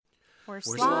We're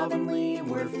slovenly,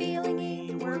 we're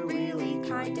feelingy, we're really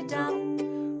kinda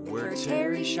dumb. We're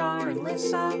Terry, Shar, and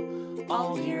Lissa,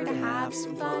 all here to have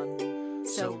some fun.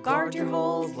 So guard your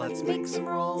holes, let's make some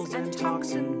rolls and talk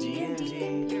some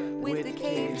D&D with the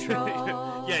Cave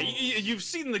Trolls. Yeah, you've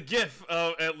seen the GIF,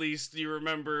 at least you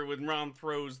remember when Ron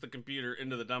throws the computer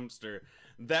into the dumpster.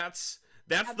 That's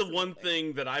Absolutely. The one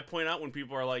thing that I point out when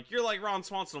people are like, you're like Ron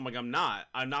Swanson. I'm like, I'm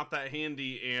not that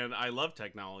handy, and I love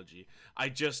technology. I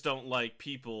just don't like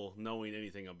people knowing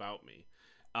anything about me,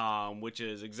 which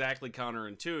is exactly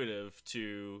counterintuitive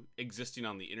to existing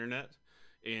on the internet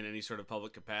in any sort of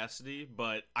public capacity.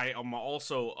 But I am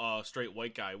also a straight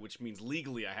white guy, which means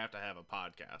legally I have to have a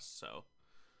podcast, so...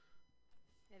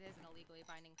 It is an illegally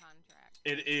binding contract.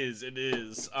 It is.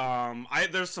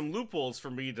 There's some loopholes for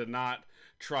me to not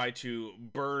try to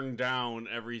burn down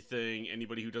everything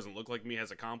anybody who doesn't look like me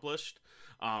has accomplished.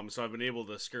 So I've been able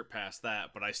to skirt past that,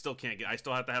 but I still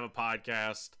have to have a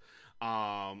podcast.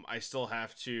 I still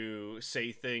have to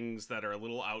say things that are a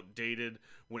little outdated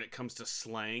when it comes to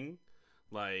slang,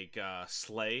 like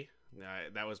slay.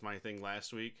 That was my thing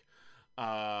last week.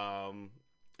 And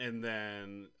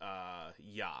then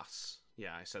yas.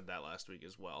 Yeah, I said that last week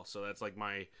as well. So that's like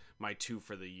my 2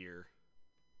 for the year.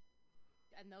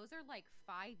 And those are like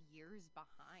 5 years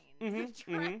behind.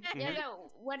 Yeah,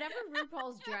 no. Whenever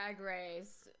RuPaul's Drag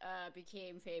Race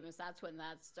became famous, that's when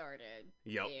that started.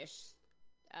 Yep.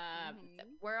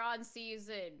 We're on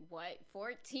season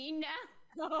 14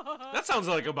 now. That sounds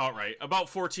like about right. About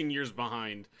 14 years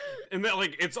behind, and that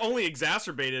like it's only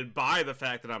exacerbated by the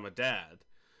fact that I'm a dad.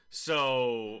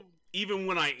 So even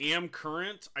when I am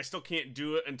current, I still can't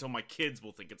do it until my kids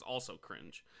will think it's also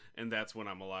cringe, and that's when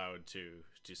I'm allowed to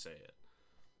say it.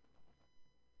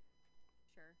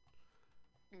 Sure.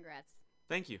 Congrats.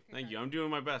 Thank you. I'm doing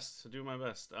my best.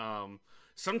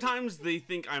 Sometimes they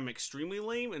think I'm extremely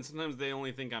lame, and sometimes they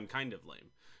only think I'm kind of lame.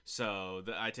 So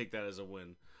I take that as a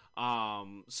win.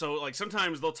 So like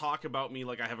sometimes they'll talk about me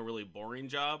like I have a really boring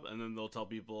job, and then they'll tell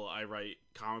people I write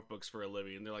comic books for a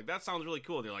living, and they're like, that sounds really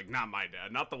cool. They're like, not my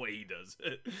dad, not the way he does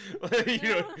it.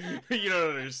 you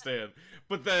don't understand.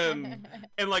 But then,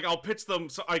 and like I'll pitch them,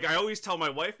 so like I always tell my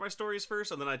wife my stories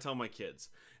first, and then I tell my kids,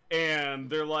 and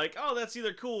they're like, oh, that's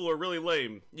either cool or really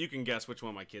lame. You can guess which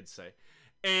one my kids say.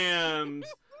 And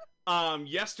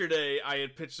yesterday I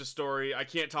had pitched a story. I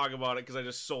can't talk about it because I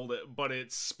just sold it, but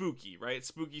it's spooky, right? It's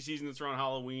spooky season. It's around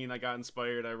Halloween. I got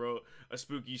inspired. I wrote a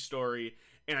spooky story,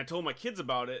 and I told my kids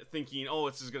about it thinking, oh,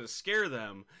 this is going to scare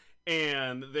them.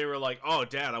 And they were like, oh,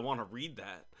 Dad, I want to read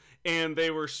that. And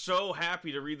they were so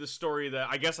happy to read the story that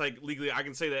I guess legally I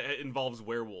can say that it involves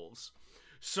werewolves.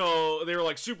 So they were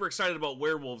like super excited about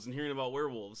werewolves and hearing about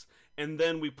werewolves. And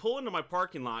then we pull into my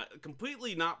parking lot,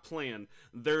 completely not planned.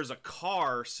 There's a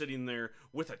car sitting there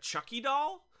with a Chucky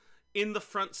doll in the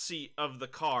front seat of the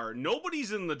car.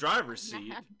 Nobody's in the driver's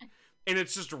seat. And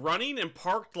it's just running and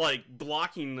parked, like,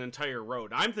 blocking the entire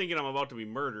road. I'm thinking I'm about to be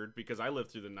murdered because I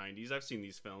lived through the 90s. I've seen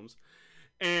these films.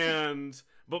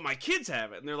 But my kids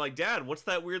have it. And they're like, Dad, what's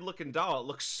that weird looking doll? It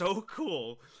looks so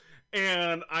cool.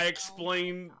 And I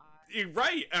explained...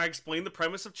 Right, I explained the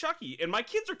premise of Chucky, and my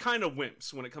kids are kind of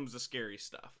wimps when it comes to scary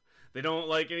stuff. They don't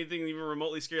like anything even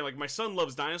remotely scary. Like, my son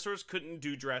loves dinosaurs, couldn't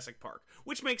do Jurassic Park,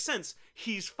 which makes sense.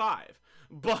 He's 5.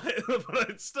 But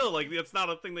it's still, like, it's not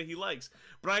a thing that he likes.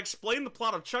 But I explained the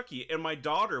plot of Chucky, and my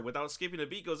daughter, without skipping a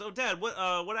beat, goes, oh, Dad,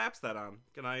 what app's that on?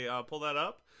 Can I pull that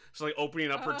up? She's, like,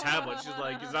 opening up her tablet. She's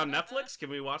like, is it on Netflix? Can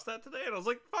we watch that today? And I was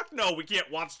like, fuck no, we can't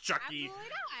watch Chucky. Absolutely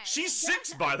not. She's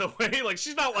 6, by the way. Like,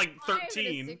 she's not, like,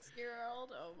 13. A 6-year-old?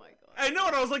 Oh, my God. I know,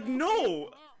 and I was like, no.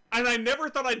 And I never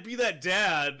thought I'd be that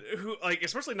dad who, like,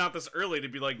 especially not this early, to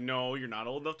be like, no, you're not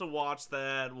old enough to watch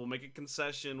that. We'll make a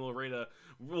concession. We'll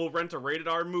rent a rated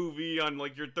R movie on,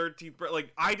 like, your 13th birthday.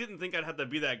 Like, I didn't think I'd have to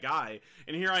be that guy.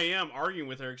 And here I am arguing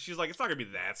with her. She's like, it's not going to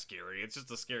be that scary. It's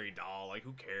just a scary doll. Like,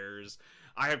 who cares?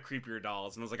 I have creepier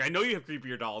dolls. And I was like, I know you have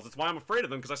creepier dolls. That's why I'm afraid of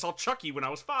them, because I saw Chucky when I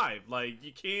was 5. Like,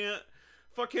 you can't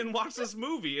fucking watch this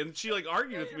movie. And she, like,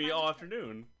 argued with me all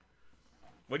afternoon.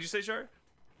 What'd you say, Char?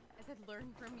 I said, learn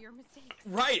from your mistakes.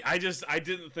 Right. I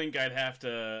didn't think I'd have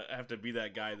to be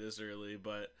that guy this early,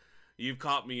 but you've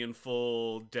caught me in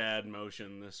full dad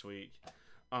motion this week.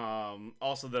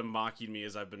 Also them mocking me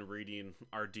as I've been reading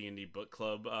our D&D book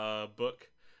club book.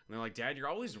 And they're like, Dad, you're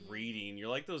always reading. You're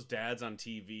like those dads on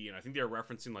TV. And I think they're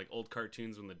referencing like old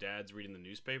cartoons when the dad's reading the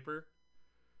newspaper.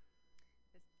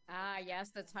 Ah,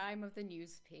 yes, the time of the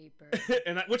newspaper.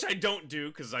 Which I don't do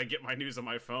because I get my news on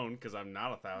my phone because I'm not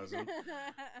 1,000.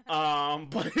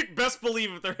 But best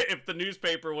believe if the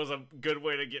newspaper was a good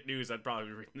way to get news, I'd probably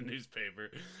be reading the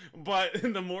newspaper. But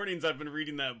in the mornings, I've been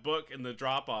reading that book in the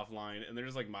drop-off line, and they're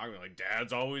just like mocking me, like,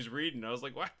 "Dad's always reading." I was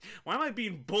like, why am I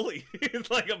being bullied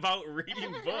like about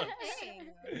reading books?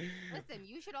 Listen,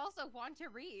 you should also want to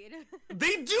read.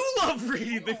 They do love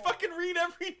reading. They fucking read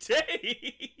every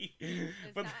day.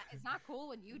 It's not cool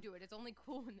when you do it. It's only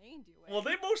cool when they do it. Well,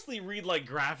 they mostly read like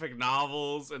graphic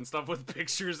novels and stuff with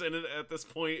pictures in it at this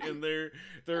point in their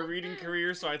reading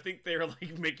career. So I think they're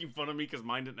like making fun of me because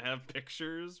mine didn't have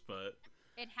pictures, but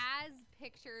it has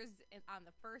pictures on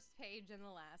the first page and the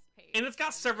last page, and it's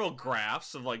got several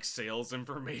graphs of like sales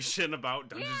information about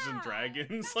Dungeons and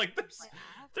Dragons. Like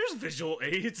there's visual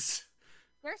aids.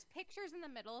 There's pictures in the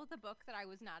middle of the book that I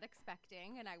was not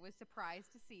expecting, and I was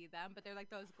surprised to see them, but they're like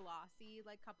those glossy,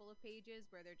 like, couple of pages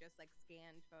where they're just, like,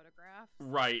 scanned photographs.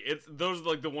 Right. Those are,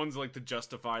 like, the ones, like, to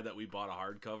justify that we bought a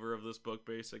hardcover of this book,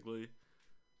 basically.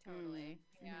 Totally.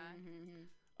 Yeah.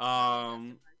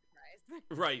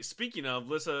 Right. Speaking of,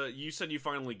 Lissa, you said you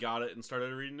finally got it and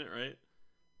started reading it, right?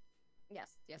 Yes,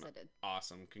 I did.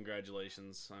 Awesome.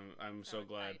 Congratulations. I'm so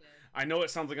glad. Excited. I know it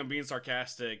sounds like I'm being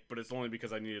sarcastic, but it's only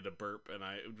because I needed a burp, and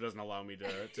it doesn't allow me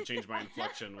to change my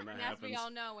inflection when that And happens. as we all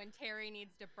know, when Terry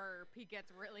needs to burp, he gets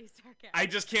really sarcastic. I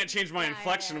just can't change my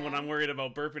inflection when I'm worried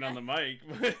about burping on the mic.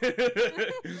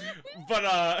 But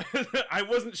I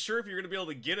wasn't sure if you were going to be able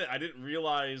to get it. I didn't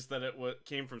realize that it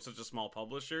came from such a small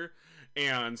publisher,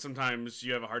 and sometimes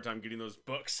you have a hard time getting those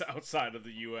books outside of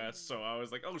the U.S., so I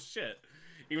was like, oh shit.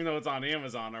 Even though it's on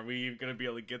Amazon, are we going to be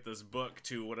able to get this book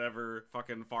to whatever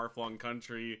fucking far-flung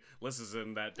country Lissa's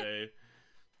in that day?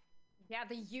 Yeah,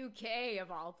 the UK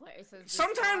of all places.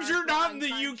 Sometimes you're not in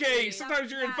the UK. Sometimes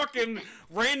you're in fucking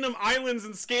random islands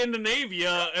in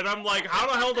Scandinavia, and I'm like, how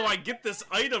the hell do I get this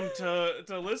item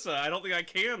to Lissa? I don't think I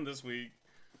can this week.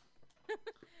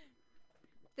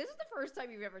 This is the first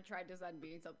time you've ever tried to send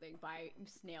me something by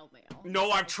snail mail. No,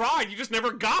 I've tried. You just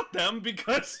never got them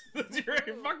because you're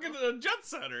a fucking jet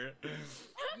setter.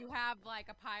 You have like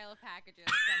a pile of packages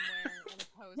somewhere in a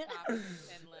post office in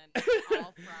Finland,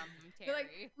 all from Terry. You're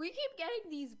like, we keep getting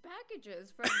these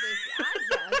packages from this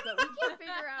address, but we can't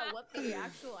figure out what the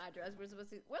actual address we're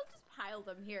supposed to. We'll just pile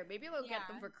them here. Maybe we'll get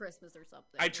them for Christmas or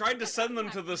something. I tried to send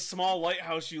them to the small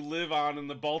lighthouse you live on in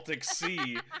the Baltic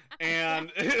Sea,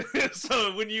 and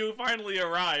so when you finally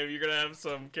arrive, you're gonna have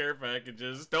some care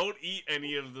packages. Don't eat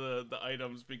any of the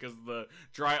items because the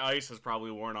dry ice has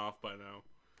probably worn off by now.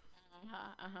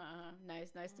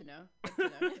 Nice to know.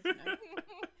 Good to know.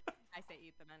 I say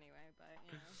eat them anyway, but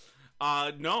you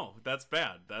know. No, that's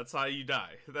bad. That's how you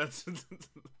die. That's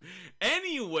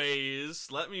Anyways,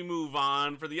 let me move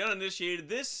on. For the uninitiated,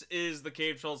 this is the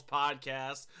Cave Trolls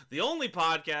podcast, the only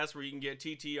podcast where you can get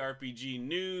TTRPG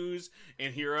news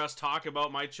and hear us talk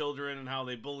about my children and how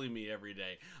they bully me every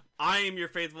day. I am your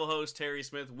faithful host, Terry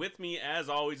Smith. With me, as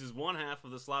always, is one half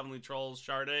of the Slovenly Trolls,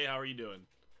 Sade. How are you doing?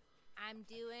 I'm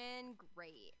doing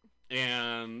great.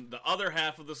 And the other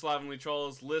half of the Slovenly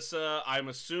Trolls, Lissa, I'm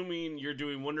assuming you're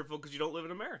doing wonderful because you don't live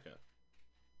in America.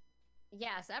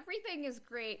 Yes, everything is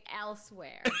great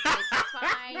elsewhere. It's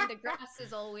fine. The grass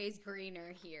is always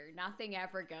greener here. Nothing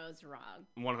ever goes wrong.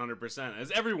 100%. As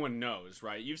everyone knows,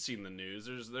 right? You've seen the news.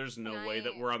 There's no way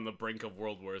that we're on the brink of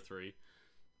World War III.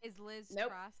 Is Liz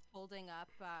Truss holding up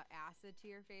acid to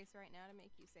your face right now to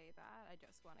make you say that? I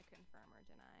just want to confirm or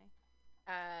deny.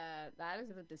 That is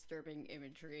a disturbing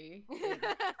imagery.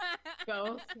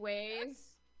 Both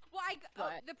ways.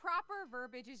 Well, the proper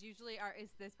verbiage is usually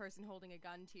is this person holding a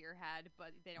gun to your head,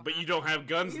 but they don't. But you don't have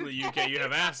guns in the UK. You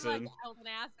have acid.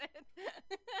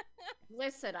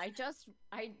 Listen,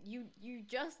 you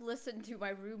just listened to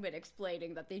my roommate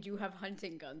explaining that they do have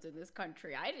hunting guns in this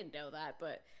country. I didn't know that,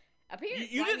 but apparently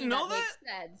you didn't know that?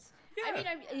 Makes sense. Yeah.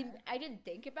 I mean,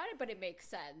 think about it, but it makes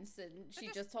sense. And she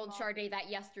just told Sade that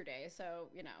yesterday, so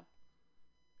you know.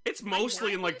 It's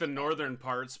mostly in like the northern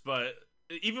parts, but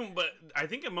I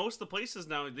think in most of the places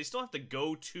now they still have to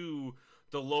go to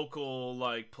the local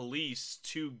like police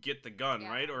to get the gun,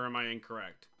 right? Or am I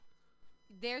incorrect?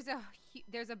 I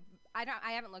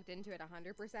haven't looked into it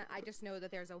 100%. I just know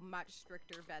that there's a much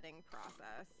stricter vetting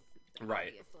process,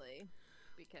 right? Obviously.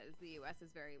 Because the U.S. is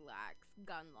very lax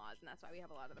gun laws, and that's why we have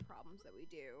a lot of the problems that we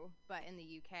do. But in the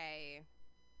U.K.,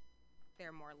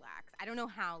 they're more lax. I don't know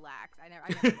how lax. I never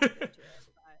looked into it.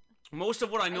 But most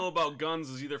of what I know about guns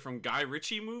is either from Guy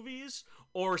Ritchie movies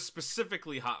or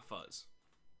specifically Hot Fuzz.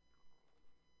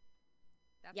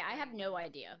 I have no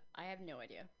idea. I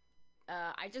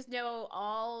just know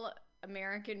all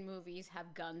American movies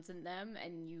have guns in them,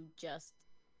 and you just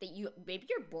that you maybe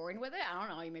you're born with it. I don't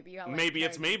know. Maybe you have, like, maybe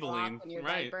it's Maybelline, in your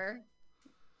right? diaper.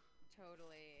 Totally.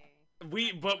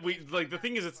 We like the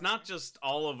thing is, it's not just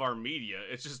all of our media;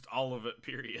 it's just all of it.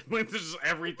 Period. Like, there's just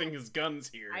everything is guns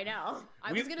here. I know.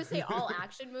 I was gonna say all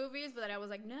action movies, but then I was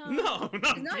like, no, not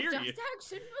period. Just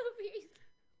action movies.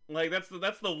 Like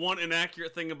that's the one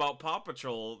inaccurate thing about Paw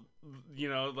Patrol. You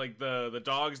know, like the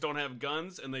dogs don't have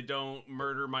guns and they don't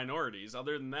murder minorities.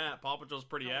 Other than that, Paw Patrol's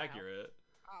pretty accurate.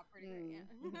 Oh, pretty good,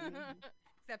 yeah.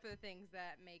 Except for the things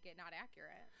that make it not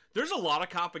accurate. There's a lot of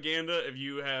propaganda if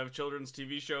you have children's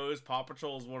TV shows. Paw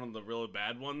Patrol is one of the really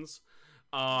bad ones.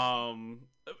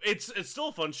 It's still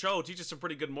a fun show. It teaches some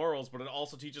pretty good morals, but it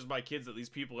also teaches my kids that these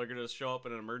people are going to show up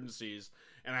in emergencies,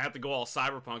 and I have to go all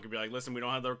cyberpunk and be like, listen, we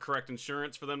don't have the correct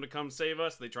insurance for them to come save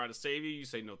us. They try to save you. You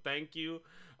say no thank you.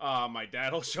 My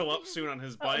dad will show up soon on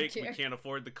his bike. We can't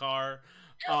afford the car.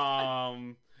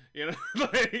 You know,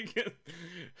 like,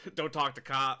 don't talk to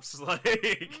cops.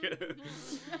 Like,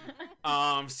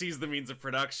 seize the means of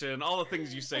production. All the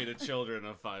things you say to children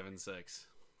of 5 and 6.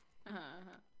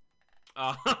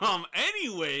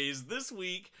 Anyways, this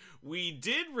week we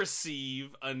did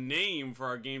receive a name for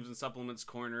our games and supplements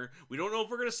corner. We don't know if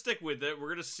we're gonna stick with it. We're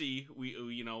gonna see.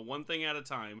 We one thing at a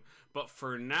time. But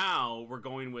for now, we're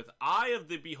going with Eye of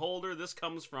the Beholder. This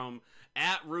comes from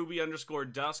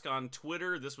 @Ruby_Dusk on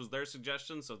Twitter. This was their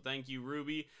suggestion, so thank you,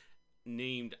 Ruby.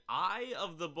 Named Eye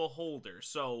of the Beholder.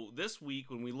 So this week,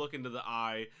 when we look into the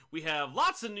Eye, we have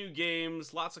lots of new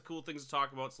games, lots of cool things to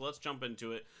talk about, so let's jump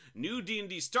into it. New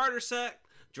D&D starter set,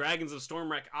 Dragons of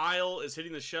Stormwreck Isle is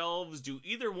hitting the shelves. Do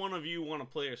either one of you want to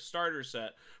play a starter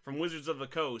set from Wizards of the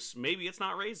Coast? Maybe it's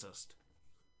not racist.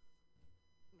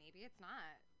 Maybe it's not.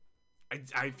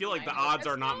 I feel like the odds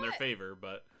are not in their favor,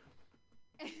 but...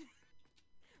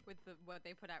 With what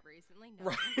they put out recently? No.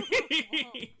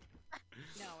 Right.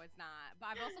 No, it's not. But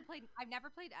I've never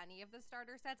played any of the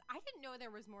starter sets. I didn't know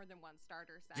there was more than one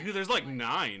starter set. Dude, there's like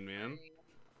 9, man.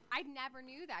 I never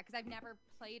knew that because I've never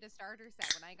played a starter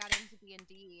set. When I got into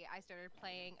D&D, I started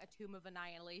playing a Tomb of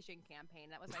Annihilation campaign.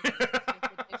 That was my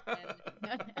first 5th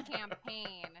edition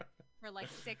campaign for like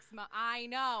 6 months. I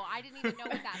know. I didn't even know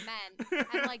what that meant.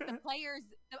 And like the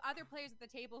other players at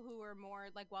the table who were more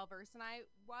like well-versed than I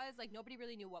was, like nobody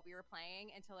really knew what we were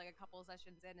playing until like a couple of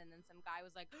sessions in. And then some guy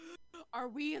was like, are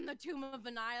we in the Tomb of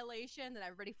Annihilation? And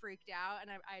everybody freaked out.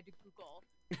 And I had to Google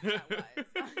who that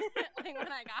was like when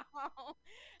I got home.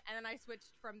 And then I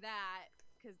switched from that,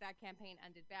 because that campaign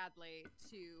ended badly,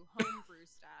 to homebrew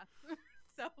stuff.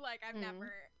 So like I've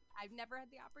never had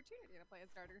the opportunity to play a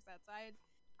starter set. So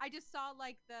I just saw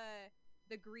like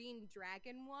the green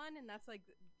dragon one, and that's like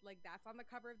that's on the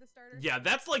cover of the starter set. Yeah,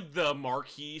 that's like the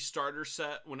marquee starter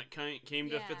set when it came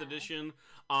to 5th edition.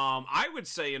 I would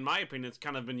say, in my opinion, it's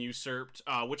kind of been usurped,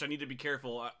 which I need to be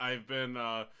careful. I've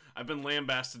been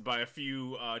lambasted by a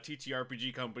few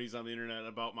TTRPG companies on the internet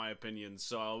about my opinions,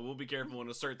 so I will be careful and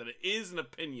assert that it is an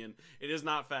opinion. It is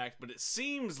not fact, but it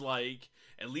seems like,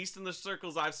 at least in the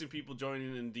circles I've seen people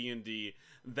joining in D&D,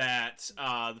 that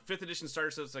the 5th edition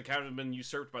starter sets have kind of been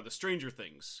usurped by the Stranger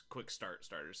Things quick start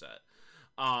starter set.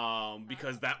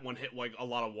 Because that one hit like a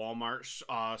lot of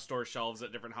Walmart store shelves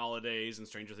at different holidays, and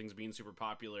Stranger Things being super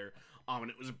popular. And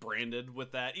it was branded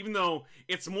with that, even though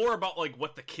it's more about like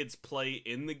what the kids play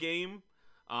in the game,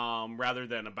 rather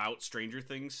than about Stranger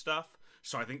Things stuff.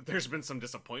 So I think there's been some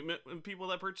disappointment in people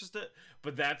that purchased it,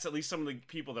 but that's at least some of the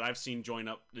people that I've seen join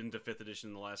up into 5th edition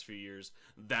in the last few years.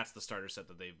 That's the starter set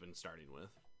that they've been starting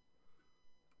with.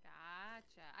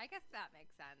 Gotcha. I guess that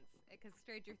makes sense, because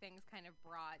Stranger Things kind of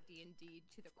brought D&D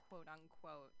to the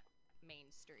quote-unquote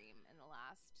mainstream in the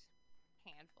last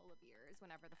handful of years,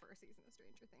 whenever the first season of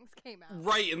Stranger Things came out.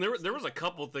 Right, and there was a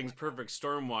couple things Perfect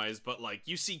Storm-wise, but like,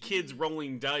 you see kids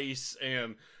rolling dice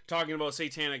and talking about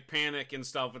satanic panic and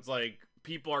stuff. It's like,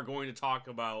 people are going to talk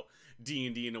about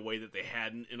D&D in a way that they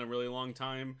hadn't in a really long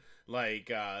time. Like,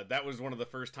 that was one of the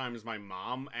first times my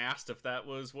mom asked if that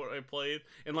was what I played.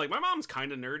 And like, my mom's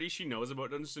kind of nerdy. She knows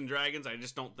about Dungeons and Dragons. I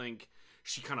just don't think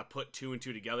she kind of put 2 and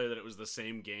 2 together that it was the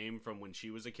same game from when she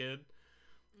was a kid.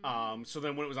 So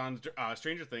then when it was on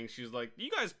Stranger Things, she was like, you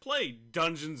guys play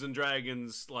Dungeons and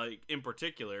Dragons, like, in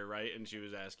particular, right? And she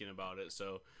was asking about it.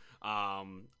 So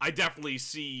I definitely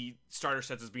see starter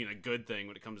sets as being a good thing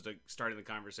when it comes to starting the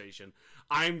conversation.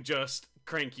 I'm just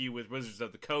cranky with Wizards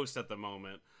of the Coast at the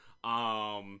moment.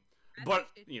 But,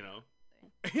 you know,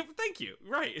 thank you.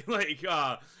 Right. Like,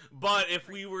 but if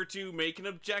we were to make an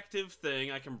objective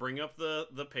thing, I can bring up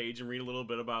the page and read a little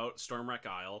bit about Stormwreck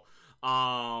Isle.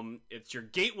 It's your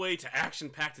gateway to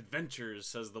action-packed adventures,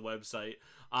 says the website.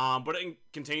 But it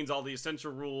contains all the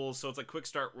essential rules, so it's like quick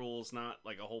start rules, not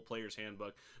like a whole player's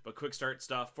handbook, but quick start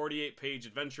stuff. 48-page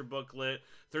adventure booklet,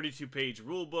 32-page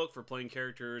rule book for playing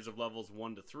characters of levels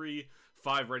 1 to 3,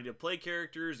 5 ready-to-play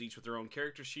characters, each with their own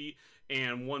character sheet,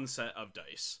 and 1 set of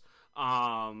dice.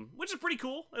 Which is pretty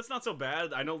cool. It's not so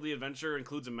bad. I know the adventure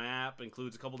includes a map,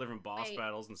 includes a couple different boss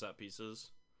battles and set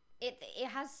pieces. It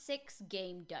has 6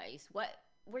 game dice. What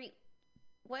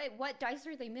dice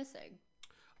are they missing?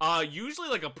 Usually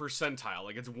like a percentile,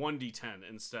 like it's 1d10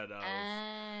 instead of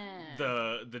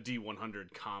the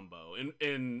d100 combo.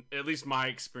 In at least my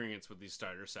experience with these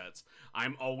starter sets,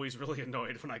 I'm always really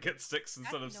annoyed when I get 6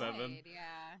 instead of 7.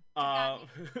 Yeah.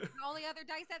 The only other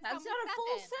dice sets. That's not a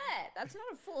full set. That's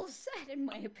not a full set, in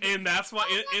my opinion. And that's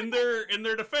why, in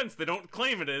their defense, they don't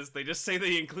claim it is. They just say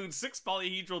they include 6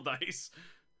 polyhedral dice.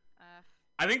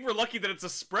 I think we're lucky that it's a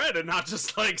spread and not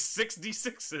just like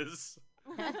 6d6s.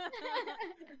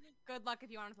 Good luck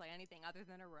if you want to play anything other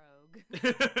than a rogue.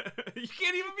 You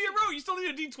can't even be a rogue. You still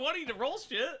need a d20 to roll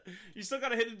shit. You still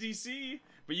gotta hit a DC.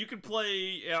 But you could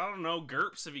play, I don't know,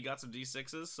 GURPS if you got some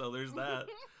d6s. So there's that.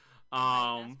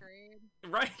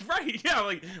 Right, yeah.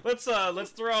 Like let's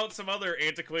throw out some other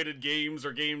antiquated games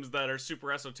or games that are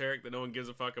super esoteric that no one gives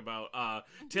a fuck about.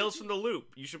 Tales from the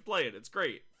Loop. You should play it. It's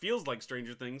great. Feels like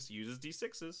Stranger Things. Uses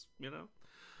d6s. You know.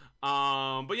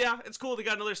 But yeah, it's cool. They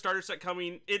got another starter set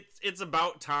coming. It's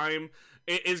about time.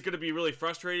 It is going to be really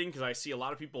frustrating because I see a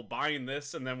lot of people buying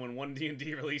this, and then when one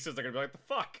D&D releases, they're going to be like, "The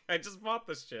fuck! I just bought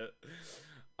this shit."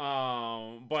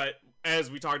 But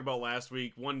as we talked about last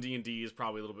week, one D&D is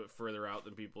probably a little bit further out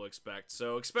than people expect.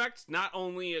 So expect not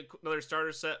only another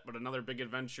starter set, but another big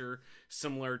adventure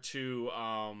similar to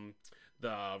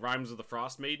the Rhymes of the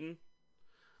Frost Maiden.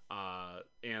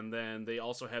 And then they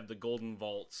also have the Golden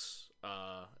Vaults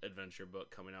adventure book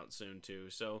coming out soon too.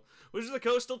 So Wizards of the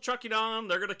Coast still trucking on.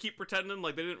 They're gonna keep pretending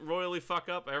like they didn't royally fuck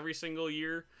up every single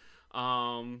year.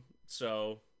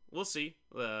 So we'll see.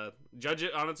 Judge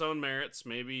it on its own merits.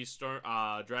 Maybe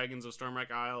Dragons of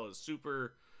Stormwreck Isle is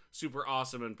super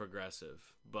awesome and progressive,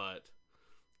 but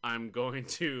I'm going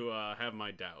to have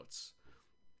my doubts.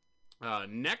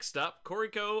 Next up,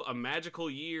 Koriko, A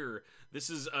Magical Year. This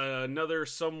is another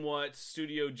somewhat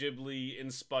Studio Ghibli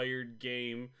inspired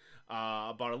game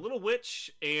about a little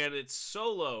witch, and it's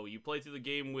solo. You play through the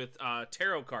game with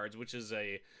tarot cards, which is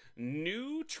a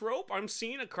new trope I'm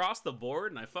seeing across the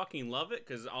board, and I fucking love it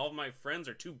because all of my friends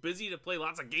are too busy to play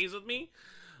lots of games with me.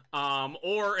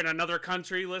 Or in another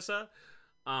country, Lissa.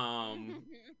 I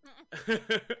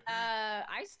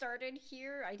started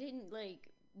here. I didn't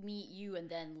meet you and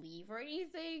then leave or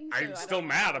anything. So I'm still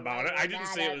mad about it. I didn't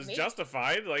say it was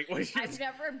justified. Like, I've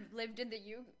never lived in the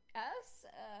U.S.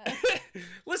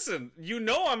 Listen, you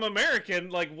know I'm American.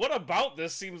 Like, what about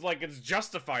this seems like it's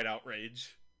justified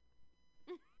outrage?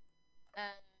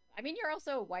 I mean, you're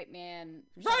also a white man,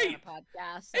 right? On a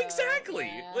podcast, so, exactly.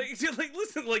 Yeah. Like,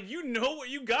 listen, like you know what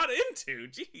you got into.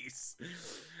 Jeez.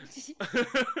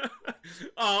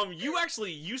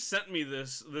 You sent me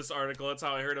this article. That's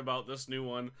how I heard about this new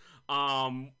one.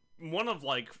 One of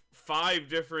like 5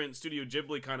 different Studio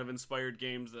Ghibli kind of inspired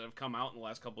games that have come out in the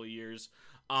last couple of years.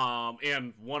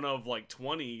 And one of like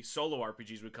 20 solo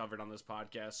RPGs we covered on this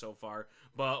podcast so far.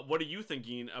 But what are you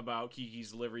thinking about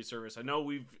Kiki's Delivery Service? I know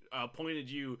we've appointed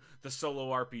you the solo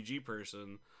RPG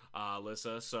person,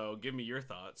 Lissa, so give me your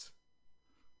thoughts.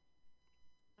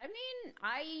 I mean,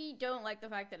 I don't like the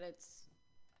fact that it's...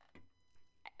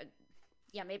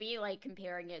 maybe like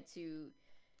comparing it to...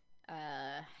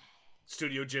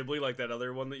 Studio Ghibli, like that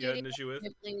other one that you had an issue with?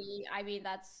 Ghibli, I mean,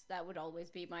 that would always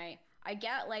be my... I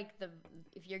get, like,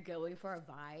 if you're going for a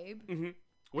vibe. Mm-hmm.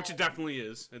 Which it definitely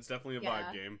is. It's definitely a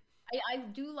vibe game. I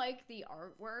do like the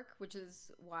artwork, which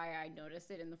is why I noticed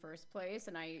it in the first place.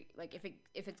 And I, like,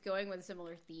 if it's going with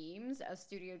similar themes as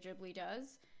Studio Ghibli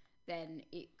does, then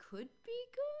it could be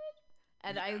good.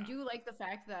 And I do like the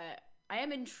fact that I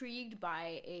am intrigued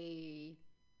by a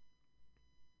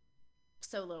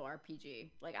solo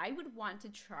RPG. Like, I would want to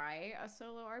try a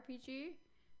solo RPG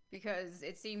because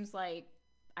it seems like,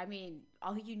 I mean,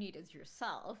 all you need is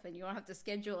yourself, and you don't have to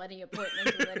schedule any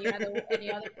appointments with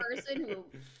any other person who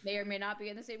may or may not be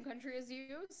in the same country as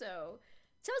you. So,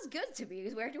 it sounds good to me.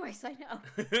 Where do I sign up?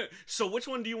 So, which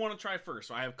one do you want to try first?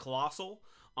 So I have Colossal,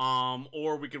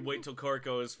 or we could wait till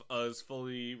Koriko is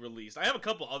fully released. I have a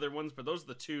couple other ones, but those are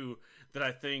the 2 that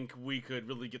I think we could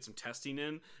really get some testing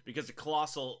in, because the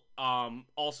Colossal,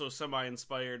 also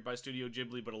semi-inspired by Studio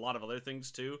Ghibli, but a lot of other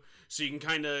things too. So you can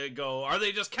kind of go, are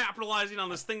they just capitalizing on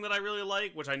this thing that I really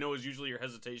like? Which I know is usually your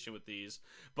hesitation with these.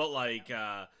 But like,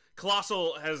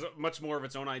 Colossal has much more of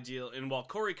its own ideal, and while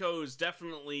Koriko's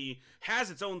definitely has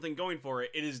its own thing going for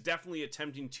it, it is definitely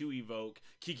attempting to evoke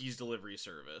Kiki's Delivery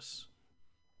Service.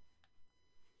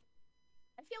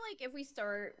 I feel like if we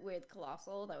start with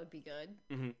Colossal, that would be good.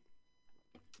 Mm-hmm.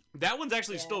 That one's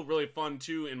actually still really fun,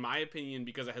 too, in my opinion,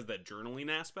 because it has that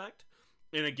journaling aspect.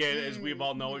 And again, as we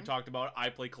all know, we've talked about, I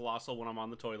play Colossal when I'm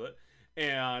on the toilet,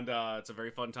 and it's a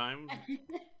very fun time.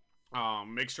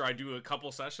 Make sure I do a couple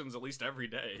sessions at least every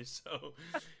day. So,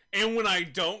 and when I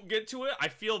don't get to it, I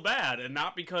feel bad, and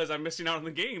not because I'm missing out on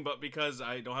the game, but because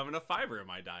I don't have enough fiber in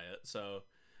my diet. So,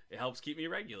 it helps keep me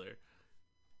regular.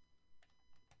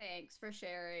 Thanks for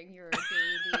sharing your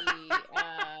daily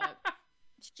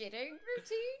shitting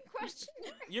routine question.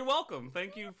 You're welcome.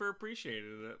 Thank you for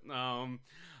appreciating it.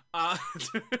 I have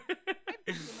too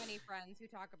many friends who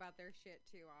talk about their shit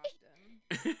too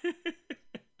often.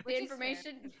 The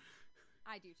information.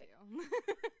 I do too.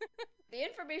 The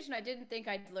information I didn't think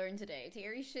I'd learn today.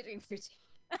 Terry's shitting routine.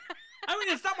 I mean,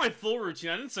 it's not my full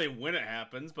routine. I didn't say when it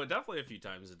happens, but definitely a few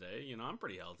times a day. You know, I'm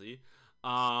pretty healthy.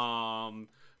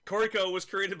 Koriko was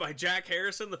created by Jack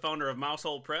Harrison, the founder of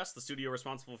Mousehole Press, the studio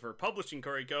responsible for publishing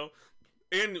Koriko,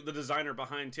 and the designer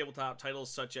behind tabletop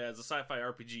titles such as the sci-fi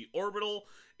RPG Orbital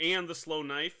and The Slow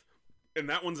Knife. And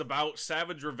that one's about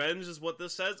savage revenge is what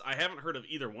this says. I haven't heard of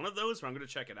either one of those, but I'm going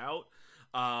to check it out.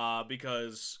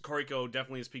 Because Koriko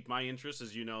definitely has piqued my interest.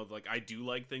 As you know, like, I do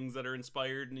like things that are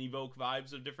inspired and evoke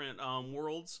vibes of different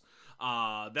worlds.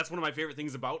 That's one of my favorite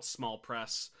things about small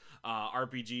press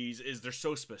RPGs is they're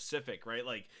so specific, right?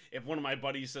 Like, if one of my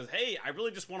buddies says, hey, I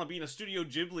really just want to be in a Studio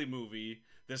Ghibli movie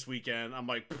this weekend, I'm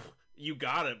like, you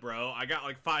got it, bro. I got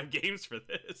like 5 games for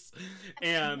this.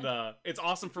 And it's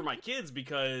awesome for my kids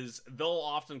because they'll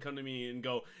often come to me and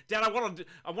go, Dad, I want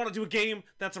to do a game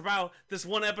that's about this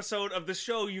one episode of the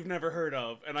show you've never heard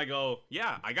of. And I go,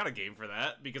 yeah, I got a game for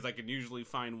that, because I can usually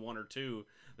find 1 or 2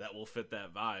 that will fit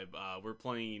that vibe. We're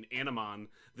playing Animon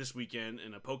this weekend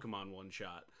in a Pokemon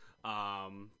one-shot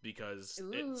because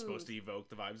it's supposed to evoke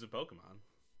the vibes of Pokemon.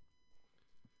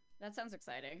 That sounds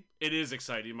exciting. It is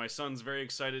exciting. My son's very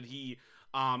excited. He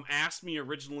asked me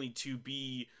originally to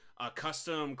be a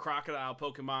custom crocodile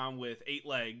Pokemon with 8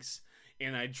 legs,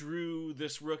 and I drew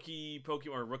this rookie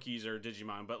Pokemon, or rookies or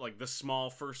Digimon, but like the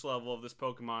small first level of this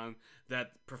Pokemon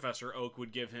that Professor Oak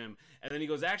would give him. And then he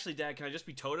goes, actually, Dad, can I just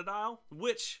be Totodile?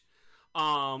 Which,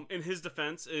 in his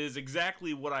defense, is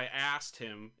exactly what I asked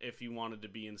him if he wanted to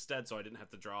be instead, so I didn't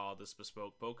have to draw this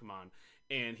bespoke Pokemon.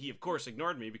 And he, of course,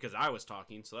 ignored me because I was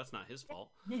talking, so that's not his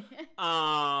fault.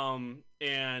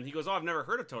 And he goes, oh, I've never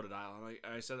heard of Totodile. And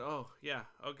I said, oh, yeah,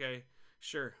 okay,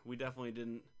 sure. We definitely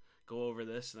didn't go over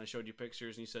this. And I showed you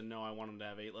pictures, and he said, no, I want him to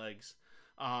have 8 legs.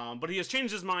 But he has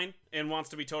changed his mind and wants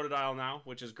to be Totodile now,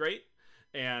 which is great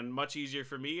and much easier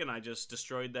for me. And I just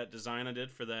destroyed that design I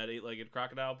did for that 8-legged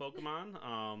crocodile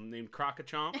Pokemon named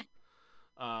Crocachomp,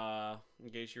 in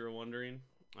case you were wondering,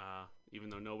 even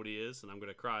though nobody is, and I'm going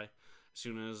to cry as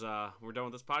soon as we're done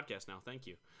with this podcast now. Thank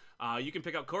you. You can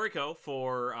pick up Koriko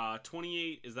for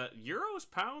 28, is that euros?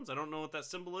 Pounds? I don't know what that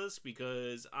symbol is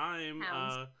because I'm...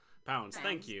 Pounds.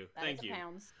 Thank you. Thank you.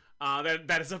 Pounds.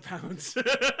 That is a pounds. Or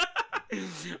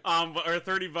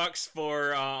 $30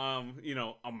 for,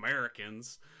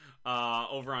 Americans.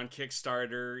 Over on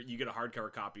Kickstarter, you get a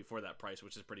hardcover copy for that price,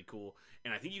 which is pretty cool.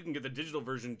 And I think you can get the digital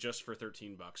version just for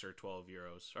 $13 or 12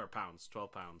 euros, or pounds,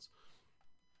 12 pounds.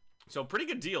 So pretty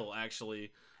good deal,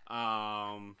 actually.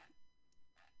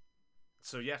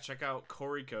 So yeah, check out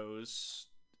Koriko's.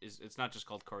 It's not just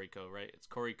called Koriko, right? It's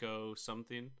Koriko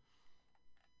something.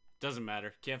 Doesn't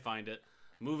matter. Can't find it.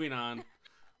 Moving on.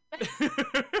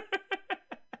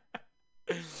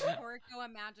 Koriko, a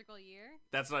magical year.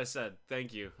 That's what I said.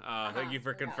 Thank you. Thank you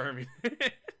for confirming.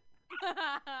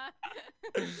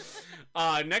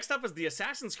 Next up is the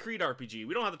Assassin's Creed RPG.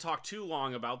 We don't have to talk too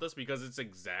long about this because it's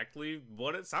exactly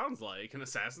what it sounds like. An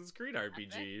Assassin's Creed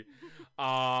RPG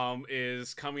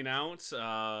is coming out.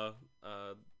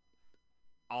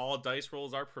 All dice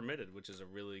rolls are permitted, which is a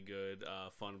really good,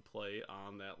 fun play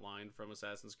on that line from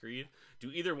Assassin's Creed. Do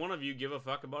either one of you give a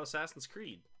fuck about Assassin's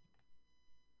Creed?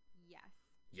 Yes.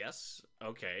 Yes?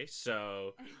 Okay,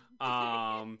 so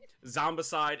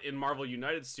Zombicide and Marvel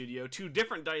United Studio, 2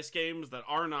 different dice games that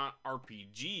are not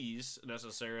RPGs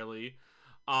necessarily,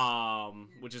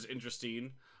 which is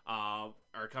interesting, are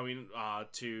coming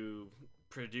to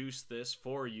produce this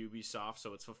for Ubisoft,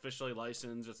 so it's officially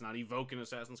licensed. It's not evoking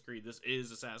Assassin's Creed. This is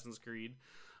Assassin's Creed.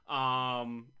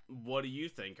 What do you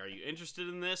think? Are you interested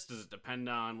in this? Does it depend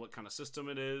on what kind of system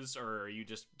it is, or are you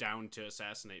just down to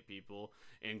assassinate people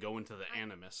and go into the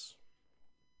animus?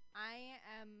 I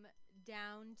am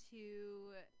down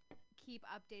to keep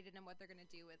updated on what they're gonna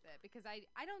do with it because I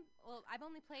don't well I've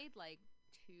only played like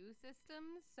 2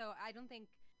 systems, so I don't think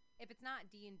if it's not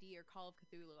D&D or Call of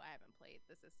Cthulhu, I haven't played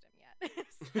the system yet.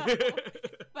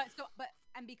 but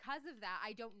and because of that,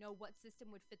 I don't know what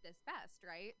system would fit this best,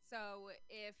 right? So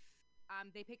if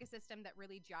they pick a system that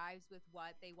really jives with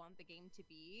what they want the game to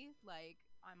be, like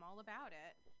I'm all about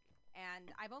it.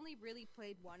 And I've only really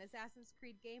played one Assassin's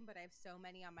Creed game, but I have so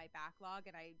many on my backlog,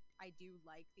 and I do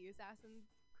like the Assassin's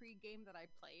Creed game that I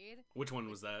played. Which one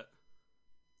was that?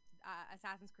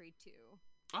 Assassin's Creed 2.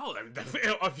 Oh,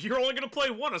 if you're only gonna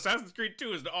play one, Assassin's Creed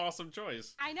 2 is an awesome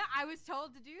choice. I know. I was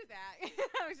told to do that.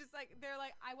 I was just like, they're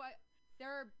like, there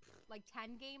are like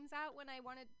 10 games out when I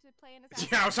wanted to play an Assassin's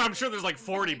Creed. Yeah, so I'm sure there's like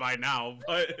 40 by now,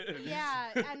 but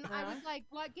yeah, and I was like,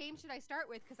 what game should I start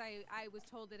with? Because I was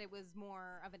told that it was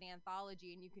more of an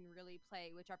anthology, and you can really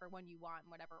play whichever one you want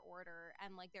in whatever order.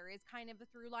 And like, there is kind of a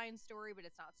through line story, but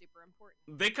it's not super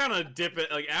important. They kind of dip it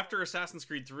like after Assassin's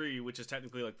Creed 3, which is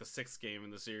technically like the 6th game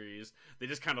in the series. They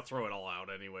just kind of throw it all out,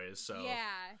 anyways. So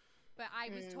yeah. But I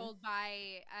was told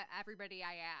by everybody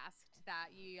I asked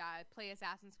that you play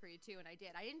Assassin's Creed 2, and I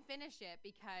did. I didn't finish it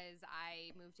because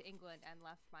I moved to England and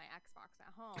left my Xbox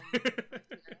at home for the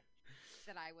first year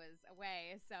that I was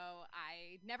away. So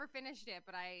I never finished it,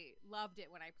 but I loved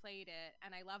it when I played it,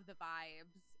 and I love the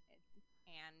vibes.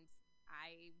 And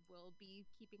I will be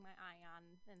keeping my eye on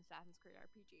an Assassin's Creed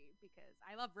RPG because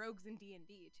I love rogues in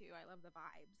D&D too. I love the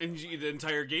vibes. And the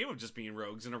entire game of just being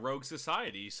rogues in a rogue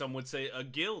society. Some would say a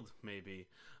guild, maybe.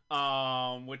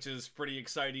 Which is pretty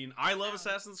exciting. I love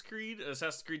Assassin's Creed.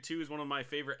 Assassin's Creed 2 is one of my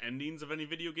favorite endings of any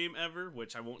video game ever,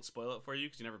 which I won't spoil it for you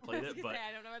because you never played it. But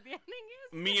I don't know what the ending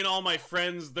is. Me and all my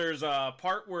friends, there's a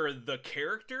part where the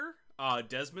character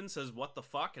Desmond says "what the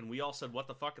fuck," and we all said "what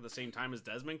the fuck" at the same time as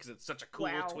Desmond because it's such a cool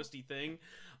twisty thing.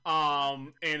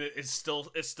 And it still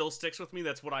sticks with me.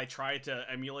 That's what I try to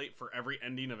emulate for every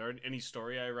ending of any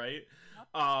story I write.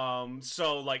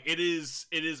 So like it is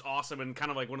awesome and kind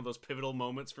of like one of those pivotal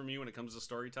moments for me when it comes to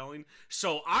storytelling.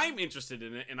 So I'm interested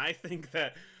in it, and I think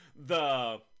that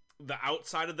the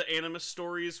outside of the Animus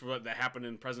stories that happen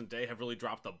in present day have really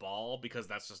dropped the ball because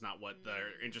that's just not what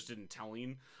they're interested in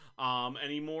telling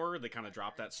anymore. They kind of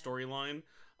dropped that storyline.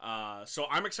 So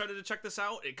I'm excited to check this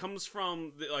out. It comes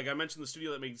from, like I mentioned, the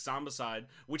studio that makes Zombicide,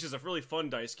 which is a really fun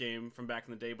dice game from back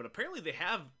in the day, but apparently they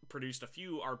have produced a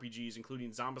few RPGs,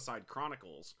 including Zombicide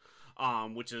Chronicles,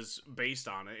 which is based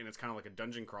on it, and it's kind of like a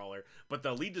dungeon crawler. But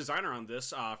the lead designer on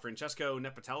this, Francesco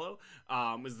Nepatello,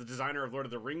 is the designer of Lord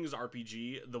of the Rings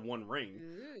RPG, The One Ring.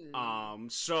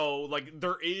 So like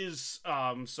there is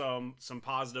some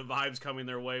positive vibes coming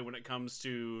their way when it comes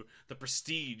to the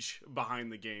prestige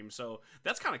behind the game. So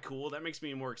that's kind of cool. That makes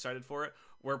me more excited for it.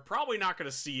 We're probably not going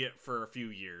to see it for a few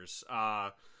years.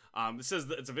 It says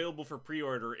that it's available for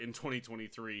pre-order in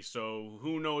 2023, so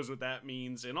who knows what that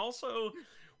means. And also,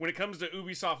 when it comes to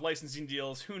Ubisoft licensing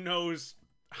deals, who knows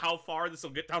how far this will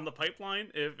get down the pipeline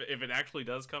if it actually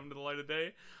does come to the light of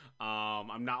day.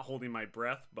 I'm not holding my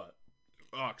breath, but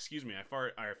excuse me, I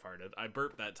farted. I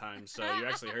burped that time, so you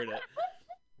actually heard it.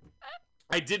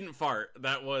 I didn't fart.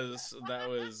 That was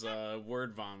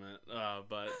word vomit.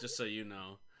 But just so you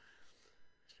know.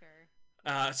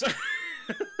 Sure. So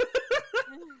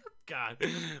God,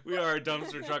 we are a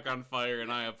dumpster truck on fire,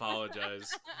 and I apologize.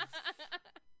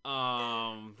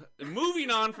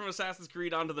 Moving on from Assassin's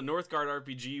Creed onto the Northgard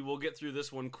RPG, we'll get through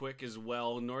this one quick as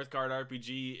well. Northgard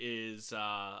RPG is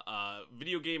a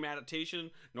video game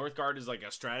adaptation. Northgard is like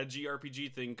a strategy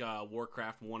RPG. Think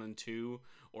Warcraft 1 and 2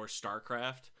 or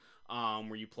StarCraft,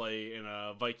 where you play in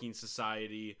a Viking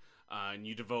society. And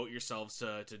you devote yourselves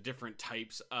to different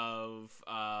types of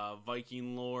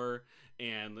Viking lore,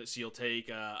 and so you'll take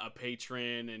a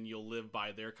patron and you'll live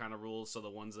by their kind of rules. So the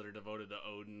ones that are devoted to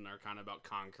Odin are kind of about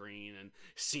conquering and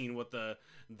seeing what the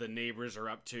neighbors are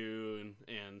up to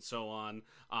and so on.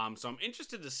 So I'm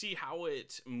interested to see how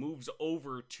it moves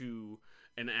over to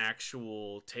an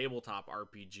actual tabletop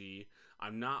RPG.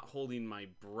 I'm not holding my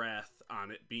breath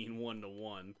on it being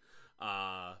 1-to-1.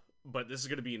 But this is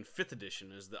going to be in 5th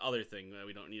edition is the other thing that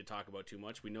we don't need to talk about too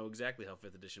much. We know exactly how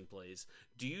 5th edition plays.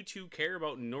 Do you two care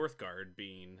about Northgard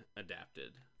being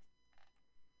adapted?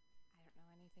 I don't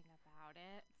know anything about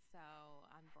it, so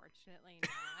unfortunately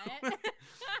not.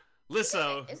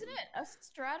 Listen, isn't it a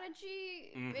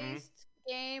strategy-based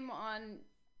game on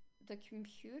the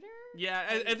computer? Yeah,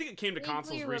 I think it came to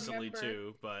consoles recently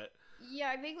too, but...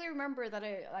 Yeah, I vaguely remember that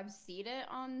I've seen it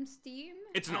on Steam.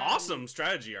 It's an awesome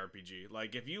strategy RPG.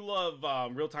 Like, if you love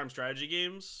real-time strategy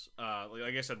games,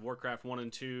 like I said, Warcraft 1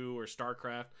 and 2 or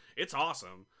StarCraft, it's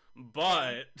awesome.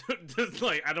 but just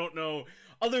like I don't know,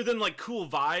 other than like cool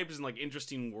vibes and like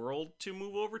interesting world to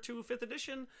move over to 5th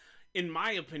edition. In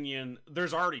my opinion,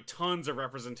 there's already tons of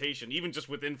representation, even just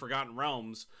within Forgotten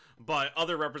Realms, but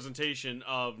other representation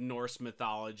of Norse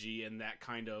mythology and that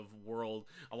kind of world,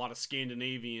 a lot of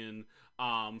Scandinavian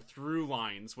through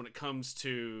lines when it comes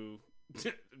to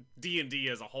D&D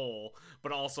as a whole,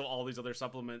 but also all these other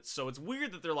supplements. So it's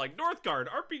weird that they're like Northgard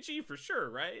RPG for sure,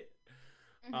 right?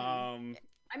 Mm-hmm.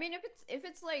 I mean, if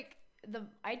it's like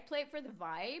I'd play it for the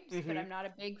vibes, but I'm not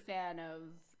a big fan of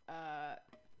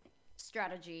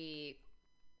strategy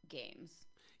games.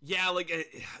 Yeah, like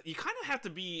you kind of have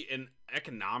to be an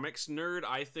economics nerd,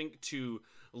 I think, to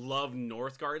love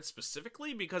Northgard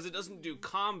specifically, because it doesn't do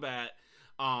combat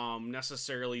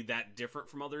necessarily that different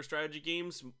from other strategy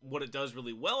games. What it does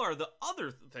really well are the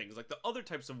other things, like the other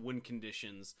types of win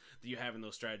conditions that you have in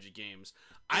those strategy games.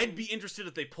 I'd be interested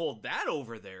if they pulled that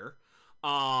over there. But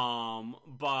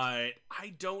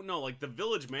I don't know, like the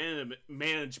village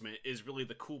management is really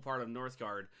the cool part of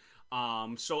Northgard.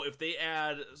 So if they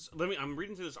add, I'm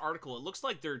reading through this article, it looks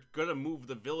like they're gonna move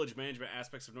the village management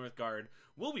aspects of Northgard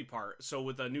will be part. So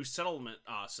with a new settlement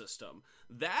system,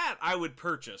 that I would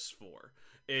purchase for,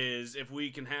 is if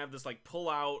we can have this like pull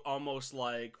out, almost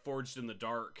like Forged in the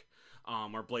Dark,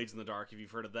 or Blades in the Dark, if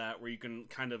you've heard of that, where you can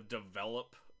kind of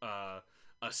develop a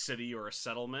city or a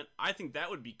settlement. I think that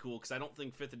would be cool, because I don't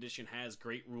think 5th edition has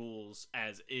great rules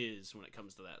as is when it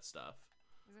comes to that stuff.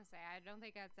 I was gonna say, I don't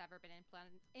think that's ever been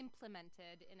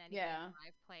implemented in any game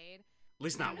I've played. At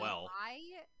least not well.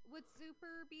 I would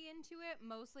super be into it,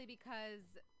 mostly because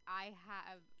I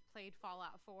have played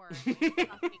Fallout 4.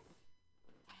 And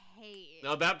hate.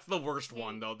 No, that's the worst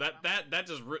one though. That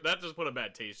just put a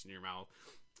bad taste in your mouth.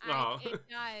 It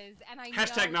does, and I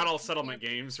hashtag know not all settlement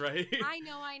games, right? I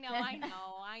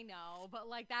know. But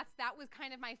like that was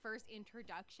kind of my first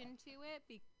introduction to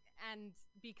it, and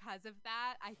because of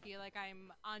that, I feel like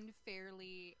I'm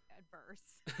unfairly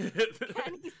adverse to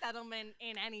any settlement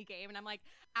in any game, and I'm like,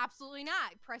 absolutely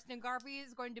not. Preston Garvey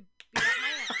is going to beat my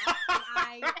ass, and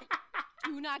I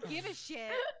do not give a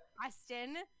shit,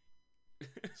 Preston.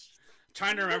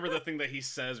 Trying to remember the thing that he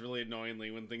says really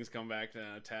annoyingly when things come back to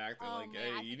an attack. They're like,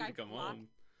 hey, you need to come home.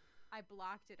 I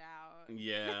blocked it out.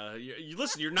 Yeah. You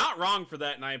listen, you're not wrong for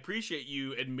that, and I appreciate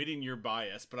you admitting your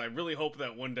bias, but I really hope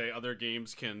that one day other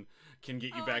games can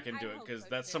get you back into it, because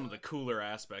that's some of the cooler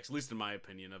aspects, at least in my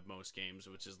opinion, of most games,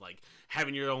 which is like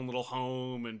having your own little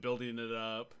home and building it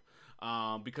up,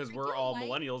 because we're all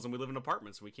millennials and we live in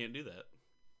apartments, and we can't do that.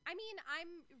 I mean, I've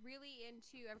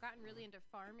gotten really into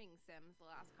farming sims the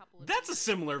last couple of That's years. a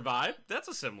similar vibe. That's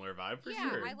a similar vibe, for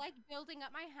sure. Yeah, I like building up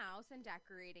my house and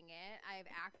decorating it. I've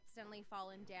accidentally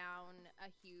fallen down a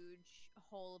huge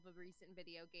hole of a recent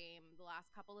video game the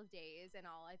last couple of days, and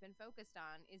all I've been focused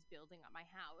on is building up my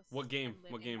house. What game?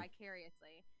 What game?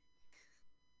 Vicariously.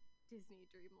 Disney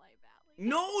Dreamlight Valley.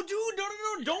 No, dude, no,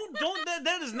 don't.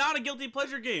 That is not a guilty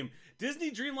pleasure game.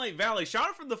 Disney Dreamlight Valley. Shout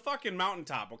out from the fucking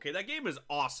mountaintop, okay? That game is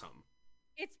awesome.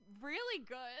 It's really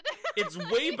good. It's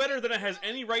way better than it has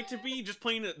any right to be. Just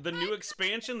playing the new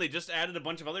expansion, they just added a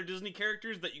bunch of other Disney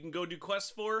characters that you can go do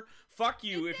quests for. Fuck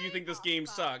you if you think this game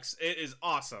sucks. It is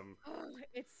awesome.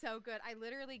 It's so good. I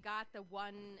literally got the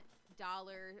 $1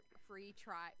 free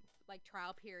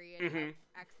trial period of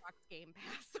Xbox Game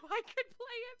Pass, so I could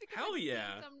play it because Hell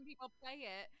yeah, so many people play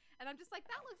it, and I'm just like,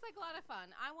 that looks like a lot of fun.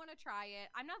 I want to try it.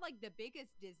 I'm not like the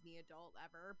biggest Disney adult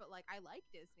ever, but like I like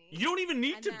Disney. You don't even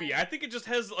need to be. I think it just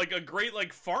has like a great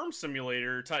like farm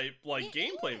simulator type like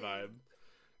gameplay vibe.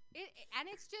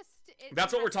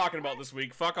 That's what we're talking about this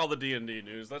week. Fuck all the D&D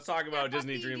news. Let's talk about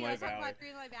Disney Dreamlight Valley.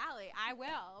 Dreamlight Valley. I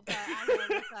will, but I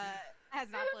know has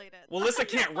not played it. Well, Alyssa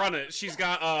can't run it. She's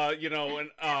got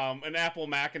an Apple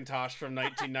Macintosh from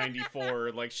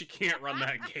 1994. Like, she can't run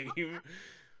that game.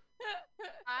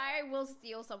 I will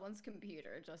steal someone's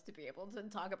computer just to be able to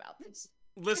talk about this.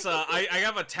 Alyssa, I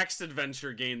have a text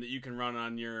adventure game that you can run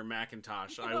on your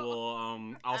Macintosh. I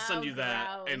will I'll send you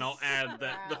that, and I'll add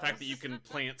the fact that you can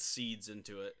plant seeds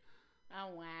into it. Oh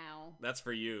wow. That's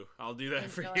for you. I'll do that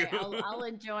for you. I'll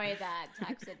enjoy that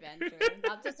text adventure.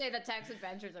 Not to say that text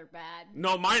adventures are bad.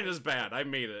 No, mine is bad. I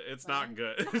made it. It's not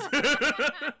good.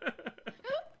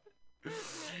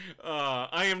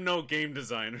 I am no game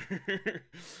designer.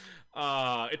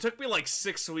 It took me like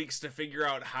 6 weeks to figure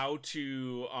out how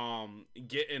to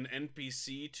get an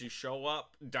NPC to show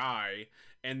up, die,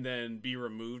 and then be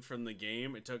removed from the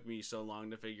game. It took me so long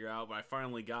to figure out, but I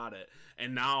finally got it.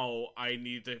 And now I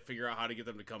need to figure out how to get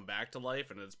them to come back to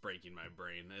life, and it's breaking my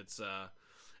brain.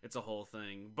 It's a whole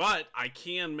thing. But I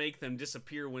can make them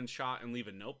disappear when shot and leave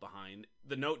a note behind.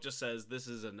 The note just says, "This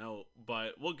is a note,"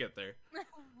 but we'll get there.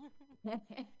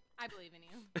 I believe in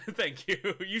you. Thank you.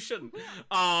 You shouldn't.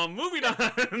 Moving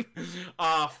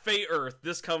on. Fate Earth.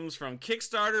 This comes from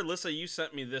Kickstarter. Lissa, you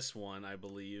sent me this one, I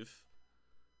believe.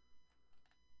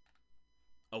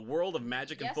 A world of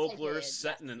magic and Yes, I folklore did.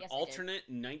 set in an Yes, I did. alternate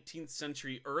 19th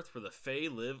century Earth where the Fae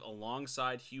live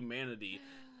alongside humanity.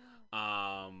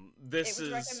 This It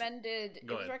was is recommended.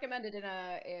 Go It was ahead. recommended in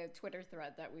a Twitter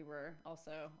thread that we were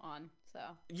also on. So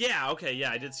Yeah, okay,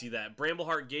 yeah, I did see that.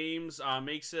 Brambleheart Games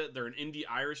makes it. They're an indie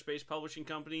Irish-based publishing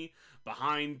company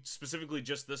behind specifically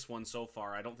just this one so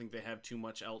far. I don't think they have too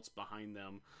much else behind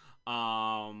them.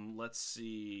 Let's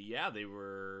see. Yeah, they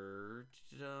were.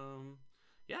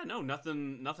 Yeah, no,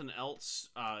 nothing else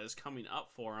is coming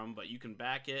up for them. But you can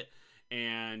back it,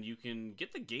 and you can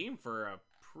get the game for a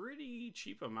pretty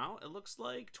cheap amount. It looks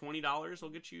like $20 will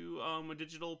get you a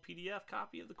digital PDF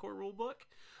copy of the core rulebook.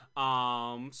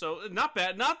 So not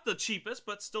bad, not the cheapest,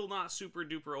 but still not super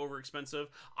duper over expensive.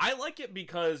 I like it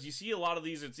because you see a lot of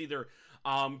these, it's either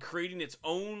creating its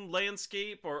own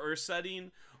landscape or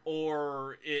setting,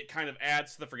 or it kind of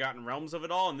adds to the Forgotten Realms of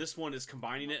it all, and this one is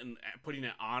combining it and putting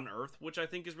it on Earth, which I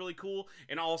think is really cool.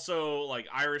 And also, like,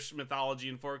 Irish mythology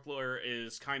and folklore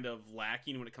is kind of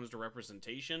lacking when it comes to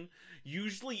representation.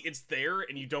 Usually it's there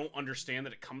and you don't understand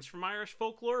that it comes from Irish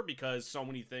folklore because so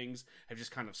many things have just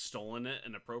kind of stolen it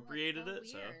and appropriated it.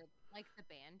 So Weird. Like the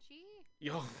banshee?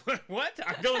 Yo, what?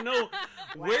 I don't know.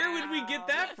 Where would we get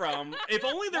that from? If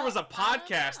only there was a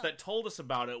podcast that told us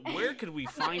about it. Where could we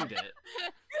find it?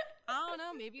 I don't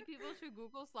know. Maybe people should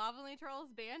Google Slovenly Trolls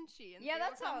Banshee. And yeah, see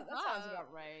that what comes sounds up.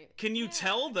 about right. Can you Yeah.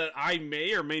 tell that I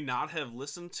may or may not have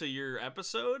listened to your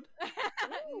episode?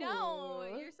 No,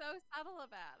 Ooh. you're so subtle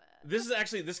about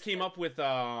it. This came up with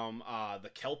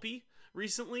the Kelpie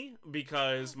recently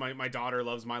because my daughter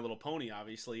loves My Little Pony,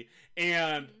 obviously,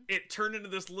 and it turned into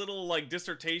this little like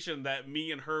dissertation that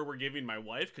me and her were giving my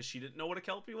wife because she didn't know what a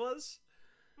Kelpie was.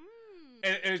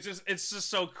 And it's just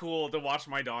so cool to watch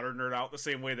my daughter nerd out the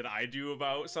same way that I do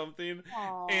about something.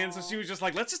 And so she was just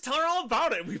like, let's just tell her all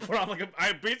about it. We put on like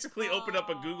I basically opened up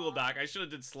a Google Doc. I should have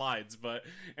did slides,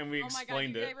 and we Oh my god,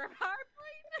 explained you it. gave her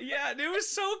PowerPoint? Yeah, and it was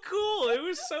so cool. It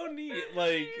was so neat.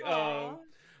 Like,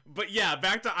 but yeah,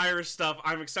 back to Irish stuff.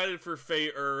 I'm excited for Fey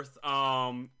Earth.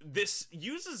 This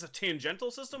uses a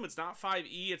tangential system. It's not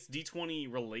 5e. It's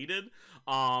D20 related.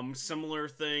 Similar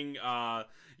thing.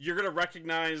 You're gonna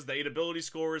recognize the 8 ability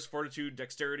scores: Fortitude,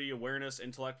 Dexterity, Awareness,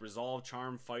 Intellect, Resolve,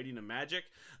 Charm, Fighting, and Magic.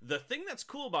 The thing that's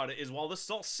cool about it is while this is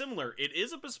all similar, it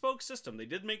is a bespoke system. They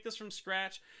did make this from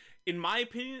scratch. In my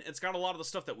opinion, it's got a lot of the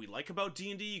stuff that we like about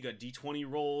D&D. You got D20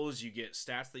 rolls, you get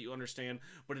stats that you understand,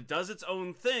 but it does its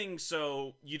own thing,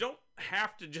 so you don't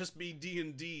have to just be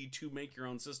D&D to make your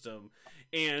own system.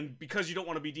 And because you don't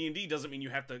want to be D&D doesn't mean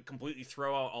you have to completely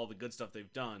throw out all the good stuff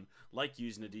they've done, like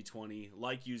using a D20,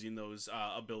 like using those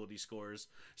ability scores.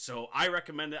 So I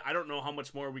recommend it. I don't know how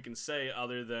much more we can say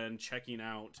other than checking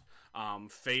out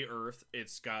Fey Earth.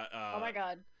 It's got... oh my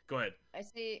god. Go ahead. I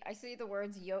see the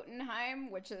words Jotunheim,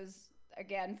 which is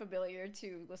again familiar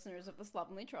to listeners of the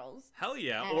Slovenly Trolls. Hell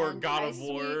yeah. Or And God I of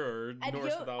War see- or and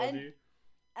Norse Yo- mythology.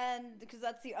 And because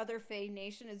that's the other Fey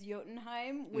nation is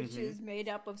Jotunheim, which is made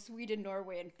up of Sweden,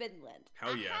 Norway, and Finland.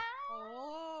 Hell yeah.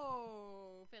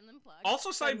 Oh, Finland plug.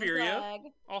 Also Siberia. Flag.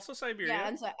 Also Siberia. Yeah,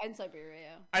 and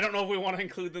Siberia. I don't know if we want to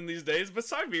include them these days, but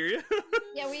Siberia.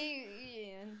 Yeah,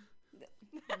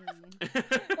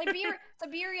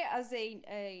 Siberia as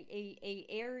a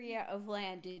area of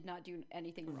land did not do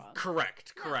anything wrong.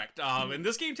 Correct. And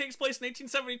this game takes place in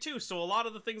 1872, so a lot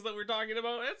of the things that we're talking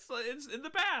about, it's in the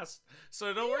past.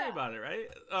 So don't worry Yeah. about it, right?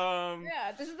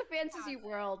 Yeah, this is a fantasy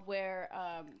world where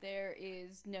there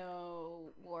is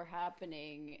no war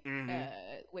happening,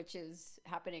 which is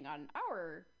happening on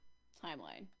our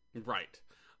timeline. Right.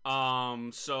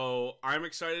 So I'm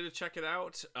excited to check it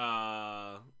out.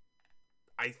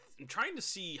 I'm trying to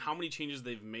see how many changes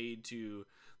they've made to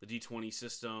the D20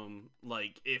 system.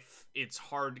 Like, if it's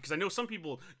hard, because I know some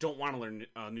people don't want to learn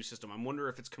a new system. I'm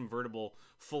wondering if it's convertible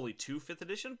fully to 5th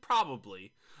edition.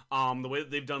 Probably. The way that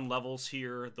they've done levels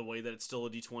here, the way that it's still a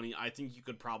D20, I think you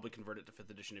could probably convert it to 5th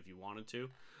edition if you wanted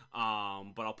to.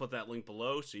 But I'll put that link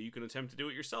below so you can attempt to do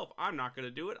it yourself. I'm not going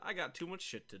to do it. I got too much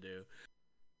shit to do.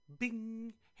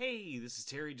 Bing! Hey, this is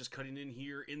Terry just cutting in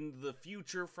here in the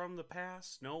future from the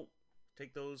past. No,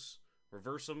 take those,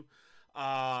 reverse them.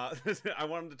 I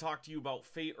wanted to talk to you about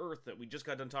Fey Earth that we just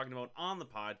got done talking about on the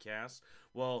podcast.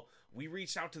 Well, we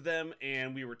reached out to them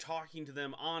and we were talking to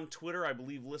them on Twitter, I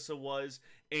believe Lissa was,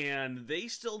 and they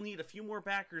still need a few more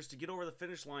backers to get over the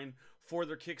finish line for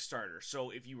their Kickstarter. So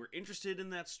if you were interested in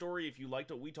that story, if you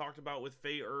liked what we talked about with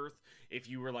Fey Earth, if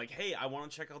you were like, hey, I want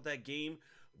to check out that game,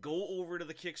 go over to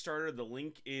the Kickstarter. The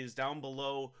link is down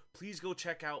below. Please go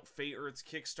check out Fey Earth's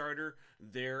Kickstarter.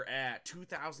 They're at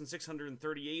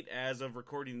 $2,638 as of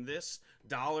recording this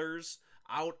dollars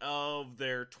out of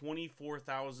their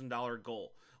 $24,000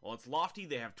 goal. Well, it's lofty.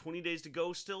 They have 20 days to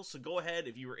go still, so go ahead.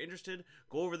 If you were interested,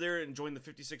 go over there and join the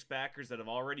 56 backers that have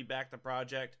already backed the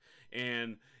project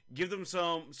and give them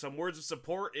some words of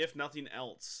support, if nothing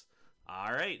else.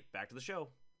 All right, back to the show.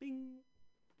 Bing.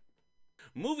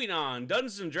 Moving on,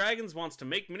 Dungeons & Dragons wants to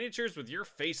make miniatures with your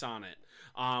face on it.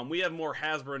 We have more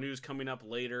Hasbro news coming up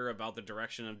later about the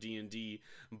direction of D&D,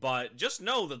 but just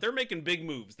know that they're making big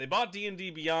moves. They bought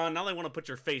D&D Beyond, now they want to put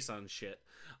your face on shit.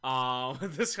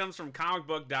 This comes from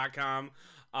comicbook.com.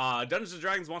 Dungeons &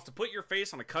 Dragons wants to put your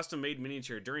face on a custom-made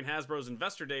miniature. During Hasbro's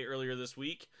Investor Day earlier this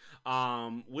week,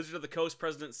 Wizard of the Coast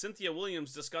President Cynthia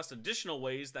Williams discussed additional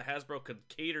ways that Hasbro could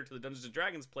cater to the Dungeons &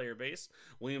 Dragons player base.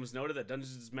 Williams noted that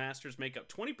Dungeons Masters make up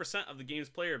 20% of the game's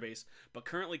player base, but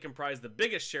currently comprise the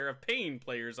biggest share of paying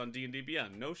players on D&D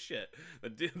Beyond. No shit. The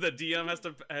DM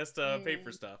has to pay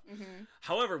for stuff. Mm-hmm.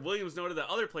 However, Williams noted that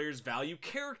other players value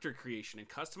character creation and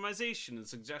customization and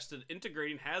suggested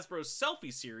integrating Hasbro's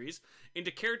Selfie series into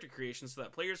character creation so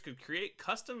that players could create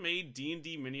custom-made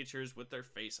D&D miniatures with their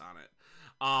face on it.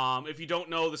 If you don't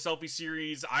know the Selfie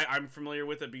series, I'm familiar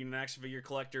with it being an action figure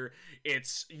collector.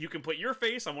 You can put your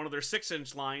face on one of their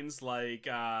 6-inch lines like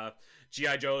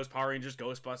G.I. Joe's, Power Rangers,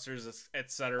 Ghostbusters,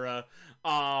 etc.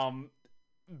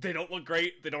 They don't look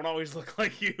great. They don't always look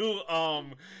like you.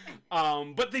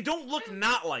 But they don't look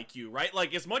not like you, right?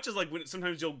 Like, as much as like when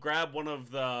sometimes you'll grab one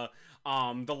of the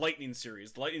Lightning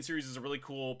series. The Lightning series is a really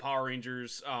cool Power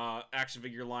Rangers action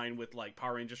figure line with like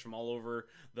Power Rangers from all over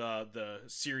the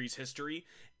series history,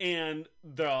 and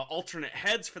the alternate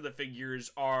heads for the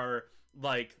figures are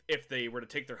like if they were to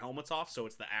take their helmets off, so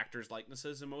it's the actors'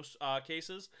 likenesses in most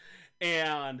cases,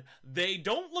 and they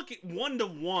don't look at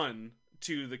 1-to-1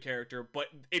 to the character, but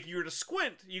if you were to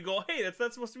squint, you go, hey,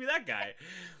 that's supposed to be that guy.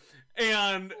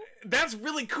 And that's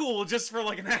really cool just for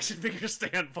like an action figure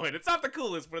standpoint. It's not the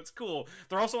coolest, but it's cool.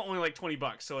 They're also only like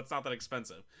 $20, so it's not that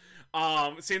expensive.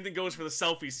 Same thing goes for the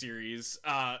Selfie series.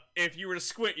 If you were to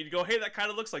squint, you'd go, hey, that kind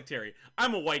of looks like Terry.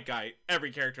 I'm a white guy.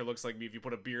 Every character looks like me if you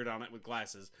put a beard on it with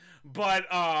glasses. But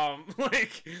some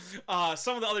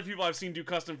of the other people I've seen do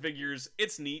custom figures,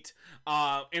 it's neat.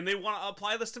 And they want to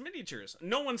apply this to miniatures.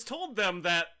 No one's told them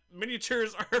that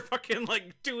miniatures are fucking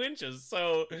like 2 inches,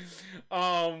 so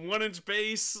 1-inch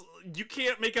base, you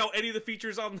can't make out any of the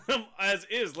features on them as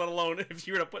is, let alone if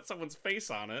you were to put someone's face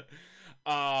on it.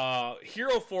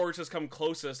 Hero Forge has come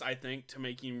closest, I think, to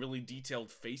making really detailed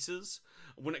faces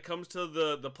when it comes to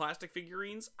the plastic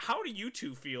figurines. How do you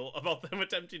two feel about them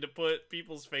attempting to put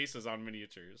people's faces on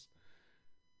miniatures?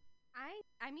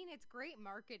 I mean, it's great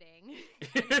marketing.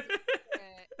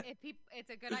 It's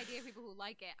a good idea for people who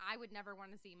like it. I would never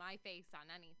want to see my face on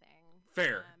anything.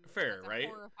 Fair, that's right? A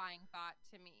horrifying thought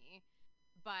to me.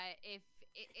 But if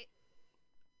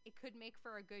it could make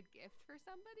for a good gift for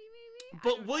somebody, maybe.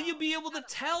 But will you be able to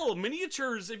tell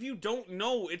miniatures if you don't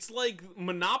know? It's like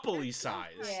Monopoly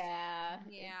size. Yeah.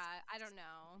 Yeah, I don't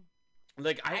know.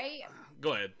 Like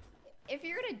go ahead. If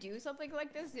you're gonna do something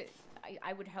like this,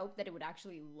 I would hope that it would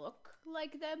actually look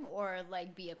like them, or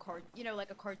like be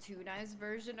like a cartoonized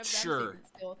version of them. Sure. So you can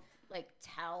still like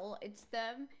tell it's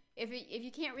them. If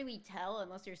you can't really tell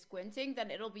unless you're squinting, then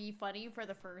it'll be funny for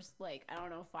the first 5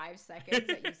 seconds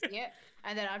that you see it,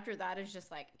 and then after that it's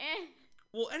just like eh.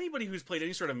 Well, anybody who's played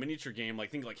any sort of miniature game,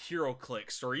 like think like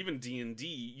HeroClix or even D&D,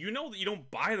 you know that you don't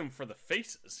buy them for the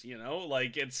faces, you know?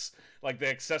 Like it's like the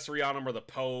accessory on them or the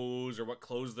pose or what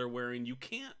clothes they're wearing. You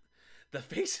can't. The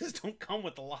faces don't come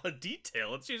with a lot of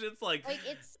detail. It's usually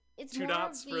it's 2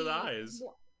 dots for the eyes.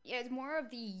 Yeah, it's more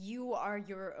of the you are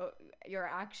your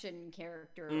action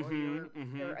character or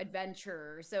your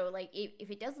adventurer. So like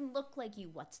if it doesn't look like you,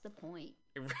 what's the point?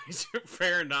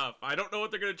 Fair enough. I don't know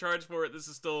what they're gonna charge for it. This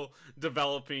is still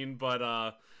developing,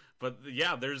 but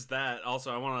yeah, there's that.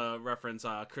 Also, I want to reference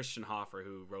Christian Hoffer,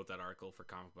 who wrote that article for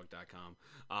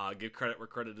comicbook.com. Give credit where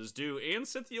credit is due. And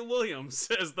Cynthia Williams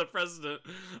as the president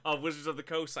of Wizards of the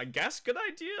Coast. I guess good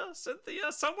idea,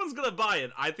 Cynthia. Someone's going to buy it.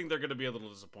 I think they're going to be a little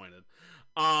disappointed.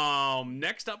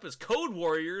 Next up is Code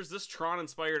Warriors. This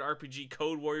Tron-inspired RPG,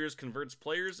 Code Warriors, converts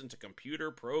players into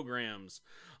computer programs.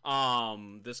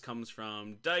 This comes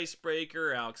from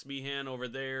Dicebreaker, Alex Meehan over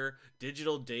there,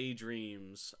 Digital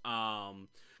Daydreams.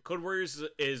 Code Warriors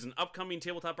is an upcoming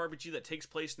tabletop RPG that takes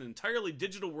place in an entirely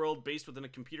digital world based within a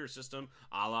computer system,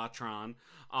 a la Tron.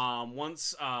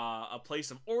 Once a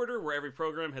place of order where every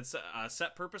program had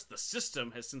set purpose, the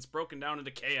system has since broken down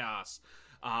into chaos.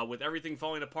 With everything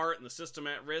falling apart and the system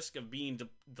at risk of being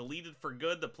deleted for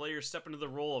good, the players step into the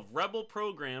role of rebel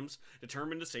programs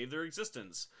determined to save their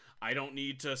existence. I don't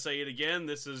need to say it again.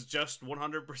 This is just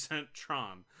 100%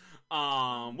 Tron.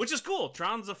 Which is cool.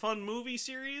 Tron's a fun movie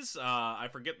series. I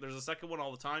forget there's a second one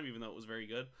all the time, even though it was very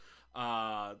good.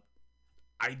 I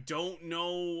don't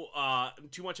know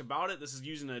too much about it. This is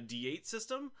using a D8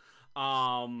 system.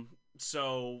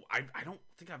 So I don't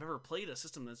think I've ever played a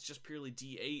system that's just purely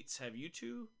D8s. Have you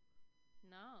two?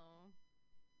 No.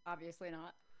 Obviously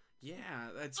not. Yeah,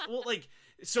 that's well, like,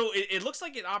 so it looks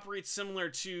like it operates similar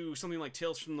to something like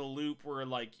Tales from the Loop, where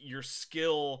like your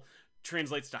skill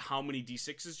translates to how many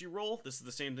d6s you roll. This is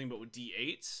the same thing, but with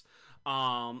d8s.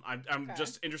 I'm Okay.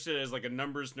 just interested as like a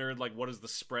numbers nerd, like what is the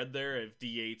spread there? If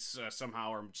d8s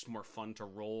somehow are just more fun to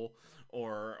roll,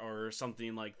 or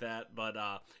something like that. But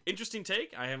interesting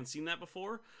take. I haven't seen that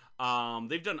before.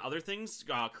 They've done other things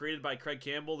created by Craig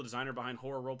Campbell, the designer behind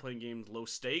horror role-playing game Low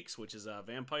Stakes, which is a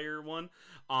vampire one,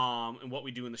 and What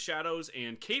We Do in the Shadows,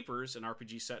 and Capers, an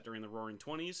RPG set during the Roaring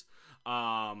 '20s.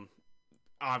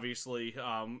 Obviously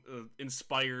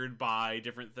inspired by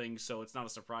different things, so it's not a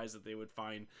surprise that they would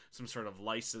find some sort of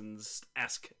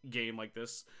licensed-esque game like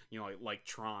this, you know, like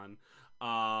Tron.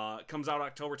 Comes out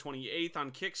October 28th on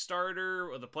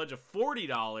Kickstarter with a pledge of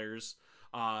 $40.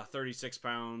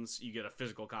 £36. You get a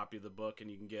physical copy of the book, and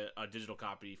you can get a digital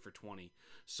copy for $20.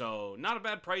 So not a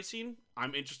bad pricing.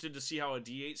 I'm interested to see how a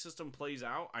D8 system plays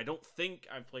out. I don't think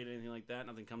I've played anything like that.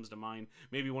 Nothing comes to mind.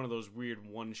 Maybe one of those weird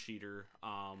one-sheeter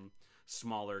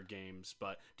smaller games.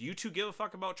 But do you two give a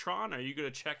fuck about Tron? Are you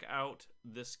going to check out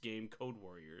this game, Code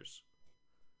Warriors?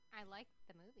 I like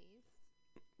the movies.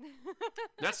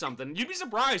 That's something. You'd be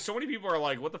surprised. So many people are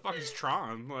like, "What the fuck is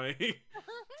Tron?" Like,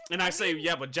 and I say,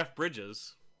 "Yeah, but Jeff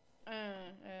Bridges."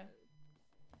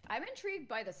 I'm intrigued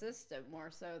by the system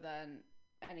more so than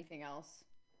anything else.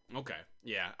 Okay,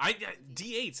 yeah.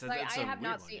 D8s. Like, That's I a have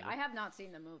weird not one, seen. you know? I have not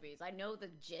seen the movies. I know the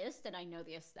gist and I know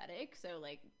the aesthetic. So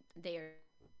like they're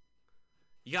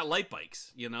You got light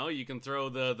bikes. You know, you can throw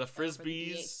the for the D8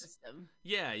 frisbees. system.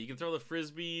 Yeah, you can throw the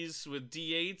frisbees with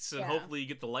D8s, and Yeah. hopefully you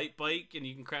get the light bike, and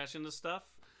you can crash into stuff.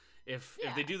 If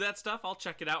they Yeah. do that stuff, I'll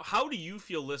check it out. How do you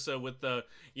feel, Lissa, with the,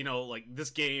 you know, like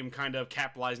this game kind of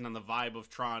capitalizing on the vibe of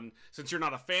Tron? Since you're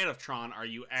not a fan of Tron, are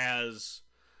you as,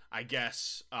 I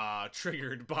guess,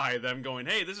 triggered by them going,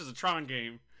 "Hey, this is a Tron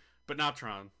game, but not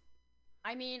Tron"?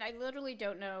 I mean, I literally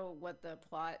don't know what the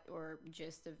plot or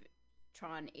gist of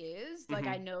Tron is. Like,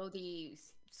 I know the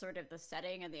sort of the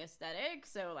setting and the aesthetic,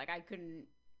 so like I couldn't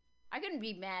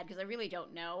be mad because I really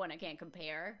don't know and I can't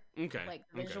compare. Okay. Like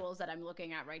the okay. visuals that I'm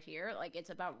looking at right here, like it's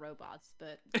about robots,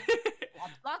 but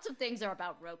lots of things are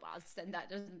about robots, and that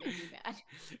doesn't make me mad.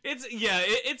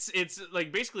 It's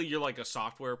like basically you're like a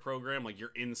software program, like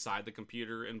you're inside the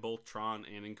computer in both Tron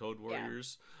and in Code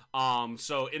Warriors.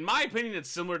 So in my opinion, it's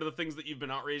similar to the things that you've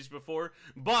been outraged before,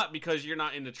 but because you're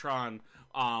not into Tron,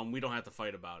 we don't have to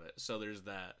fight about it. So there's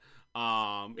that.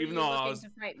 Even though I was to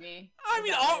fight me. I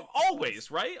mean, always,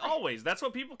 right? Always. That's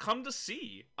what people come to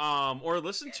see, or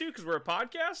listen to, because we're a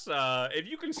podcast. If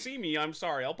you can see me, I'm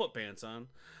sorry. I'll put pants on.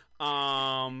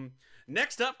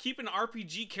 Next up, keep an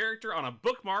RPG character on a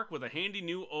bookmark with a handy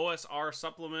new OSR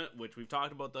supplement, which we've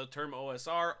talked about the term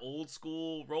OSR, old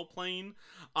school role playing.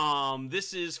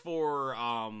 This is for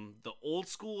the old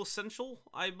school essential,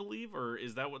 I believe, or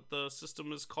is that what the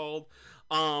system is called?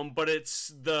 But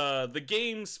it's the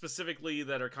games specifically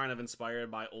that are kind of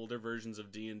inspired by older versions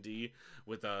of D&D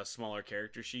with a smaller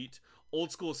character sheet.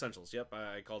 Old school essentials. Yep,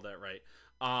 I called that right.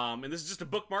 And this is just a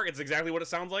bookmark. It's exactly what it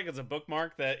sounds like. It's a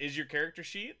bookmark that is your character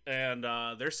sheet, and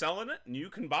they're selling it, and you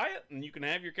can buy it, and you can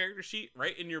have your character sheet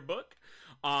right in your book.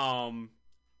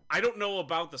 I don't know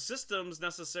about the systems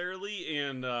necessarily,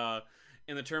 and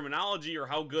in the terminology, or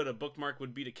how good a bookmark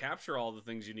would be to capture all the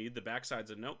things you need. The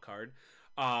backside's a note card.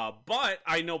 But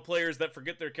I know players that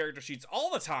forget their character sheets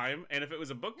all the time, and if it was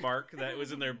a bookmark that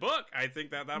was in their book, I think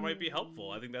that might be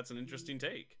helpful. I think that's an interesting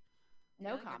take.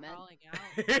 No Feel like comment.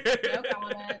 you're calling out. No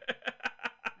comment.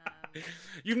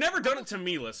 You've never done it to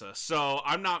me, Lissa, so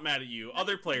I'm not mad at you.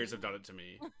 Other players have done it to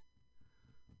me.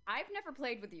 I've never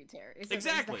played with you, Terry. So there's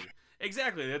Exactly. that.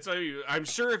 Exactly. That's how I'm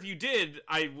sure if you did,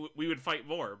 we would fight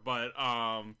more. But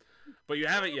but you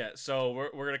haven't yet, so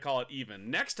we're gonna call it even.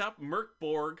 Next up,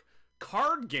 Merkborg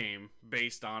card game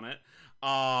based on it,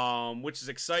 which is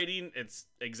exciting. It's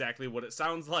exactly what it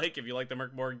sounds like. If you like the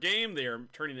Merkborg game, they are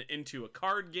turning it into a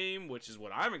card game, which is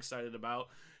what I'm excited about,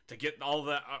 to get all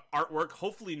the artwork,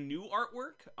 hopefully new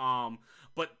artwork.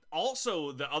 But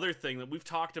also the other thing that we've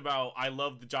talked about, I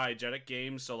love the diegetic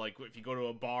games. So like if you go to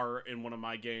a bar in one of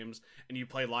my games and you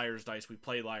play Liar's Dice, we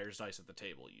play Liar's Dice at the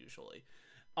table usually.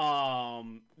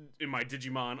 In my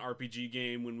Digimon RPG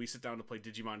game, when we sit down to play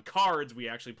Digimon cards, we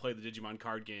actually play the Digimon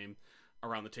card game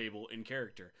around the table in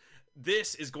character.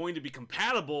 This is going to be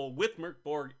compatible with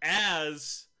Merkborg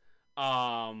as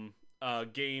a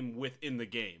game within the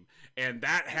game, and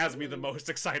that has me the most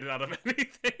excited out of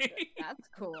anything. That's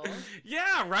cool.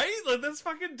 Yeah, right? Like, that's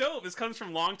fucking dope. This comes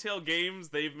from Longtail Games.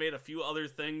 They've made a few other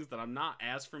things that I'm not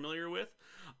as familiar with,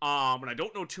 and I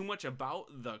don't know too much about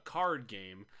the card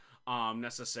game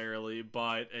necessarily,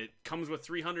 but it comes with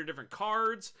 300 different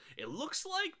cards. It looks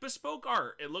like bespoke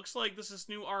art. It looks like this is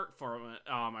new art from it.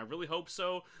 I really hope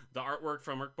so. The artwork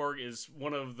from Merkborg is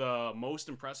one of the most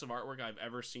impressive artwork I've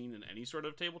ever seen in any sort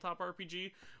of tabletop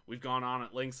RPG. We've gone on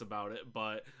at lengths about it,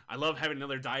 but I love having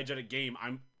another diegetic game.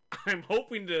 I'm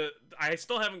hoping to. I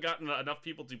still haven't gotten enough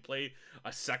people to play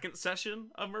a second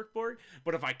session of Merkborg,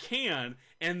 but if I can,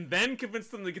 and then convince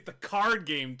them to get the card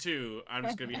game too, I'm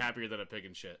just gonna be happier than a pig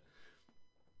in shit.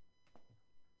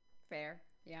 Fair.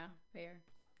 Yeah, fair.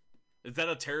 Is that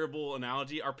a terrible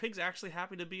analogy? Are pigs actually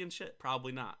happy to be in shit?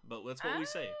 Probably not, but that's what we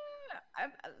say.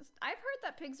 I've heard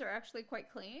that pigs are actually quite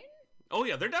clean. Oh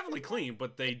yeah, they're definitely clean,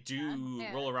 but they do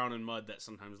Yeah. roll around in mud that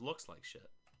sometimes looks like shit.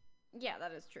 Yeah,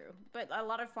 that is true. But a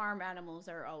lot of farm animals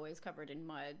are always covered in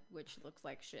mud, which looks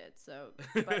like shit. So,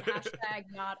 but hashtag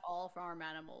not all farm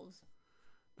animals.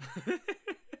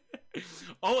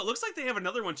 Oh, it looks like they have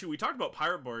another one too. We talked about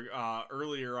Pirateborg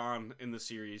earlier on in the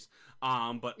series,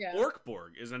 but Yeah.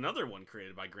 Orkborg is another one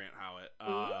created by Grant Howitt.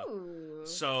 Ooh.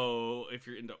 So if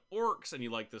you're into orcs and you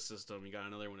like this system, you got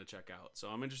another one to check out. So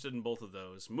I'm interested in both of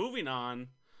those. Moving on,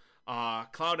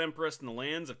 Cloud Empress and the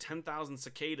Lands of 10,000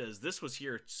 Cicadas. This was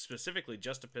here specifically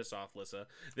just to piss off Lissa.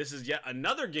 This is yet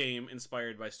another game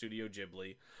inspired by Studio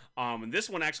Ghibli, and this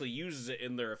one actually uses it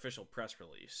in their official press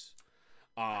release.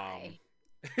 Why?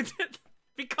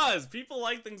 Because people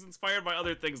like things inspired by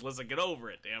other things. Listen, get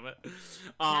over it, damn it.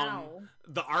 No.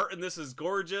 The art in this is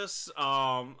gorgeous.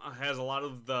 Has a lot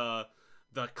of the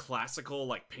classical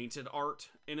like painted art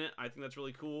in it. I think that's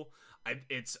really cool.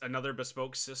 It's another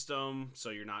bespoke system,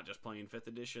 so you're not just playing 5th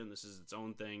edition. This is its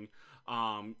own thing.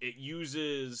 It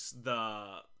uses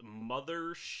the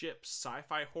Mothership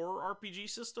sci-fi horror RPG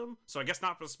system, so I guess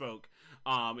not bespoke.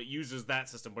 It uses that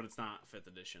system, but it's not 5th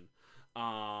edition.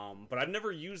 But I've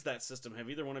never used that system. Have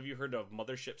either one of you heard of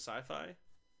Mothership Sci-Fi?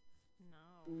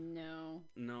 No.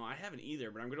 No. I haven't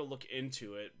either, but I'm going to look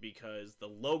into it because the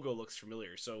logo looks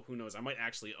familiar. So who knows? I might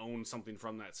actually own something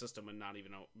from that system and not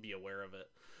even be aware of it.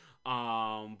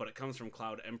 But it comes from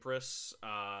Cloud Empress.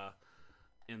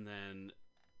 And then,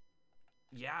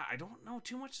 yeah, I don't know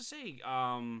too much to say.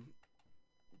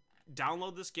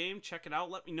 Download this game, check it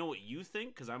out. Let me know what you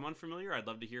think because I'm unfamiliar. I'd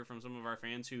love to hear from some of our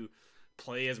fans who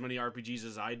play as many RPGs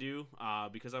as I do,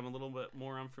 because I'm a little bit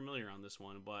more unfamiliar on this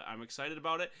one, but I'm excited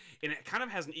about it. And it kind of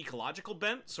has an ecological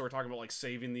bent, so we're talking about like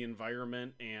saving the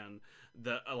environment and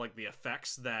the like the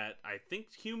effects that I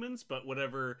think humans, but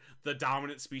whatever the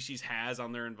dominant species has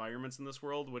on their environments in this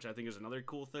world, which I think is another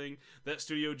cool thing that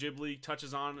Studio Ghibli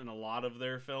touches on in a lot of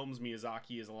their films.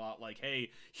 Miyazaki is a lot like, hey,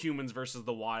 humans versus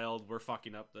the wild, we're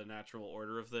fucking up the natural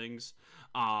order of things.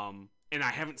 And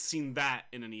I haven't seen that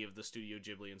in any of the Studio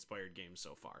Ghibli inspired games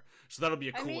so far. So that'll be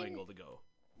a cool angle to go.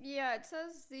 Yeah, it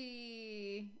says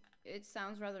it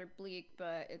sounds rather bleak,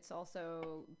 but it's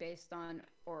also based on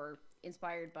or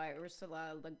inspired by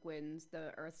Ursula Le Guin's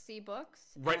The Earthsea books.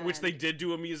 Right, which they and did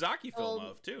do a Miyazaki film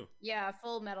of, too. Yeah,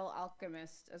 Full Metal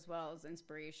Alchemist as well as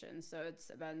inspiration. So it's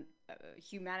about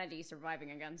humanity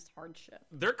surviving against hardship.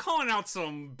 They're calling out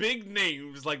some big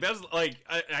names. Like, that's, like,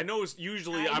 I know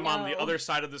usually I'm on the other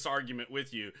side of this argument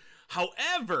with you.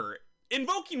 However,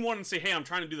 invoking one and say, hey, I'm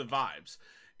trying to do the vibes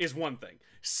is one thing.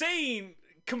 Saying,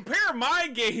 compare my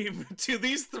game to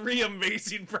these 3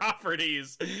 amazing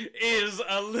properties is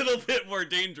a little bit more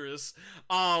dangerous.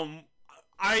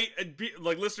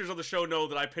 Like listeners of the show know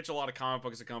that I pitch a lot of comic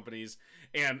books to companies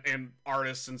and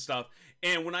artists and stuff.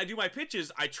 And when I do my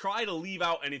pitches, I try to leave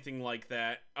out anything like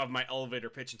that of my elevator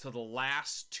pitch until the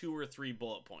last 2 or 3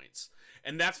 bullet points.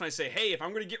 And that's when I say, hey, if I'm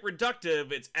going to get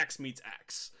reductive, it's X meets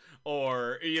X.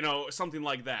 Or, something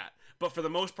like that. but for the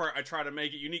most part I try to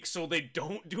make it unique so they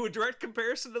don't do a direct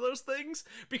comparison to those things,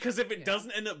 because if it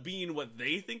doesn't end up being what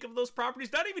they think of those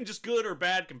properties, not even just good or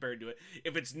bad compared to it,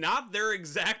 if it's not their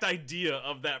exact idea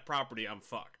of that property, I'm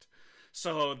fucked.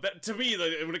 So that, to me,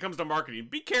 when it comes to marketing,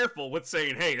 be careful with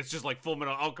saying, "Hey, it's just like Full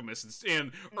Metal Alchemist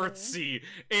and Earthsea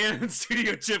and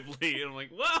Studio Ghibli." And I'm like,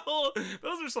 well,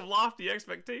 those are some lofty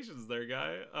expectations there,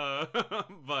 guy.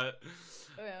 But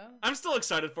I'm still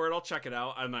excited for it. I'll check it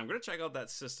out, and I'm gonna check out that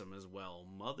system as well.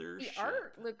 The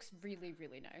art looks really,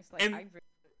 really nice. Like, and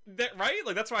that, right?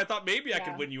 Like, that's why I thought maybe I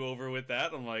could win you over with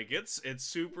that. I'm like, it's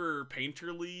super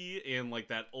painterly and like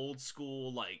that old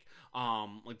school, like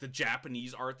the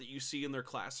Japanese art that you see in their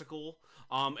classical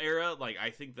era. Like, I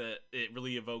think that it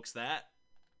really evokes that.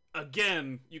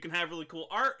 Again, you can have really cool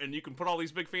art and you can put all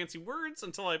these big fancy words.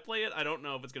 Until I play it, I don't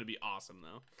know if it's gonna be awesome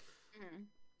though.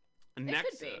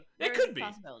 Next, it could be.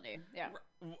 Possibility. Yeah.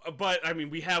 But I mean,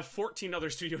 we have 14 other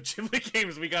Studio Ghibli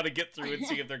games we got to get through and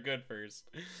see if they're good first,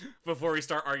 before we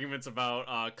start arguments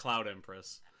about Cloud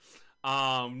Empress.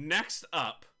 Next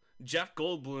up, Jeff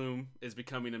Goldblum is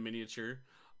becoming a miniature.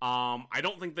 I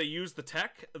don't think they use the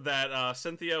tech that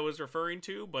Cynthia was referring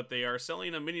to, but they are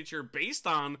selling a miniature based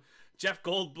on Jeff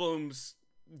Goldblum's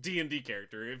D&D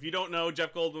character. If you don't know,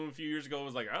 Jeff Goldblum a few years ago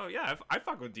was like, "Oh yeah, I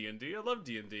fuck with D&D. I love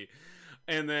D&D."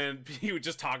 And then he would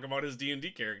just talk about his D&D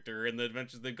character and the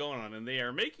adventures they're going on. And they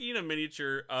are making a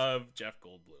miniature of Jeff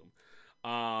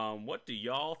Goldblum. What do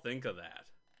y'all think of that?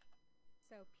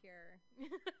 So pure.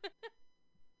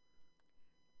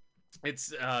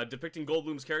 It's depicting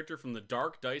Goldblum's character from the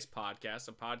Dark Dice podcast,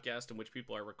 a podcast in which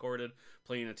people are recorded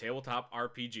playing a tabletop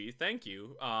RPG. Thank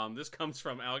you. This comes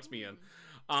from Alex Meehan.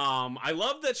 I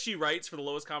love that she writes for the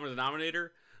lowest common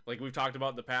denominator, like we've talked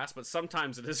about in the past, but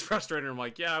sometimes it is frustrating. I'm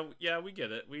like, yeah, we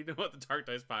get it. We know what the Dark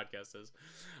Dice podcast is.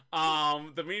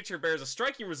 The miniature bears a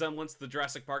striking resemblance to the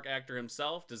Jurassic Park actor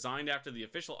himself, designed after the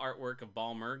official artwork of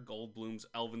Balmer, Goldblum's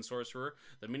elven sorcerer.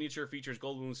 The miniature features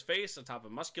Goldblum's face atop a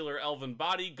muscular elven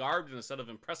body, garbed in a set of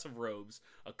impressive robes,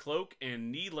 a cloak,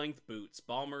 and knee-length boots.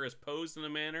 Balmer is posed in a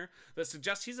manner that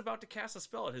suggests he's about to cast a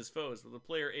spell at his foes, with the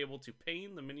player able to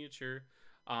paint the miniature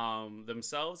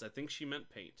themselves. I think she meant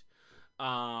paint.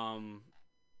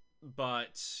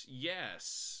 But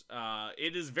yes,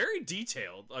 it is very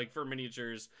detailed, like, for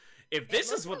miniatures. If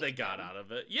this is what they got out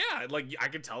of it, yeah, like, I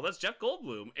can tell that's Jeff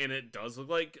Goldblum, and it does look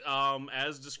like,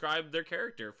 as described their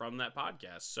character from that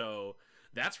podcast. So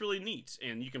that's really neat,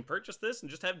 and you can purchase this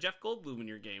and just have Jeff Goldblum in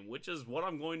your game, which is what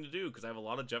I'm going to do, because I have a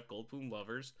lot of Jeff Goldblum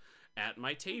lovers at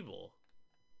my table.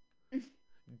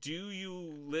 Do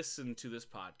you listen to this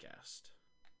podcast?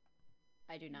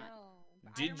 I do not. No.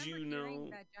 Did you know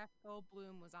that Jeff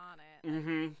Goldblum was on it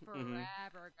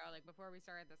forever ago, like before we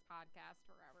started this podcast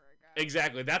forever ago?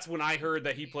 Exactly. That's when I heard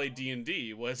that he played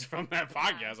D&D, was from that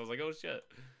podcast. I was like, oh shit.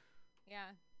 Yeah.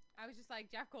 I was just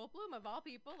like, Jeff Goldblum of all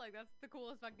people, like, that's the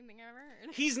coolest fucking thing ever.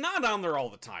 He's not on there all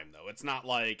the time though. It's not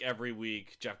like every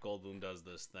week Jeff Goldblum does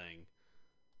this thing.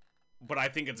 But I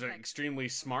think it's extremely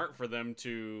smart for them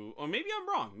to, or maybe I'm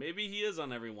wrong. Maybe he is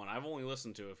on every one. I've only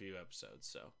listened to a few episodes,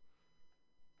 so.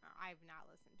 I've not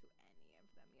listened to any of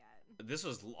them yet. This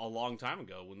was a long time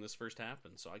ago when this first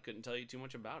happened, so I couldn't tell you too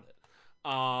much about it.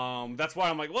 That's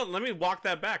why I'm like, well, let me walk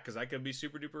that back, because I could be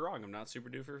super duper wrong. I'm not super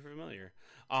duper familiar.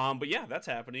 But yeah, that's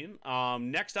happening.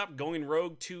 Next up, Going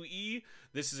Rogue 2E.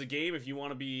 This is a game if you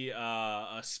want to be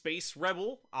a space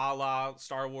rebel, a la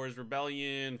Star Wars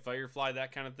Rebellion, Firefly,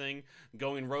 that kind of thing.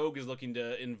 Going Rogue is looking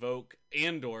to invoke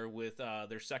Andor with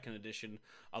their second edition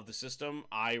of the system.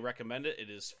 I recommend it. It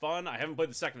is fun. I haven't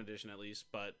played the second edition, at least,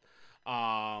 but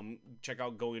check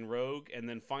out Going Rogue. And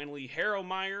then finally,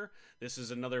 Harrowmire. This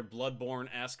is another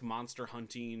Bloodborne-esque monster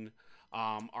hunting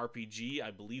RPG.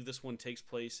 I believe this one takes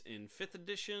place in 5th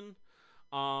edition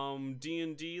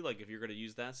D&D, like if you're going to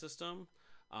use that system.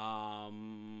 I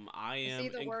am see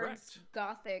the incorrect. Words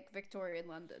Gothic Victorian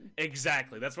London.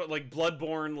 Exactly. That's what, like,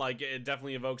 Bloodborne, like, it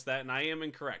definitely evokes that, and I am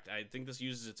incorrect. I think this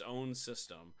uses its own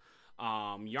system.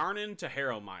 Yarnan to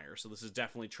Harrowmire, so this is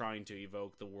definitely trying to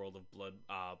evoke the world of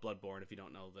Bloodborne. If you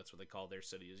don't know, that's what they call their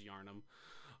city, is Yarnum.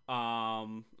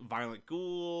 Violent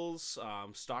ghouls,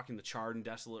 stalking the charred and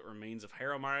desolate remains of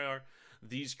Harrowmire.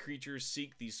 These creatures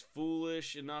seek these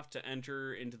foolish enough to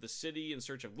enter into the city in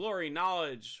search of glory,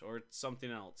 knowledge, or something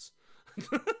else.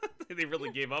 They really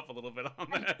gave up a little bit on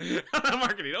that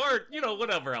marketing, or, you know,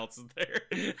 whatever else is there.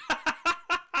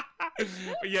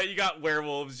 But yeah, you got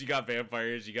werewolves, you got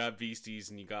vampires, you got beasties,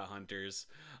 and you got hunters.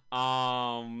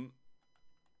 I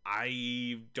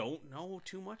don't know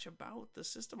too much about the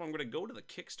system. I'm gonna go to the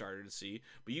Kickstarter to see,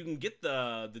 but you can get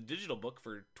the digital book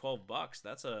for $12.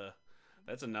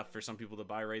 That's enough for some people to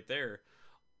buy right there.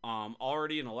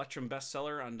 Already an Electrum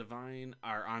bestseller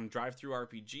on Drive-Thru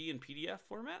RPG and PDF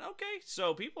format. Okay,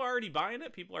 so people are already buying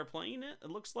it. People are playing it. It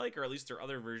looks like, or at least there are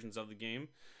other versions of the game.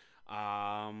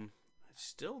 I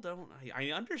still don't.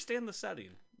 I understand the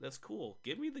setting. That's cool.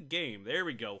 Give me the game. There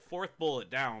we go. 4th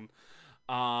bullet down.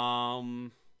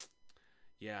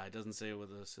 Yeah, it doesn't say what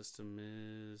the system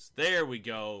is. There we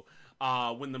go.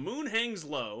 When the Moon Hangs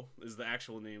Low is the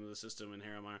actual name of the system in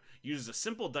Harrowmire. Uses a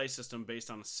simple dice system based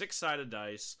on a 6-sided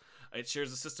dice. It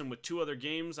shares a system with 2 other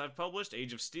games I've published,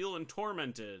 Age of Steel and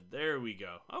Tormented. There we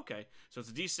go. Okay, so it's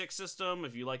a D6 system.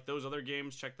 If you like those other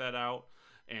games, check that out.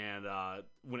 And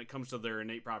when it comes to their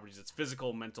innate properties, it's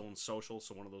physical, mental, and social.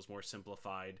 So one of those more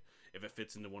simplified if it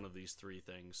fits into one of these 3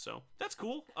 things. So that's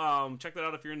cool. Check that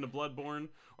out if you're into Bloodborne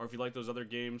or if you like those other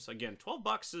games. Again,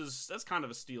 $12 that's kind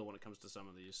of a steal when it comes to some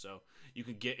of these. So you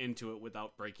can get into it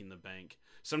without breaking the bank.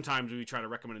 Sometimes we try to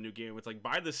recommend a new game, it's like,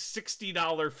 buy the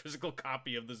 $60 physical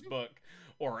copy of this book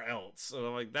or else. So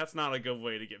I'm like, that's not a good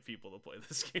way to get people to play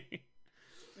this game.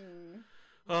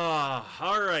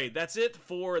 All right, that's it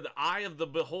for the Eye of the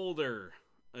Beholder.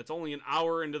 It's only an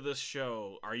hour into this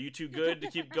show. Are you too good to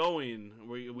keep going?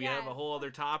 We have a whole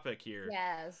other topic here.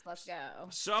 Yes, let's go.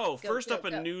 So, first up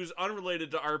in news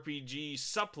unrelated to RPG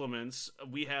supplements,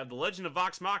 we have The Legend of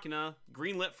Vox Machina,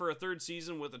 greenlit for a 3rd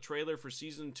season with a trailer for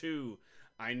Season 2.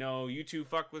 I know you two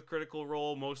fuck with Critical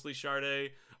Role, mostly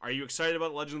Sade. Are you excited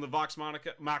about Legend of the Vox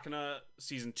Machina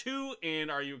Season 2?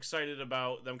 And are you excited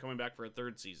about them coming back for a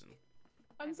 3rd season?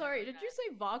 I'm sorry, did you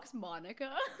say Vox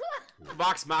Monica?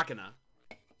 Vox Machina.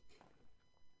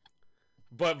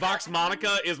 But Vox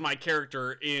Monica is my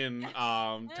character in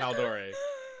Taldore.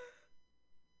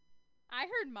 I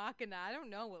heard Machina. I don't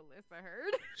know what Alyssa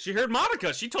heard. She heard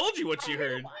Monica. She told you what she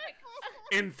heard.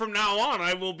 And from now on,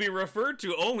 I will be referred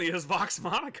to only as Vox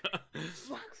Monica.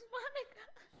 Vox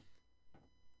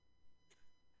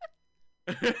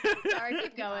Monica. Sorry,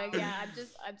 keep going. Yeah,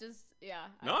 I'm just, yeah.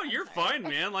 No, you're fine,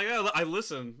 man. Like, I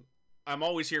listen. I'm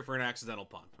always here for an accidental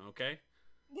pun, okay?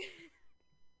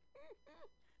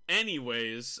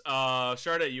 Anyways,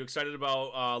 Sade, you excited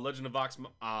about Legend of Vox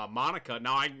Monica?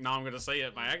 Now I'm going to say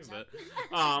it by accident.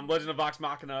 Legend of Vox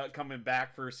Machina coming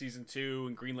back for Season 2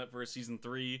 and greenlit for a Season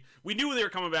 3. We knew they were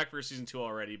coming back for a Season 2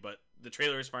 already, but the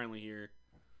trailer is finally here.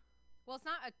 Well, it's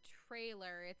not a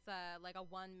trailer. It's like a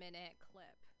 1-minute clip.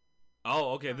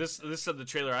 Oh, okay. This said the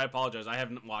trailer. I apologize. I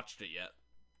haven't watched it yet.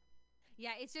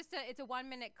 Yeah, it's a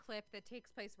 1-minute clip that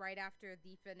takes place right after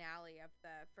the finale of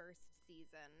the 1st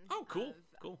season. Oh, cool,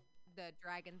 cool. The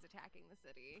dragons attacking the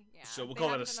city. Yeah. So we'll call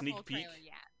that a sneak peek.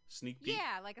 Sneak peek.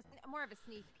 Yeah, like more of a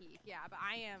sneak peek. Yeah, but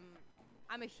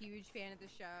I'm a huge fan of the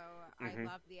show. I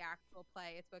love the actual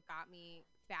play. It's what got me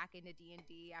back into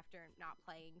D&D after not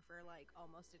playing for like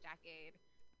almost a decade.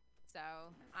 So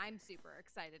I'm super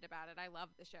excited about it. I love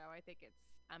the show. I think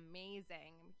it's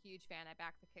amazing. I'm a huge fan. I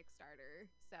backed the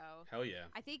Kickstarter. So hell yeah.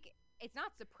 I think it's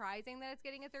not surprising that it's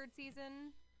getting a 3rd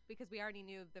season because we already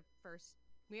knew of the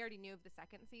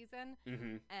 2nd season,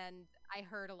 and I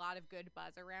heard a lot of good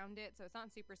buzz around it. So it's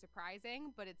not super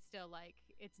surprising, but it's still like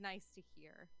it's nice to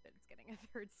hear that it's getting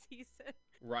a 3rd season.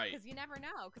 Right. Because you never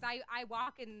know. Because I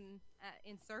walk in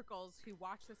circles who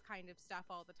watch this kind of stuff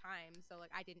all the time. So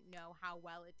like I didn't know how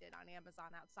well it did on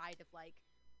Amazon outside of like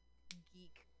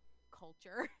geek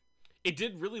culture. It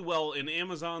did really well, and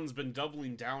Amazon's been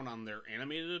doubling down on their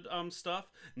animated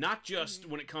stuff. Not just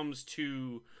when it comes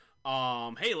to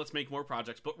hey, let's make more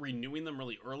projects, but renewing them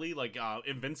really early. Like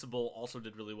Invincible also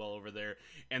did really well over there,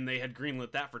 and they had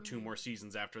greenlit that for 2 more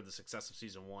seasons after the success of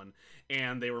Season 1,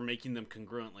 and they were making them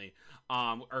concurrently,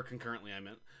 or concurrently I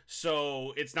meant.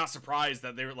 So it's not surprised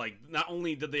that they were like, not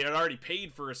only did they had already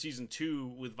paid for a Season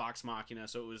 2 with Vox Machina,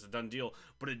 so it was a done deal,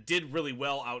 but it did really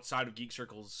well outside of geek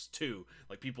circles too.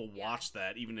 Like people watched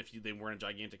that even if they weren't a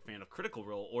gigantic fan of Critical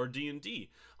Role or D&D.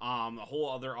 A whole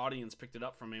other audience picked it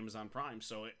up from Amazon Prime,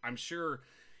 so I'm sure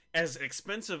as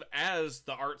expensive as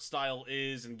the art style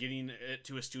is and getting it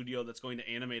to a studio that's going to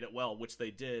animate it well, which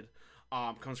they did,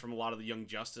 comes from a lot of the Young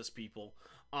Justice people.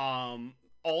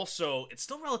 Also, it's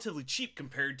still relatively cheap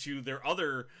compared to their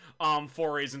other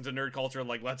forays into nerd culture,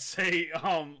 like let's say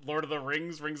Lord of the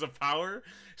Rings, Rings of Power.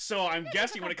 So I'm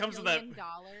guessing when it comes to that,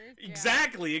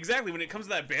 exactly. When it comes to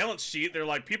that balance sheet, they're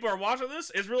like, people are watching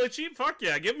this. It's really cheap. Fuck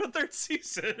yeah, give them a 3rd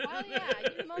season. Oh yeah,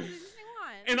 give them all the things they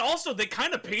want. And also, they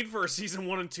kind of paid for a Season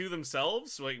 1 and 2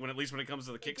 themselves, like at least when it comes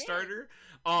to the Kickstarter.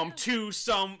 To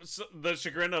the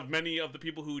chagrin of many of the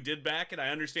people who did back it. I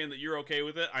understand that you're okay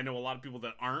with it. I know a lot of people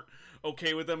that aren't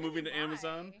okay with them moving to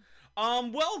Amazon.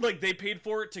 Well, like, they paid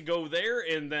for it to go there,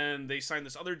 and then they signed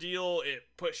this other deal. It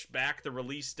pushed back the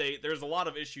release date. There's a lot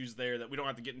of issues there that we don't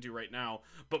have to get into right now,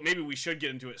 but maybe we should get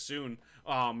into it soon.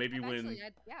 Maybe when...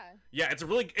 Yeah,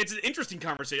 it's an interesting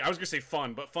conversation. I was gonna say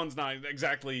fun, but fun's not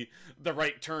exactly the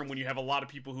right term when you have a lot of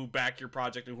people who back your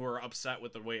project and who are upset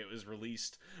with the way it was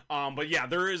released. But yeah,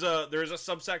 there is a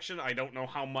subsection. I don't know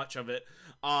how much of it.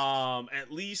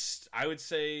 At least, I would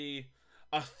say...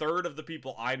 a third of the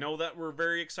people I know that were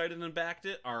very excited and backed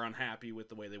it are unhappy with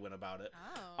the way they went about it.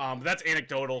 That's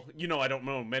anecdotal. I don't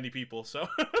know many people, so.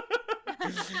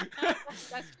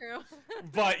 That's true.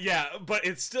 But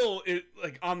it's still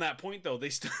like on that point though.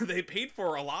 They paid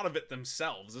for a lot of it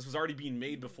themselves. This was already being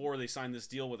made before they signed this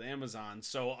deal with Amazon.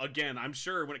 So again, I'm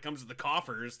sure when it comes to the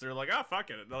coffers, they're like, oh fuck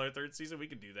it, another third season, we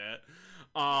could do that.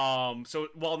 So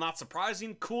while not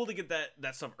surprising, cool to get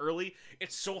that stuff early.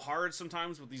 It's so hard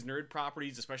sometimes with these nerd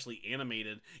properties, especially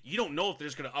animated. You don't know if they're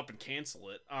just gonna up and cancel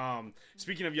it.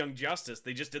 Speaking of Young Justice,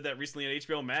 they just did that recently on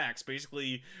HBO Max.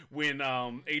 Basically, when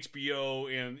HBO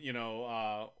and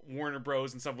Warner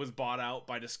Bros and stuff was bought out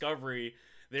by Discovery,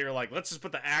 they were like, let's just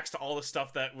put the axe to all the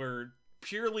stuff that were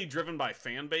purely driven by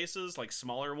fan bases, like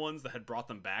smaller ones that had brought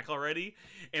them back already.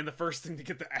 And the first thing to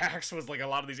get the axe was like a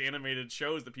lot of these animated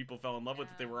shows that people fell in love with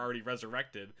that they were already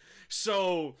resurrected.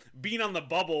 So being on the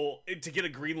bubble to get a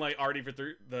green light already for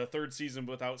the third season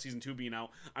without season 2 being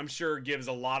out, I'm sure gives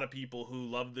a lot of people who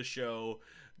love the show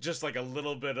just like a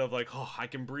little bit of like, oh, I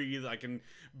can breathe, I can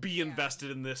be invested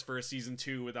in this for a season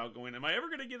 2 without going, am I ever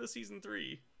gonna get a season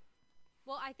 3?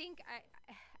 Well, I think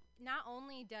not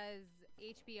only does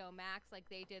HBO Max, like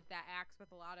they did that axe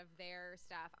with a lot of their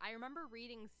stuff. I remember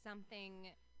reading something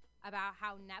about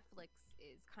how Netflix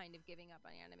is kind of giving up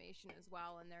on animation as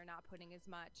well, and they're not putting as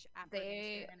much effort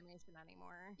into animation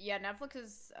anymore. Yeah, Netflix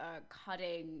is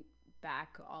cutting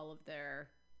back all of their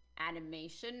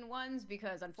animation ones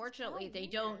because unfortunately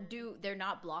they're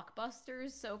not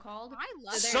blockbusters, so called. I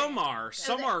love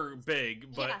some are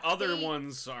big, but other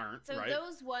ones aren't. So right?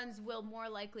 Those ones will more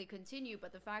likely continue,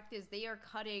 but the fact is they are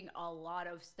cutting a lot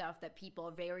of stuff that people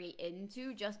are very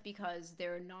into just because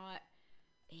they're not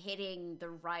hitting the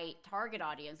right target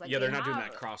audience. Like they're not doing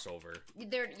that crossover.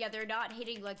 They're not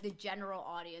hitting like the general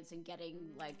audience and getting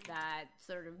like that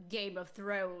sort of Game of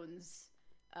Thrones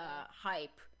hype.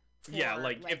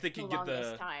 If they could get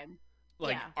the time.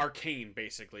 Arcane,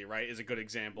 basically, right, is a good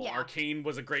example. Yeah. Arcane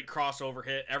was a great crossover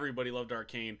hit. Everybody loved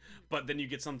Arcane. But then you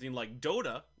get something like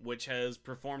Dota, which has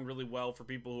performed really well for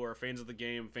people who are fans of the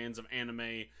game, fans of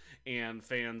anime, and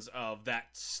fans of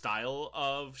that style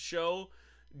of show.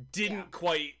 Didn't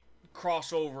quite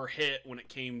crossover hit when it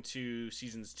came to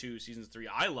seasons 2, seasons 3.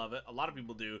 I love it. A lot of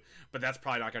people do. But that's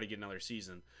probably not going to get another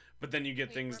season. But then you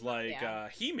get things like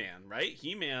He-Man, right?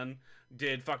 He-Man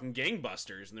did fucking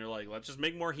gangbusters, and they're like, let's just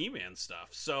make more He-Man stuff.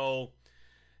 So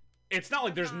it's not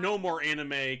like there's no more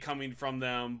anime coming from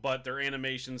them, but their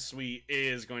animation suite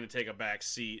is going to take a back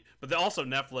seat. But also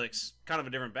Netflix, kind of a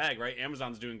different bag, right?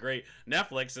 Amazon's doing great.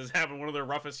 Netflix is having one of their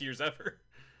roughest years ever.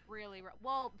 Really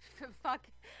well, fuck.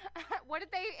 What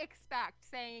did they expect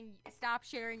saying stop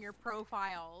sharing your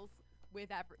profiles with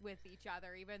each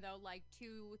other, even though like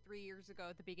 2-3 years ago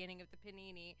at the beginning of the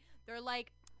Panini they're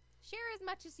like, share as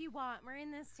much as you want, we're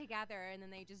in this together, and then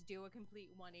they just do a complete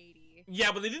 180.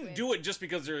 Yeah, but they didn't do it just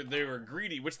because they were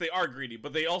greedy, which they are greedy,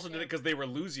 but they also did it because they were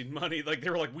losing money. Like, they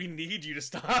were like, we need you to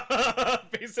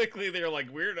stop. Basically, they were like,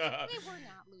 they were not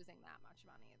losing that much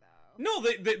money though. No,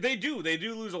 they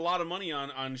do lose a lot of money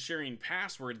on sharing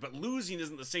passwords, but losing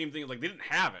isn't the same thing. Like, they didn't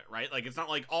have it, right? Like, it's not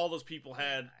like all those people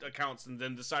had accounts and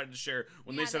then decided to share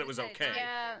when they said it was okay.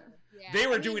 They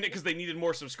were doing it because they needed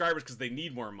more subscribers because they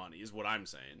need more money, is what I'm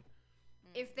saying.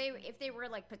 If they were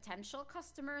like potential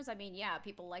customers, I mean, yeah,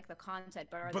 people like the content,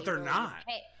 but they're not.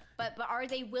 But are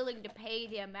they willing to pay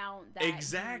the amount that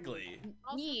exactly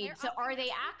need? So are they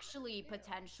actually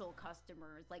potential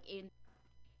customers? Like in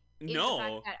no, the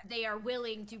fact that they are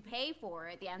willing to pay for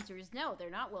it. The answer is no. They're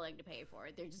not willing to pay for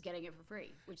it. They're just getting it for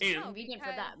free, which is convenient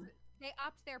for them. They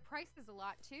upped their prices a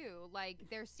lot too. Like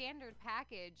their standard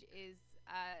package is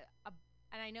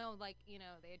and I know like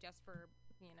they adjust for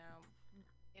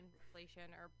inflation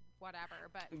or whatever,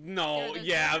 but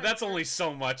that's only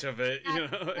so much of it.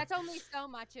 That's only so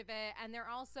much of it. And they're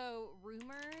also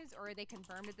rumors, or they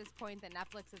confirmed at this point, that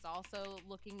Netflix is also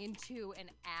looking into an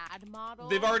ad model.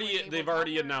 They've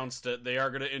already announced it. They are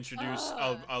going to introduce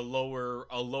a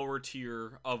lower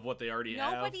tier of what they already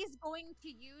have. Nobody's going to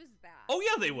use that. Oh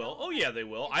yeah, they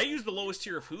will. I use the lowest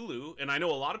tier of Hulu, and I know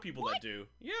a lot of people that do.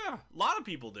 Yeah, a lot of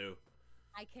people do.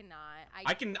 I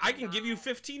cannot. I can give you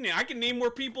 15. I can name more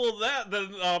people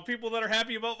than people that are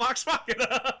happy about Vox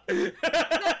Machina.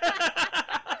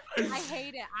 I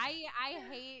hate it.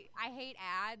 I hate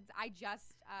ads. I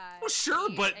just Well, sure,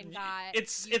 paid but and got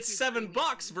it's YouTube $7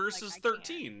 Premium. versus Like, I can't.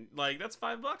 13. Like that's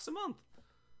 $5 a month.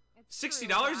 It's $60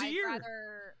 true, a but year.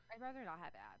 I'd rather not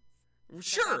have ads. But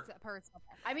Sure. that's a personal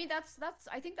preference. I mean, that's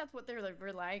I think that's what they're like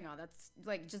relying on. That's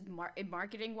like just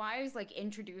marketing wise, like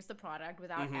introduce the product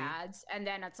without Mhm. ads, and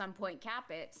then at some point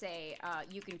cap it. Say,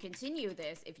 you can continue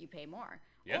this if you pay more,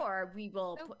 Yeah. or we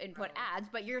will So input true. ads.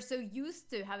 But you're so used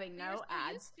to having But you're no so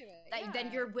ads used to it, that then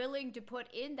yeah. you're willing to put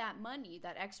in that money,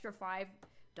 that extra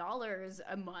 $5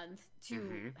 a month to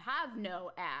Mhm. have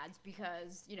no ads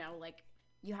because like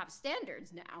you have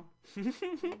standards now.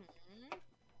 Mhm.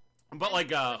 But like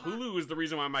Hulu is the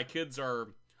reason why my kids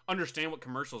understand what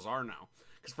commercials are now.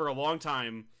 Because for a long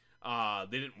time,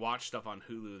 they didn't watch stuff on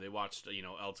Hulu. They watched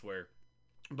elsewhere.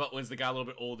 But once they got a little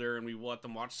bit older and we let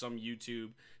them watch some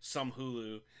YouTube, some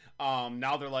Hulu,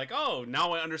 now they're like, oh,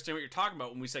 now I understand what you're talking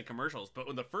about when we say commercials. But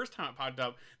when the first time it popped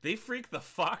up, they freaked the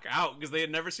fuck out because they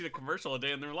had never seen a commercial a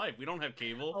day in their life. We don't have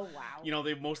cable. Oh wow.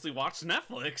 They mostly watch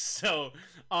Netflix. So,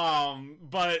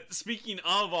 but speaking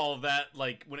of all of that,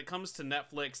 like when it comes to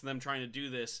Netflix and them trying to do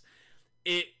this,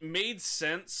 it made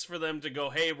sense for them to go,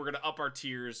 hey, we're going to up our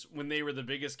tiers when they were the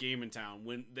biggest game in town.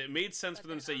 When it made sense for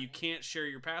them to say you can't share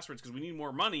your passwords because we need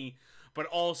more money, but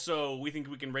also we think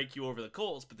we can rake you over the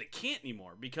coals, but they can't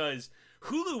anymore because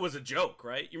Hulu was a joke,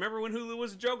 right? You remember when Hulu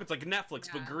was a joke? It's like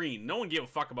Netflix, but Yeah. green. No one gave a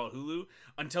fuck about Hulu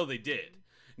until they did.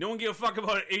 No one gave a fuck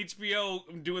about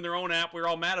HBO doing their own app. We were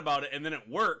all mad about it, and then it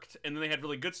worked, and then they had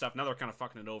really good stuff. Now they're kind of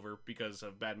fucking it over because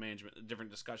of bad management, a different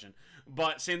discussion.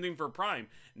 But same thing for Prime.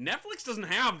 Netflix doesn't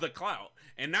have the clout,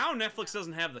 and now Netflix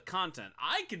doesn't have the content.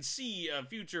 I could see a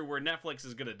future where Netflix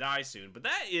is going to die soon, but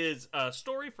that is a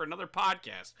story for another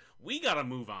podcast. We got to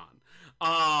move on.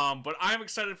 But I'm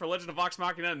excited for Legend of Vox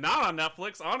Machina, not on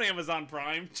Netflix, on Amazon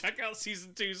Prime. Check out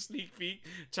Season 2 sneak peek.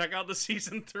 Check out the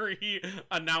Season 3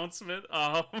 announcement.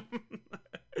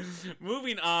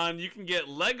 Moving on, you can get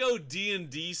Lego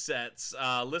D&D sets.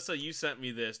 Lissa, you sent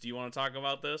me this. Do you want to talk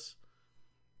about this?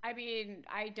 I mean,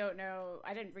 I don't know.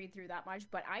 I didn't read through that much,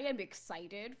 but I am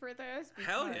excited for this.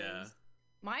 Hell yeah.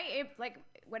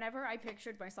 Whenever I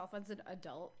pictured myself as an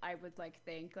adult, I would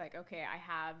think okay, I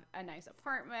have a nice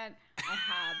apartment, I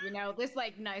have this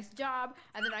nice job,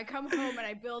 and then I come home and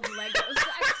I build Lego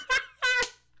sets.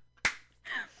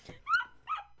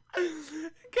 God,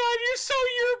 you're so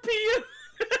European.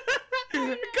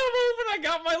 Come home and I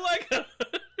got my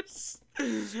Legos.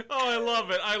 Oh, I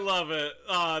love it. I love it.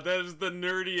 That is the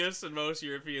nerdiest and most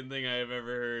European thing I have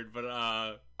ever heard. But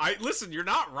listen, you're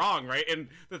not wrong, right? And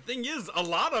the thing is, a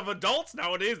lot of adults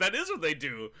nowadays, that is what they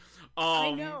do.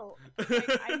 I know.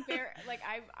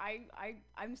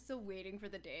 I'm still waiting for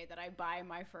the day that I buy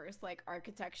my first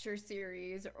architecture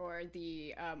series or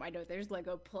the I know there's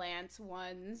Lego plants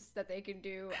ones that they can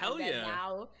do. Hell and then yeah.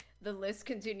 Now the list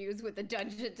continues with the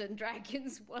Dungeons and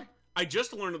Dragons one. I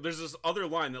just learned that there's this other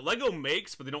line that Lego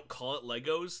makes, but they don't call it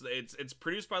Legos. It's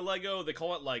produced by Lego. They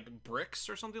call it bricks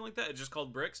or something like that. It's just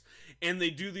called bricks. And they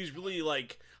do these really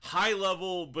high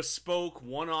level bespoke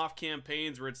one-off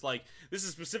campaigns where it's this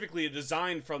is specifically a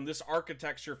design from this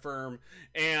architecture firm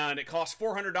and it costs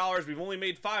 $400. We've only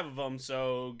made 5 of them,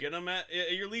 so get them at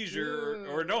your leisure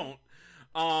or don't.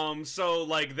 So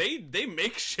they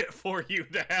make shit for you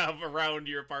to have around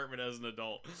your apartment as an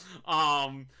adult.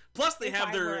 Plus they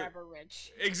have their ever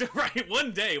rich. Right.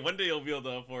 One day you'll be able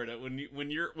to afford it. When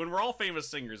we're all famous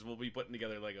singers, we'll be putting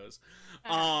together Legos.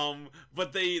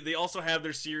 But they also have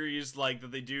their series that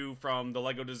they do from the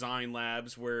Lego Design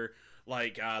Labs where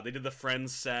they did the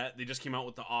Friends set. They just came out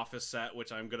with the Office set,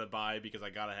 which I'm gonna buy because I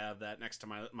gotta have that next to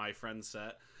my Friends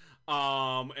set.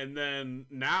 And then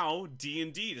now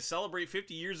D&D, to celebrate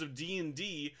 50 years of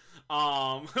D&D,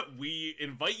 we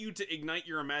invite you to ignite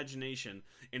your imagination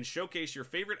and showcase your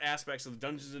favorite aspects of the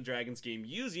Dungeons and Dragons game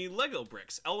using Lego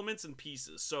bricks, elements, and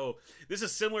pieces. So this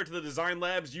is similar to the Design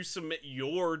Labs. You submit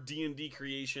your D&D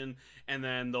creation, and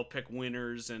then they'll pick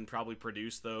winners and probably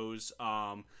produce those.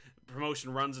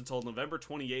 Promotion runs until November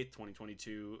 28th,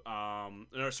 2022.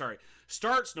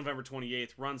 Starts November 28th,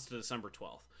 runs to December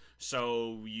 12th.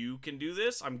 So you can do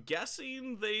this. I'm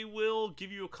guessing they will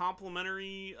give you a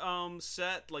complimentary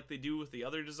set like they do with the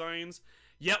other designs.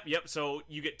 Yep. So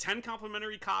you get 10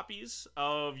 complimentary copies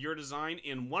of your design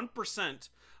and 1%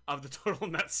 of the total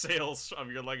net sales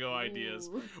of your Lego ideas,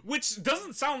 which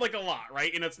doesn't sound like a lot,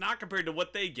 right? And it's not compared to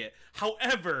what they get.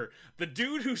 However, the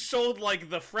dude who sold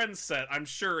the Friends set, I'm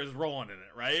sure, is rolling in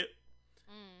it, right?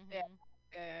 Mm-hmm.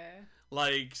 Yeah.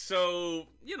 Like, so,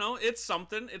 you know, it's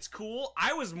something. It's cool.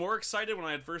 I was more excited when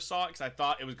I had first saw it because I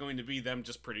thought it was going to be them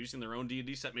just producing their own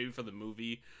D&D set, maybe for the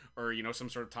movie or, you know, some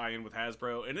sort of tie-in with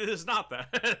Hasbro. And it is not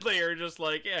that. They are just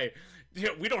like, hey,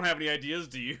 we don't have any ideas,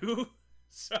 do you?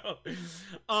 So,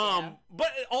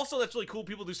 but also that's really cool.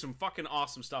 People do some fucking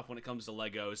awesome stuff when it comes to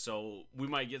Lego, so we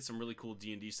might get some really cool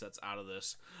D&D sets out of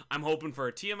this. I'm hoping for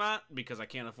a Tiamat because I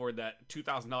can't afford that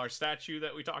 $2,000 statue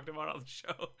that we talked about on the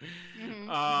show.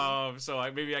 So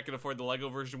maybe I can afford the Lego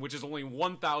version, which is only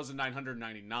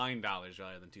 $1,999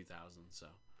 rather than $2,000. So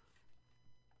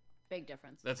big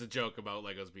difference. That's a joke about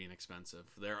Legos being expensive.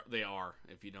 They are,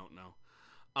 if you don't know.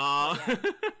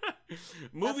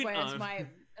 Moving on.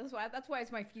 That's why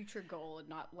it's my future goal and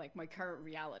not like my current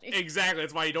reality. Exactly.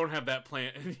 That's why you don't have that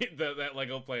plant, that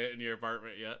Lego plant in your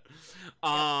apartment yet.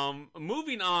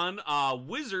 Moving on,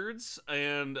 Wizards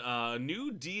and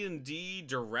new D&D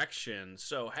direction.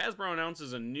 So Hasbro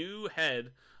announces a new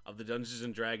head of the Dungeons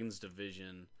and Dragons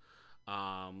division.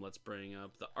 Let's bring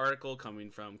up the article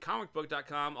coming from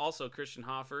comicbook.com. Also, Christian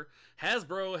Hoffer.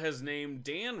 Hasbro has named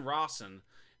Dan Rawson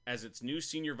as its new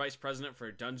senior vice president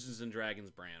for Dungeons &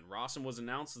 Dragons brand. Rawson was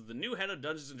announced as the new head of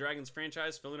Dungeons & Dragons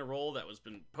franchise, filling a role that was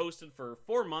been posted for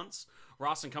 4 months.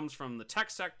 Rawson comes from the tech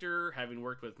sector, having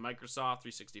worked with Microsoft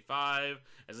 365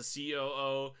 as a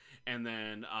COO, and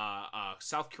then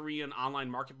South Korean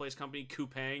online marketplace company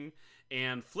Coupang,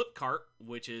 and Flipkart,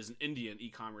 which is an Indian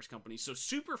e-commerce company. So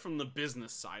super from the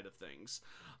business side of things.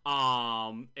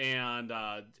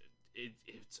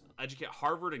 It's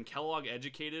Harvard and Kellogg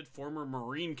educated former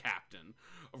Marine captain.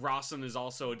 Rawson is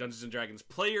also a Dungeons & Dragons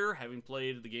player, having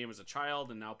played the game as a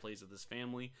child and now plays with his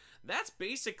family. That's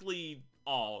basically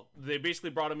all. They basically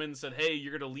brought him in and said, hey,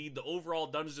 you're going to lead the overall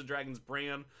Dungeons & Dragons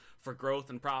brand for growth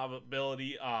and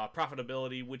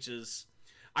profitability, which is...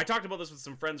 I talked about this with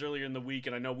some friends earlier in the week,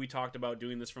 and I know we talked about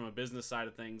doing this from a business side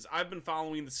of things. I've been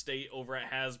following the state over at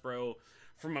Hasbro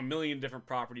from a million different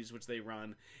properties which they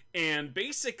run, and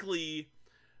basically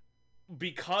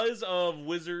because of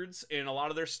Wizards and a lot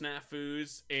of their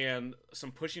snafus and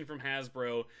some pushing from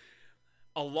Hasbro,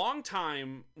 a long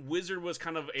time Wizard was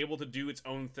kind of able to do its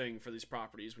own thing for these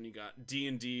properties. When you got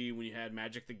D&D, when you had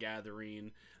Magic the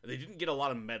Gathering, they didn't get a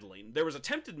lot of meddling. There was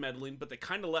attempted meddling, but they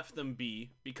kind of left them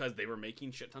be because they were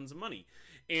making shit tons of money.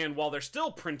 And while they're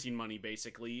still printing money,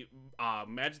 basically,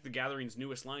 Magic the Gathering's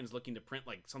newest line is looking to print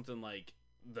like something like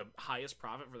the highest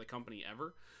profit for the company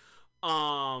ever.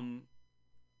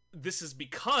 This is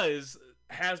because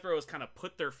Hasbro has kind of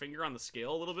put their finger on the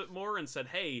scale a little bit more and said,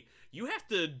 hey, you have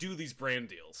to do these brand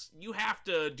deals. You have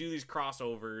to do these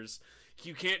crossovers.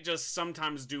 You can't just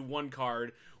sometimes do one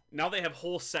card. Now they have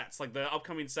whole sets. Like the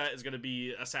upcoming set is going to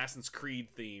be Assassin's Creed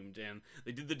themed, and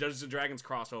they did the Dungeons & Dragons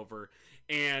crossover.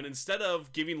 And instead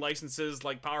of giving licenses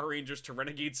like Power Rangers to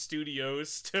Renegade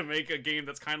Studios to make a game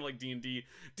that's kind of like D&D,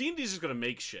 D&D is just going to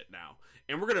make shit now.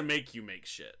 And we're going to make you make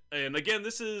shit. And again,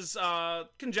 this is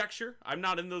conjecture. I'm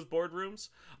not in those boardrooms.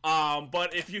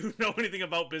 But if you know anything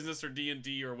about business or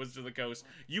D&D or Wizards of the Coast,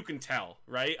 you can tell,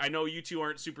 right? I know you two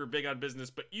aren't super big on business,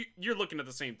 but you're looking at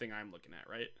the same thing I'm looking at,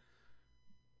 right?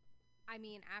 I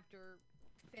mean, after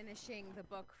finishing the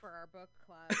book for our book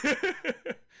club,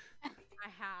 I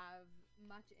have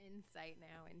much insight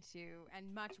now into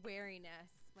and much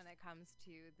wariness when it comes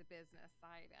to the business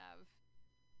side of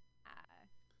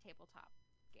tabletop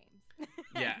games.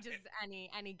 Yeah. Just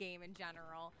any game in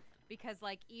general, because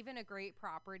like even a great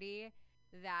property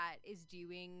that is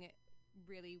doing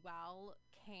really well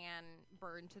can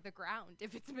burn to the ground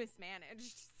if it's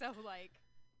mismanaged. So like,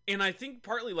 and I think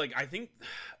partly like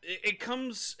it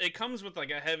comes with like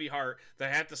a heavy heart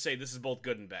that I have to say this is both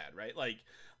good and bad, right? Like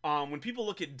when people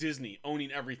look at Disney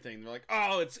owning everything, they're like,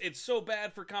 oh, it's so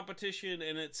bad for competition,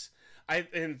 and it's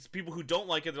people who don't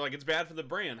like it, they're like, it's bad for the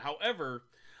brand. However,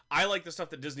 I like the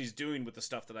stuff that Disney's doing with the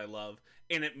stuff that I love,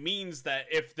 and it means that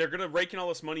if they're gonna rake in all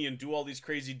this money and do all these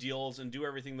crazy deals and do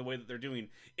everything the way that they're doing,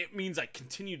 it means I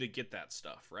continue to get that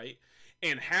stuff, right?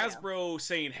 And Hasbro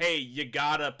saying, hey, you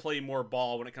gotta play more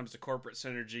ball when it comes to corporate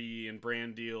synergy and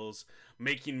brand deals,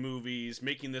 making movies,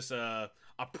 making this a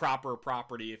proper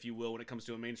property, if you will, when it comes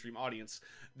to a mainstream audience.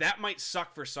 That might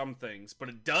suck for some things, but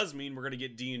it does mean we're going to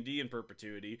get D&D in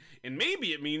perpetuity. And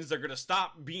maybe it means they're going to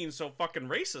stop being so fucking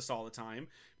racist all the time,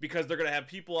 because they're going to have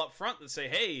people up front that say,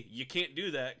 hey, you can't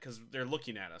do that, because they're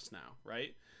looking at us now,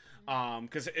 right?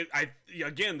 Because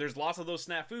again, there's lots of those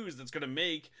snafus that's going to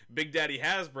make Big Daddy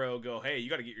Hasbro go, hey,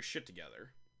 you got to get your shit together.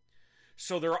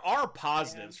 So there are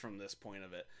positives from this point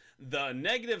of it. The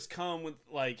negatives come with,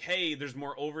 like, hey, there's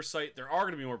more oversight. There are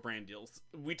going to be more brand deals.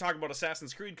 We talk about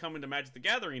Assassin's Creed coming to Magic the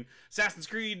Gathering. Assassin's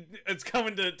Creed, it's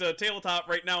coming to tabletop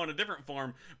right now in a different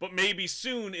form. But maybe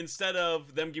soon, instead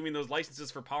of them giving those licenses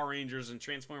for Power Rangers and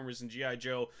Transformers and G.I.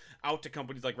 Joe out to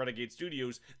companies like Renegade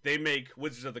Studios, they make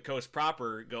Wizards of the Coast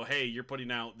proper go, hey, you're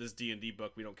putting out this D&D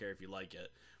book. We don't care if you like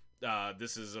it.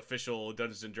 This is official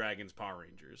Dungeons & Dragons Power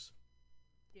Rangers.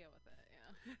 Deal with it,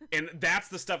 yeah. And that's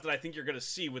the stuff that I think you're going to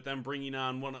see with them bringing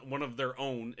on one of their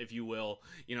own, if you will,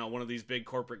 one of these big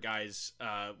corporate guys,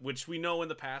 which we know in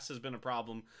the past has been a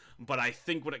problem. But I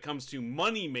think when it comes to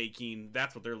money making,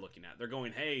 that's what they're looking at. They're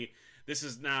going, hey, this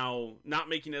is now not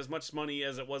making as much money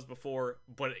as it was before,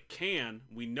 but it can.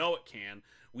 We know it can.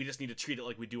 We just need to treat it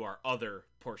like we do our other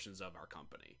portions of our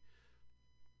company.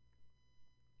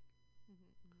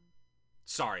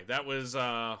 Sorry, that was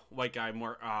white guy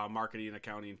marketing and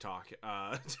accounting talk.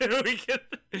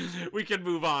 We can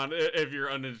move on if you're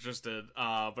uninterested.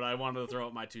 But I wanted to throw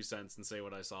out my 2 cents and say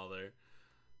what I saw there.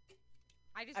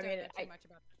 I just don't know too much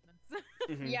about business.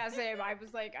 Mm-hmm. Yeah, same. I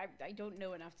was like, I don't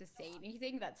know enough to say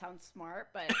anything that sounds smart,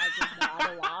 but I just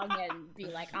nod along and be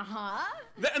like,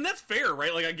 And that's fair,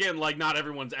 right? Like, again, like, not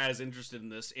everyone's as interested in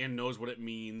this and knows what it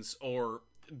means or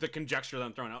the conjecture that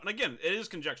I'm throwing out. And again, it is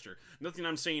conjecture. Nothing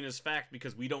I'm saying is fact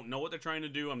because we don't know what they're trying to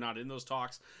do. I'm not in those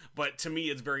talks. But to me,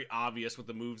 it's very obvious with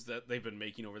the moves that they've been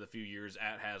making over the few years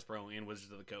at Hasbro and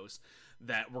Wizards of the Coast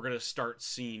that we're going to start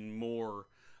seeing more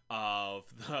of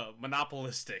the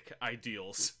monopolistic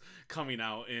ideals coming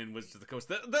out in Wizards of the Coast.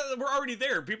 That we're already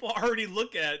there. People already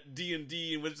look at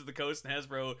D&D and Wizards of the Coast and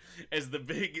Hasbro as the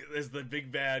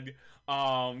big bad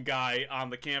guy on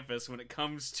the campus when it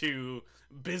comes to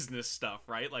business stuff,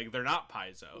 right? Like, they're not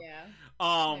Paizo. Yeah.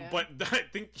 But I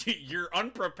think you're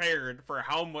unprepared for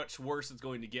how much worse it's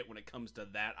going to get when it comes to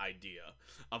that idea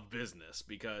of business,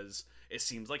 because it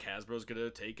seems like Hasbro's going to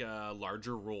take a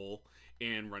larger role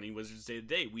in running Wizards day to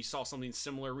day. We saw something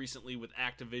similar recently with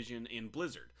Activision and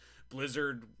Blizzard.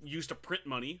 Blizzard used to print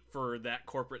money for that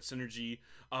corporate synergy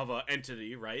of an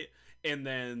entity, right? And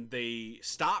then they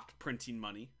stopped printing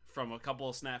money from a couple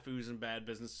of snafus and bad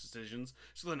business decisions.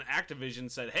 So then Activision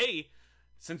said, hey,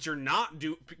 since you're not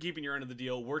keeping your end of the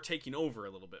deal, we're taking over a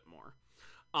little bit more.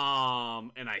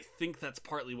 And I think that's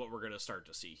partly what we're going to start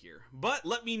to see here. But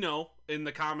let me know in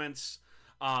the comments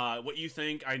what you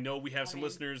think. I know we have some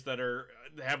listeners that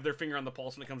have their finger on the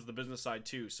pulse when it comes to the business side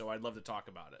too, so I'd love to talk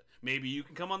about it. Maybe you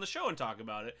can come on the show and talk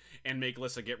about it and make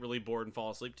Lissa get really bored and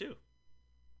fall asleep too.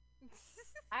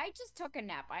 I just took a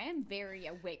nap. I am very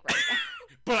awake right now.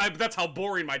 But that's how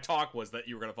boring my talk was that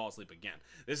you were going to fall asleep again.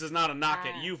 This is not a knock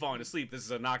at you falling asleep. This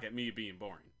is a knock at me being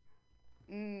boring.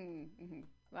 Mm-hmm.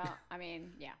 Well, I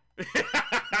mean, yeah.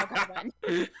 No comment.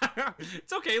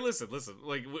 It's okay. Listen.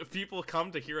 Like, if people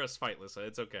come to hear us fight, Lissa,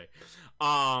 it's okay.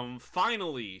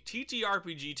 Finally,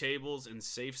 TTRPG tables and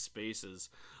safe spaces.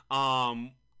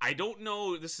 I don't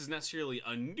know if this is necessarily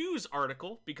a news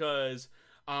article because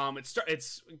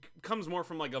it comes more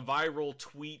from like a viral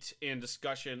tweet and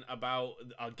discussion about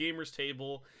a gamer's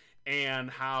table and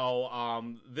how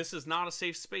this is not a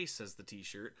safe space, says the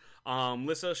t-shirt.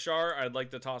 Lissa, Shar, I'd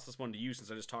like to toss this one to you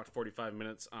since I just talked 45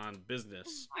 minutes on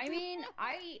business. I mean,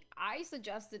 I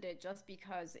suggested it just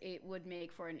because it would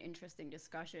make for an interesting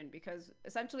discussion, because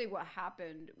essentially what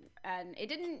happened, and it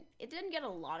didn't get a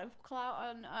lot of clout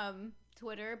on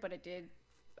Twitter, but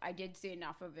I did see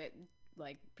enough of it,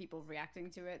 like people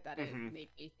reacting to it, that it made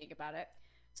me think about it.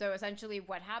 So essentially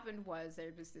what happened was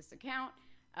there was this account.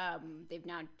 They've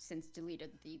now since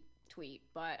deleted the tweet,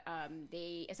 but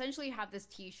they essentially have this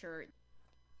t-shirt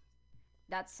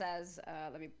that says,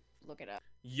 let me look it up.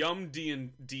 Yum DM.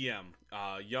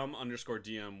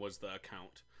 Yum_DM was the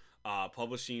account.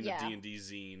 Publishing a D&D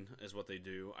zine is what they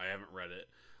do. I haven't read it.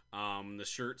 The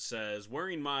shirt says,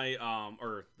 wearing my,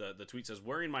 or the tweet says,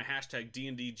 wearing my hashtag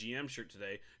D&D GM shirt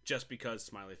today, just because,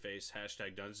 smiley face,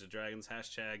 hashtag Dungeons & Dragons,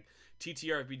 hashtag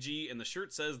TTRPG, and the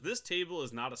shirt says, this table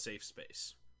is not a safe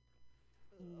space.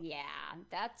 Yeah,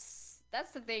 that's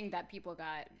the thing that people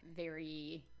got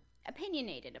very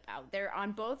opinionated about. They're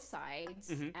on both sides,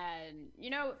 and, you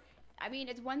know, I mean,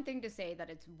 it's one thing to say that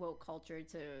it's woke culture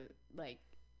to, like,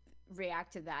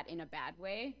 react to that in a bad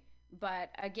way, but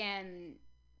again,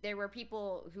 there were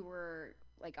people who were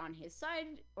like on his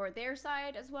side or their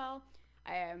side as well.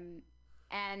 And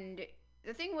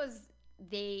the thing was,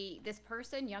 this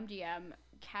person, YumDM,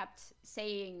 kept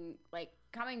saying, like,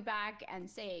 coming back and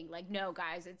saying, like, no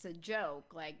guys, it's a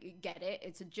joke, like, get it,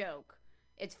 it's a joke,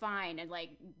 it's fine, and like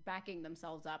backing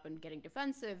themselves up and getting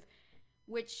defensive,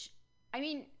 which, I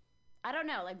mean, I don't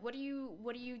know. Like, what do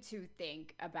you two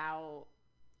think about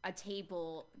a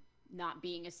table not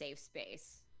being a safe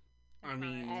space? I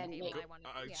mean, Yeah.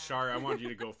 I wanted you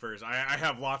to go first. I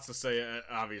have lots to say.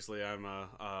 Obviously, I'm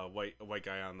a white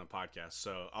guy on the podcast,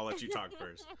 so I'll let you talk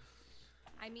first.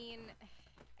 I mean,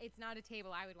 it's not a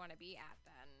table I would want to be at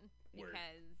then, Word.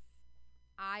 because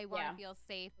I want Yeah. to feel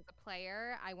safe as a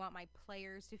player. I want my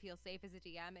players to feel safe as a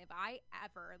DM. If I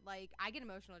ever, like, I get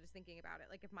emotional just thinking about it.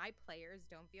 Like, if my players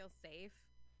don't feel safe,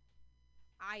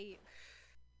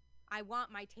 I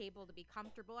want my table to be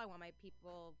comfortable. I want my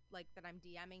people, like, that I'm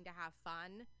DMing to have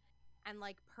fun, and,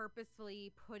 like,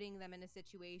 purposefully putting them in a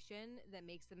situation that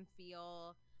makes them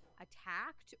feel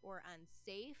attacked or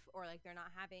unsafe, or like they're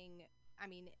not having, I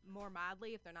mean, more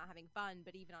mildly, if they're not having fun,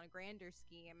 but even on a grander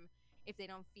scheme, if they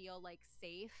don't feel like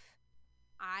safe,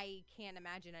 I can't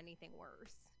imagine anything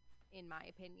worse, in my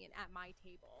opinion, at my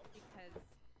table. Because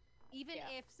even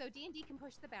Yeah. if, so D&D can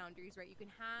push the boundaries, right? You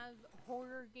can have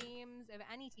horror games of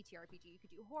any TTRPG. You could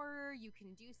do horror, you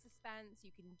can do suspense,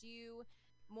 you can do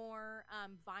more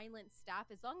violent stuff,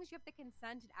 as long as you have the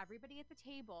consent of everybody at the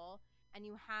table, and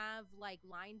you have like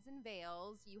lines and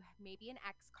veils, you maybe an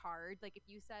X card. Like, if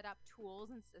you set up tools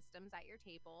and systems at your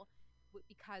table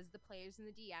because the players and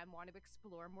the DM want to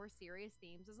explore more serious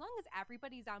themes, as long as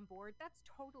everybody's on board, that's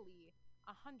totally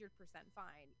 100%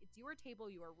 fine. It's your table,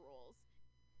 your rules.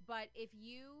 But if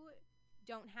you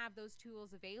don't have those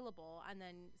tools available, and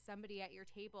then somebody at your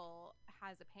table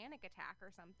has a panic attack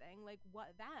or something, like, what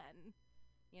then?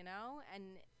 You know?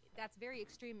 And that's a very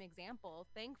extreme example.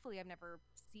 Thankfully, I've never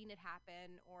seen it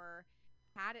happen or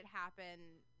had it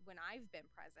happen when I've been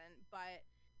present. But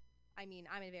I mean,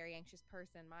 I'm a very anxious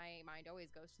person. My mind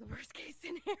always goes to the worst case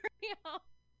scenario.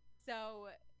 So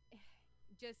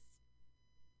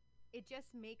it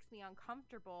just makes me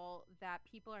uncomfortable that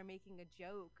people are making a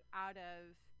joke out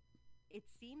of, it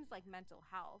seems like, mental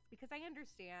health, because I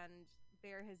understand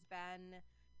there has been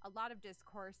a lot of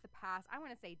discourse the past, I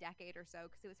want to say, decade or so,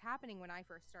 because it was happening when I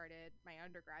first started my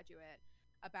undergraduate,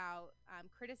 about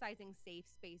criticizing safe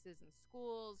spaces in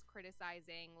schools,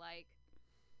 criticizing, like,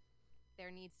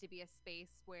 there needs to be a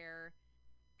space where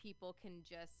people can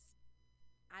just,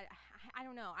 I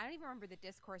don't know. I don't even remember the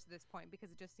discourse at this point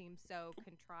because it just seems so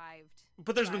contrived.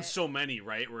 But there's been so many,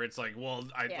 right? Where it's like, well,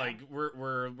 Yeah. like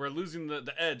we're losing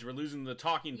the edge, we're losing the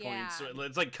talking points. So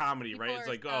it's like comedy, People right? It's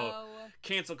are like, oh,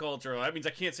 cancel culture. That means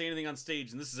I can't say anything on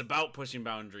stage, and this is about pushing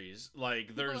boundaries. Like,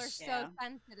 people there's are so Yeah.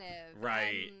 sensitive,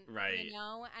 Right, and, right. You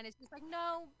know, and it's just like,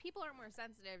 no, people aren't more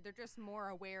sensitive. They're just more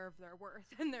aware of their worth,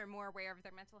 and they're more aware of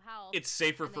their mental health. It's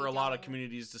safer and for they a lot of don't-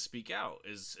 communities to speak out.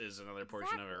 Is another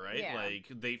portion of it, right? Yeah. Like,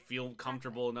 they feel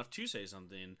comfortable enough to say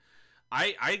something.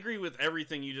 I agree with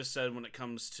everything you just said when it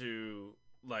comes to,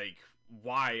 like,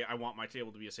 why I want my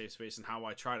table to be a safe space and how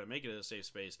I try to make it a safe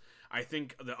space. I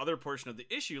think the other portion of the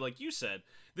issue, like you said,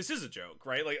 this is a joke,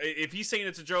 right? Like, if he's saying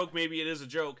it's a joke, maybe it is a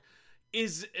joke.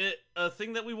 Is it a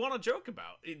thing that we want to joke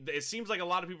about? It seems like a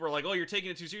lot of people are like, oh, you're taking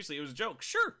it too seriously. It was a joke.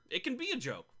 Sure, it can be a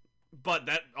joke. But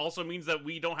that also means that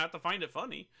we don't have to find it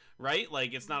funny, right?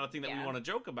 Like, it's not a thing that we Yeah. want to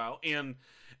joke about. And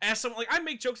as someone, like, I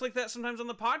make jokes like that sometimes on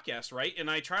the podcast, right?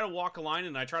 And I try to walk a line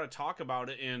and I try to talk about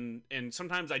it, and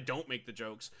sometimes I don't make the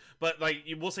jokes. But, like,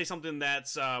 we'll say something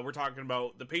that's, we're talking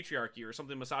about the patriarchy or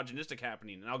something misogynistic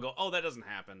happening, and I'll go, oh, that doesn't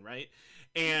happen, right?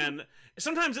 And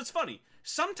sometimes it's funny.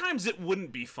 Sometimes it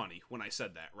wouldn't be funny when I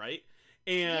said that, right?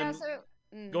 Yeah. And So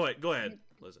go ahead,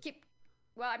 Liz.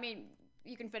 Well, I mean,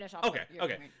 you can finish off. Okay, your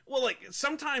okay. point. Well, like,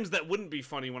 sometimes that wouldn't be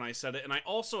funny when I said it, and I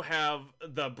also have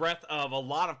the breadth of a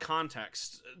lot of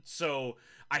context. So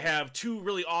I have two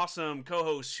really awesome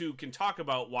co-hosts who can talk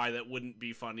about why that wouldn't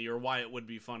be funny or why it would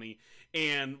be funny,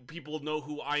 and people know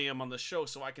who I am on the show,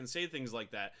 so I can say things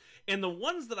like that. And the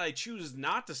ones that I choose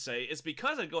not to say is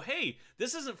because I go, hey,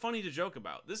 this isn't funny to joke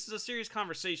about. This is a serious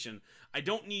conversation. I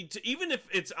don't need to, even if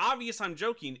it's obvious I'm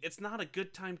joking, it's not a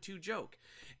good time to joke.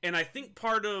 And I think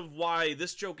part of why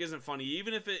this joke isn't funny,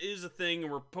 even if it is a thing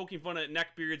and we're poking fun at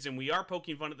neckbeards and we are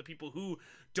poking fun at the people who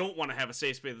don't want to have a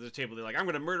safe space at the table. They're like, I'm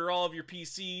going to murder all of your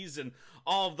PCs and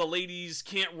all of the ladies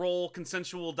can't roll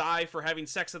consensual die for having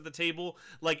sex at the table.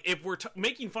 Like, if we're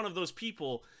making fun of those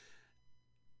people,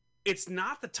 it's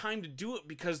not the time to do it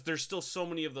because there's still so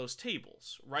many of those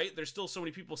tables, right? There's still so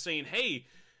many people saying, hey,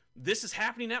 this is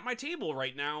happening at my table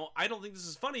right now. I don't think this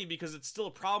is funny because it's still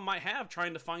a problem I have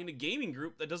trying to find a gaming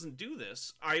group that doesn't do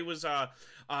this. I was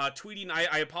tweeting,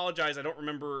 I apologize, I don't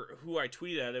remember who I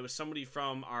tweeted at. It was somebody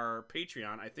from our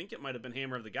Patreon. I think it might have been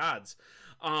Hammer of the Gods.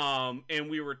 And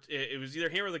it was either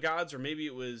Hammer of the Gods or maybe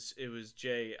it was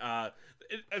Jay. A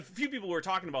few people were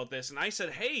talking about this, and I said,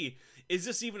 hey, is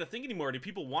this even a thing anymore? Do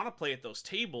people want to play at those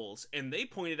tables? And they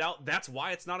pointed out that's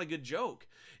why it's not a good joke,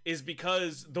 is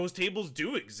because those tables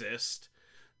do exist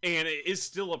and it is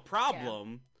still a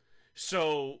problem. Yeah.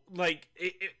 So, like,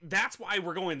 that's why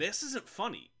we're going, this isn't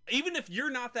funny. Even if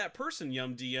you're not that person,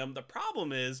 Yum DM, the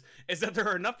problem is that there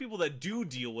are enough people that do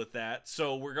deal with that.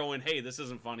 So we're going, hey, this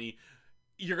isn't funny.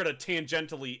 You're going to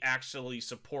tangentially actually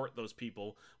support those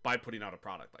people by putting out a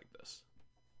product like this.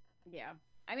 Yeah.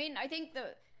 I mean, I think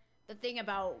the thing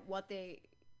about what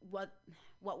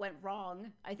went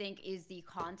wrong, I think, is the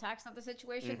context of the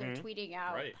situation. They're tweeting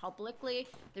out publicly.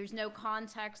 There's no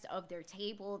context of their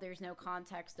table. There's no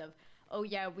context of, oh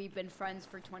yeah, we've been friends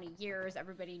for 20 years.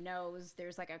 Everybody knows.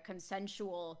 There's like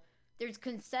there's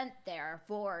consent there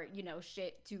for, you know,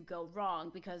 shit to go wrong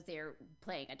because they're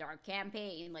playing a dark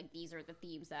campaign. Like, these are the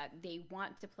themes that they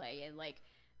want to play, and like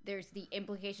there's the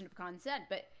implication of consent.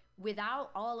 But without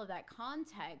all of that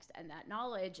context and that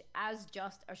knowledge, as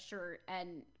just a shirt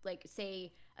and like,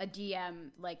 say, a DM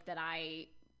like that I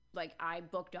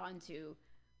booked onto,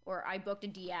 or I booked a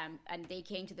DM and they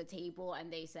came to the table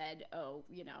and they said, oh,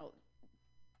 you know,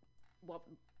 well,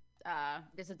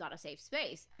 this is not a safe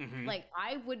space. Like,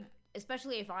 I would,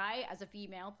 especially if I, as a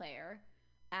female player,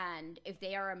 and if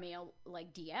they are a male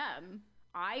like DM,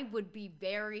 I would be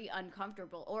very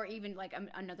uncomfortable. Or even like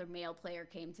another male player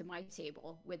came to my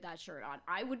table with that shirt on,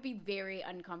 I would be very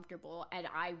uncomfortable, and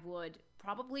I would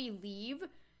probably leave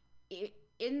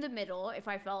in the middle if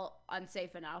I felt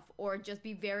unsafe enough, or just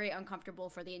be very uncomfortable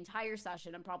for the entire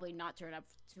session and probably not turn up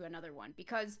to another one.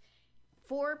 Because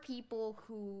for people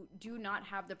who do not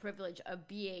have the privilege of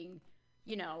being,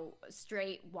 you know,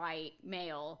 straight white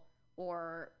male,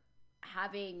 or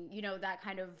having, you know, that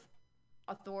kind of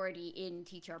authority in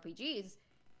TTRPGs,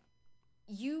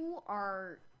 you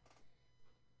are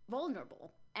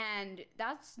vulnerable, and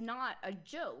that's not a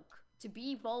joke. To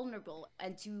be vulnerable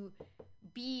and to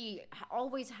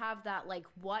always have that, like,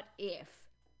 what if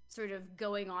sort of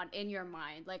going on in your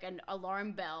mind, like an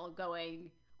alarm bell going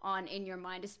on in your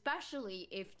mind, especially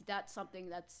if that's something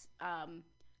that's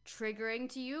triggering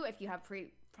to you, if you have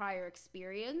prior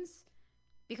experience,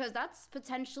 because that's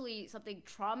potentially something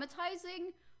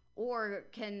traumatizing or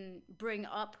can bring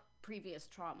up previous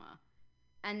trauma.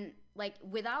 And like,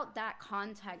 without that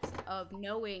context of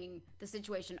knowing the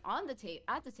situation on the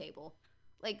at the table,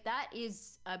 like, that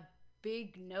is a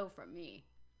big no from me.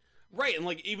 Right, and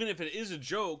like, even if it is a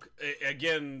joke,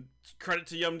 again, credit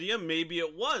to Yum DM, maybe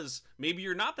it was. Maybe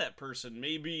you're not that person.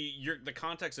 Maybe the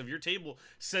context of your table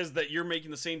says that you're making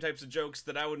the same types of jokes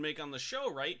that I would make on the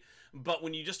show, right? But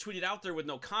when you just tweet it out there with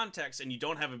no context, and you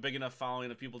don't have a big enough following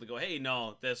of people to go, hey,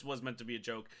 no, this was meant to be a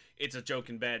joke, it's a joke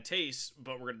in bad taste,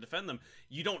 but we're going to defend them.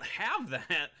 You don't have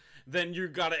that, then you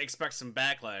got to expect some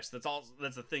backlash.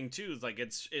 That's the thing too. Is like,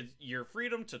 it's your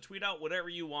freedom to tweet out whatever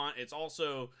you want. It's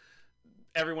also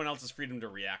everyone else's freedom to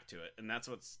react to it, and that's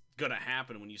what's gonna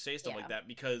happen when you say stuff like that.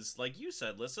 Because, like you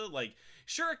said, Lissa, like,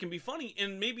 sure, it can be funny,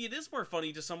 and maybe it is more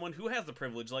funny to someone who has the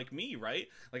privilege, like me, right?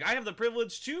 Like, I have the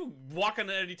privilege to walk on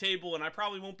any table, and I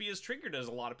probably won't be as triggered as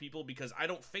a lot of people because I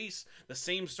don't face the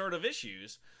same sort of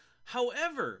issues.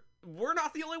 However, we're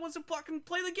not the only ones that fucking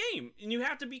play the game, and you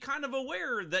have to be kind of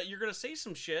aware that you're gonna say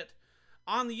some shit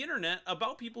on the internet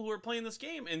about people who are playing this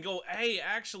game and go, hey,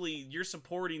 actually, you're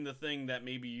supporting the thing that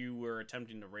maybe you were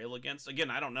attempting to rail against.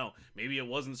 Again, I don't know. Maybe it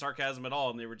wasn't sarcasm at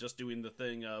all and they were just doing the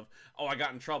thing of, oh, I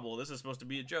got in trouble, this is supposed to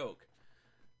be a joke.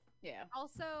 Yeah.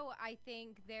 Also, I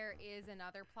think there is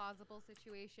another plausible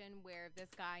situation where this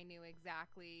guy knew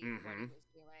exactly what he was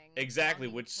doing. Exactly,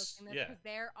 which, yeah. Because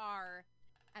there are,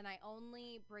 and I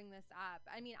only bring this up,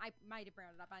 I mean, I might have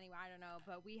brought it up anyway, I don't know,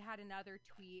 but we had another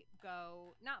tweet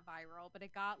go, not viral, but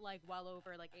it got like well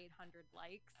over like 800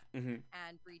 likes and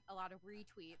a lot of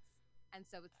retweets. And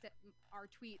so our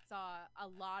tweet saw a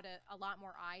lot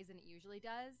more eyes than it usually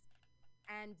does.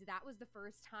 And that was the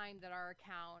first time that our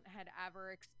account had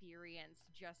ever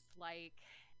experienced just like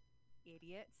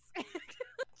idiots.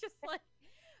 Just like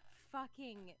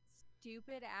fucking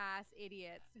stupid ass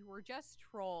idiots who were just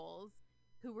trolls,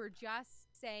 who were just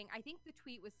saying, I think the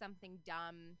tweet was something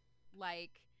dumb,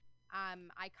 like,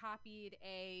 I copied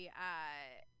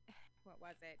what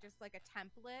was it? Just like a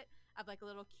template of like a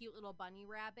little cute little bunny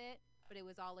rabbit, but it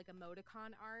was all like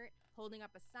emoticon art, holding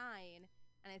up a sign,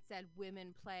 and it said,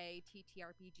 women play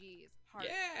TTRPGs. Heart.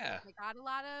 Yeah. It got a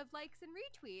lot of likes and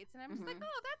retweets, and I'm just like,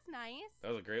 oh, that's nice.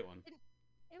 That was a great one.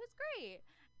 It was great.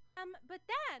 But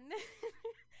then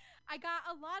I got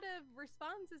a lot of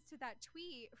responses to that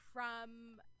tweet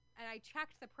from, and I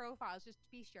checked the profiles just to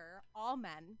be sure, all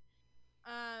men,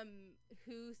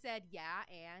 who said, yeah,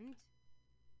 and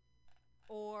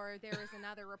Or there was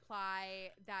another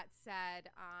reply that said,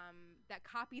 that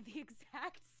copied the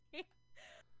exact same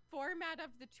format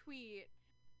of the tweet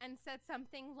and said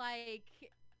something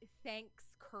like,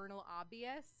 thanks, Colonel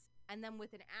Obvious, and then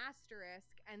with an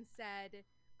asterisk and said,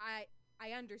 I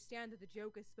understand that the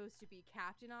joke is supposed to be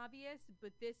Captain Obvious,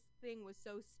 but this thing was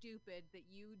so stupid that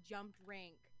you jumped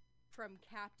rank from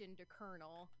Captain to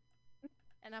Colonel.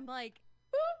 And I'm like,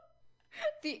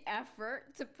 the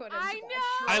effort to put. I into know!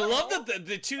 that I troll. love that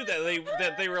the two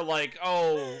that they were like,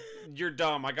 oh, you're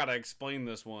dumb. I gotta explain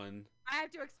this one. I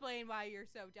have to explain why you're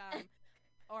so dumb.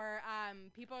 Or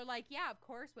people are like, yeah, of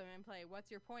course women play.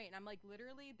 What's your point? And I'm like,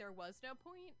 literally, there was no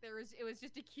point. It was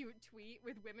just a cute tweet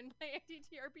with women playing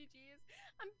TTRPGs.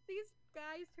 These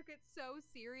guys took it so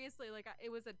seriously, like it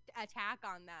was an attack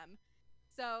on them.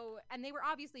 So, and they were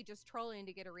obviously just trolling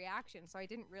to get a reaction. So I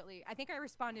think I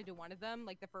responded to one of them,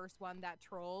 like the first one that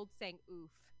trolled, saying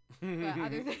oof.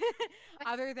 But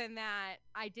other than that,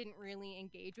 I didn't really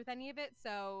engage with any of it.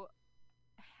 So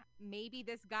maybe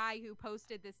this guy who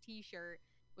posted this t-shirt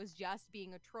was just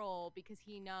being a troll because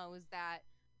he knows that,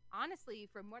 honestly,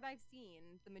 from what I've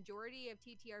seen, the majority of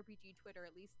TTRPG Twitter,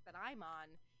 at least that I'm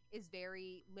on, is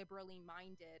very liberally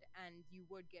minded, and you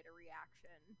would get a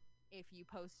reaction if you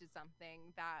posted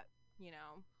something that,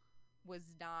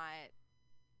 was not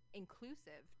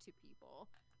inclusive to people.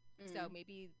 So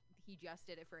maybe he just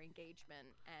did it for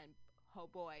engagement, and oh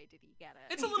boy, did he get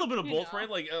it. It's a little bit of both, right?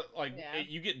 Like Yeah.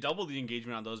 you get double the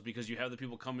engagement on those because you have the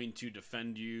people coming to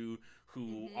defend you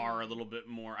who are a little bit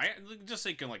more, I just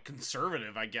say like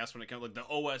conservative, I guess, when it comes like the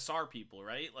OSR people,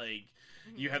 right? Like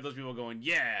you have those people going,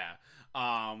 yeah,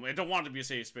 I don't want it to be a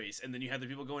safe space, and then you have the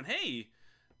people going, hey,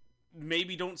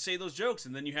 maybe don't say those jokes,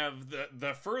 and then you have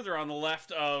the further on the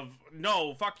left of,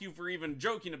 no, fuck you for even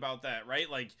joking about that, right?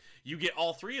 Like you get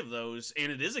all three of those, and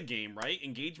it is a game, right?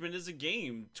 Engagement is a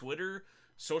game. Twitter,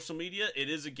 social media, it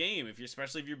is a game,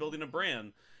 especially if you're building a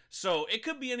brand. So it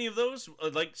could be any of those,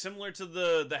 like similar to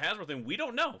the Hasbro thing. We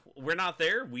don't know. We're not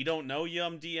there. We don't know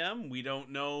Yum DM. We don't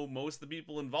know most of the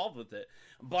people involved with it.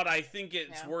 But I think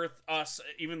it's worth us,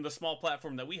 even the small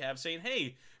platform that we have, saying,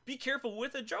 hey, be careful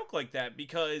with a joke like that,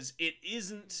 because it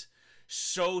isn't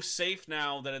so safe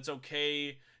now that it's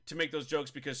okay to make those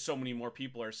jokes because so many more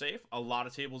people are safe. A lot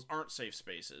of tables aren't safe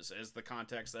spaces, as the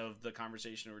context of the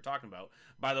conversation we were talking about.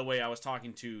 By the way, I was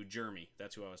talking to Jeremy.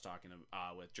 That's who I was talking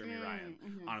with, Jeremy Ryan,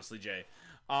 honestly, Jay.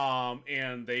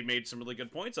 And they made some really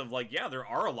good points of like, yeah, there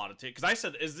are a lot of tables. Because I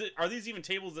said, are these even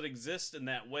tables that exist in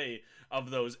that way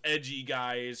of those edgy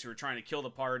guys who are trying to kill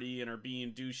the party and are being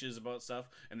douches about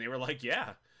stuff? And they were like,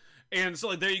 yeah. And so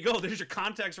like, there you go. There's your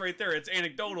context right there. It's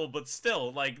anecdotal, but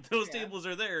still, like, those tables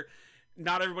are there.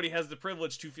 Not everybody has the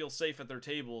privilege to feel safe at their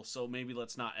table, so maybe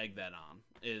let's not egg that on,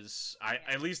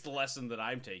 at least the lesson that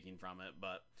I'm taking from it.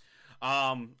 But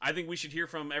I think we should hear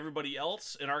from everybody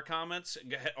else in our comments,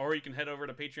 or you can head over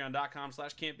to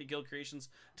patreon.com/can'tbekilledcreations.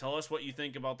 Tell us what you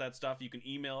think about that stuff. You can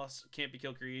email us,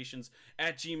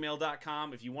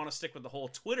 can'tbekilledcreations@gmail.com. If you want to stick with the whole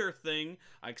Twitter thing,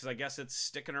 because I guess it's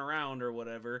sticking around or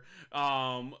whatever.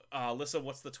 Alyssa,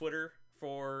 what's the Twitter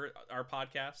for our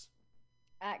podcast?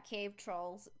 At Cave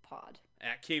Trolls Pod.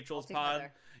 At Cave Trolls Pod.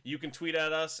 You can tweet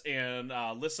at us, and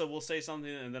Lissa will say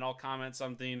something, and then I'll comment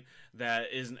something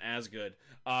that isn't as good.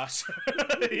 So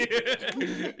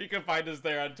you can find us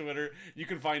there on Twitter. You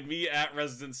can find me at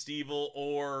Resident Stevel,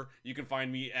 or you can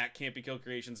find me at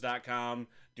campbekilledcreations.com,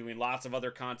 doing lots of other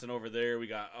content over there. We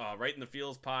got Right in the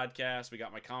Fields podcast. We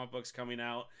got my comic books coming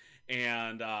out.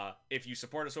 And if you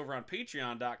support us over on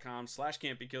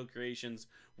patreon.com/can'tbekilledcreations,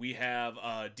 we have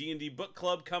a D&D book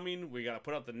club coming. We got to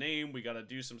put out the name. We got to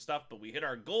do some stuff, but we hit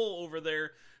our goal over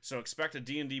there. So expect a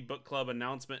D&D book club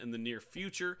announcement in the near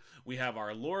future. We have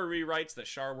our lore rewrites that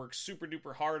Shar works super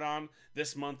duper hard on.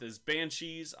 This month is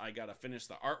Banshees. I got to finish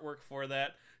the artwork for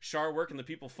that. Shar, where can the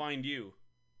people find you?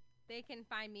 They can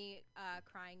find me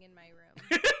crying in my room.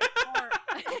 Or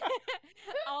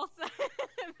also,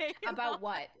 About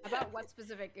what? About what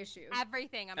specific issue?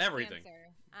 Everything. I'm Everything. A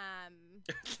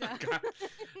Cancer. God.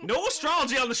 No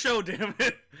astrology on the show, damn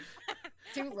it.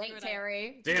 Too late,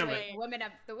 Terry. Damn Too it. late.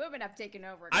 The women have taken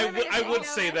over. I would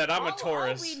say that I'm a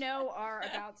Taurus. All we know are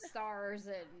about stars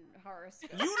and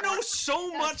horoscopes. You know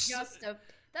so much.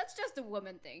 That's just a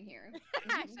woman thing here.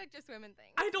 Hashtag just women thing.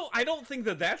 I don't think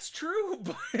that that's true.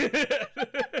 But I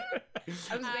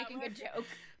was making a joke.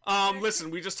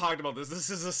 Listen, we just talked about this. This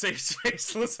is a safe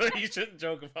space. Listen, you shouldn't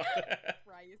joke about that.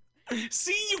 Christ.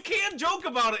 See, you can joke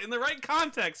about it in the right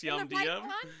context, Yum In the right DM.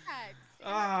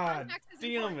 context.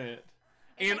 Damn it.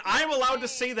 It's And like I'm allowed to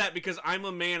saying, say that because I'm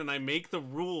a man and I make the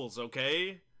rules,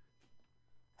 okay?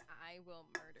 I will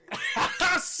murder you.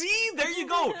 See, there you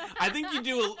go. I think you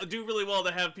do really well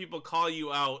to have people call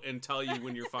you out and tell you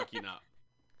when you're fucking up.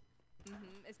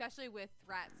 Especially with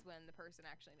threats when the person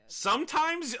actually knows.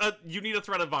 Sometimes you need a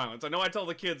threat of violence. I know I tell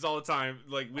the kids all the time,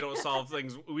 like, we don't solve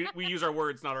things. We use our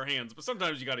words, not our hands. But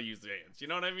sometimes you got to use the hands. You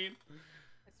know what I mean?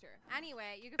 That's true.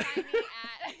 Anyway, you can find me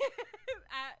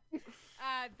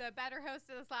at the better host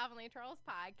of the Slovenly Trolls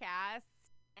podcast.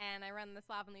 And I run the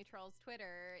Slovenly Trolls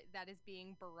Twitter that is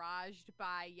being barraged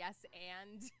by yes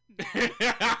and men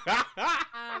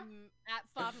at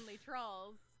Slovenly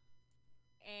Trolls.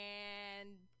 And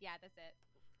yeah, that's it.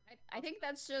 I think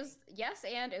that's just yes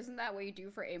and isn't that what you do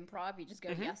for improv? You just go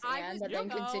yes and then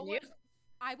so, continue.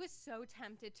 I was so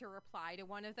tempted to reply to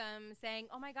one of them saying,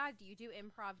 "Oh my god, do you do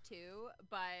improv too?"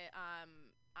 But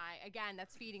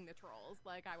that's feeding the trolls.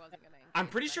 Like I wasn't gonna. I'm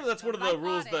pretty sure that's one of the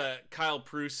rules that Kyle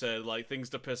Prue said. Like things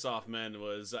to piss off men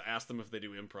was ask them if they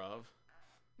do improv.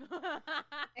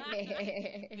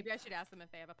 Maybe I should ask them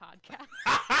if they have a podcast.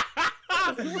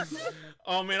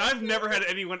 Oh man, I've never had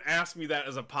anyone ask me that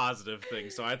as a positive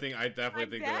thing, so I definitely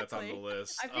think that's on the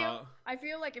list. I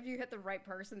feel like if you hit the right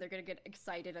person, they're gonna get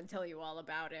excited and tell you all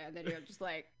about it, and then you're just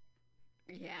like,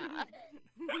 yeah.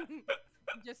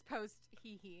 Just post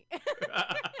hee hee.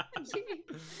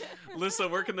 Lisa,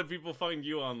 where can the people find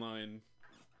you online?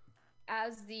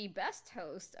 As the best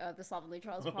host of the Slovenly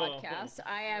Trolls podcast,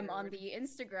 I am on the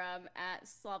Instagram at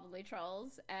Slovenly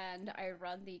Trolls, and I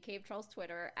run the Cave Trolls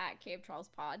Twitter at Cave Trolls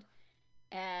Pod.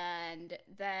 And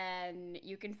then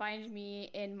you can find me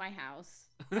in my house,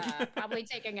 probably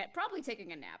taking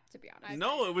a nap, to be honest.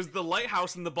 No, it was the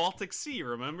lighthouse in the Baltic Sea.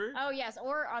 Remember? Oh yes,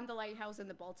 or on the lighthouse in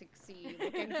the Baltic Sea,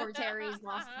 looking for Terry's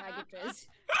lost packages.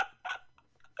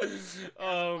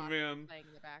 Oh man, playing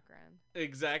in the background.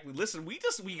 Exactly. Listen, we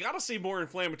gotta say more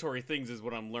inflammatory things is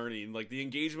what I'm learning. Like the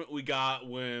engagement we got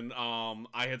when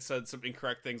I had said some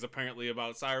incorrect things apparently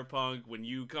about Cyberpunk, when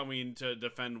you coming to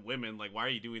defend women, like why are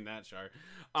you doing that, Char?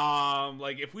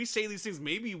 Like if we say these things,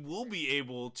 maybe we'll be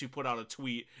able to put out a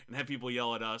tweet and have people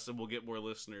yell at us and we'll get more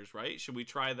listeners, right? Should we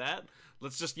try that?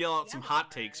 Let's just yell out some hot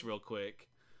takes real quick.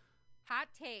 Hot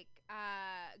take.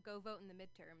 Go vote in the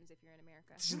midterms if you're in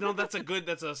America. No, that's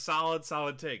a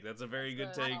solid take. That's a very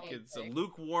good take. It's a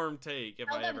lukewarm take if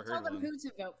I ever heard one. Tell them who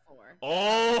to vote for.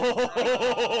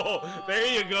 Oh, there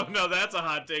you go. No, that's a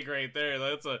hot take right there.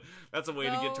 That's a way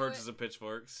to get torches and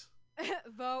pitchforks.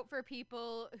 Vote for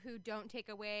people who don't take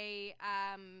away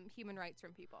human rights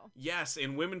from people. Yes,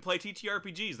 and women play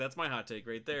TTRPGs. That's my hot take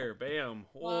right there. Bam.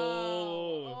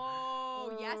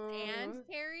 Oh, yes, and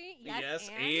Terry. Yes,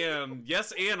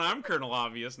 and I'm Colonel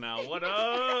Obvious now. What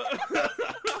up?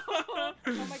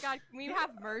 Oh my god, can we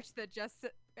have merch that just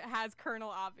has Colonel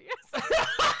Obvious?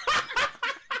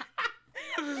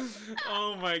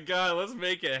 Oh my god, let's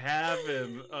make it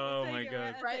happen. Oh my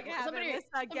god. Right, somebody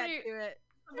get to it.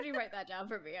 Somebody write that down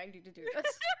for me. I need to do this.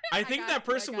 I think that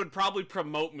person would probably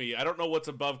promote me. I don't know what's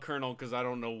above Colonel because I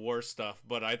don't know war stuff,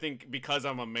 but I think because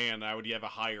I'm a man, I would have a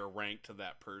higher rank to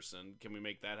that person. Can we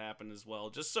make that happen as well?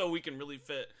 Just so we can really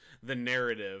fit the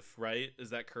narrative, right? Is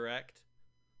that correct?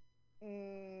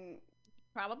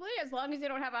 Probably, as long as you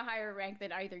don't have a higher rank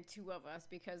than either two of us,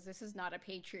 because this is not a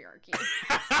patriarchy.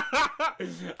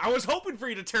 I was hoping for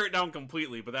you to tear it down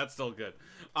completely, but that's still good.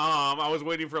 I was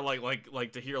waiting for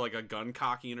like to hear like a gun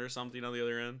cocking or something on the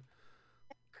other end.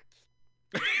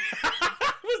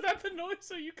 Was that the noise?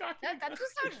 So you cocking? That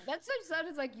just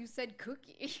sounded like you said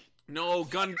cookie. No,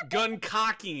 gun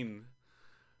cocking.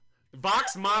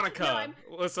 Vox Monica.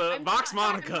 Listen, Vox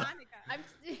Monica.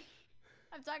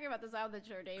 I'm talking about the sound that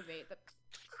your name made.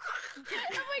 I'm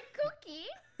like, cookie.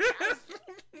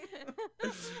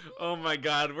 Oh my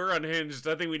god, we're unhinged.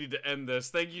 I think we need to end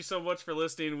this. Thank you so much for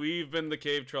listening. We've been the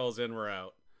Cave Trolls, and we're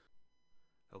out.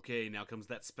 Okay, now comes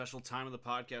that special time of the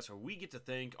podcast where we get to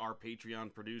thank our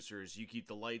Patreon producers. You keep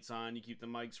the lights on, you keep the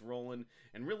mics rolling,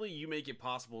 and really you make it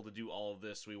possible to do all of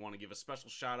this. We want to give a special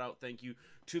shout out, thank you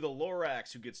to the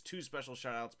Lorax, who gets 2 special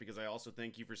shout outs because I also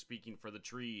thank you for speaking for the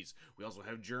trees. We also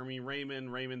have Jeremy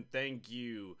Raymond. Raymond, thank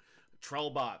you.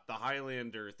 Trellbot, the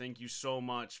Highlander, thank you so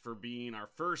much for being our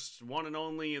first one and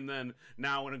only, and then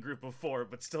now in a group of 4,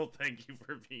 but still thank you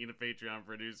for being a Patreon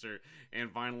producer.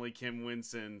 And finally, Kim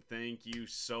Winson, thank you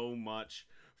so much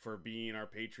for being our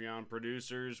Patreon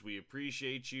producers. We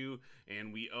appreciate you,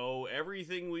 and we owe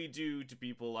everything we do to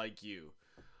people like you.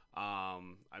 I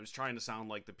was trying to sound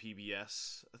like the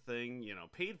PBS thing,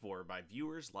 paid for by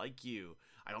viewers like you.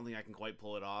 I don't think I can quite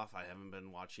pull it off. I haven't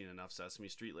been watching enough Sesame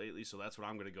Street lately, so that's what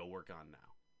I'm going to go work on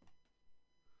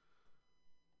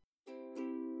now.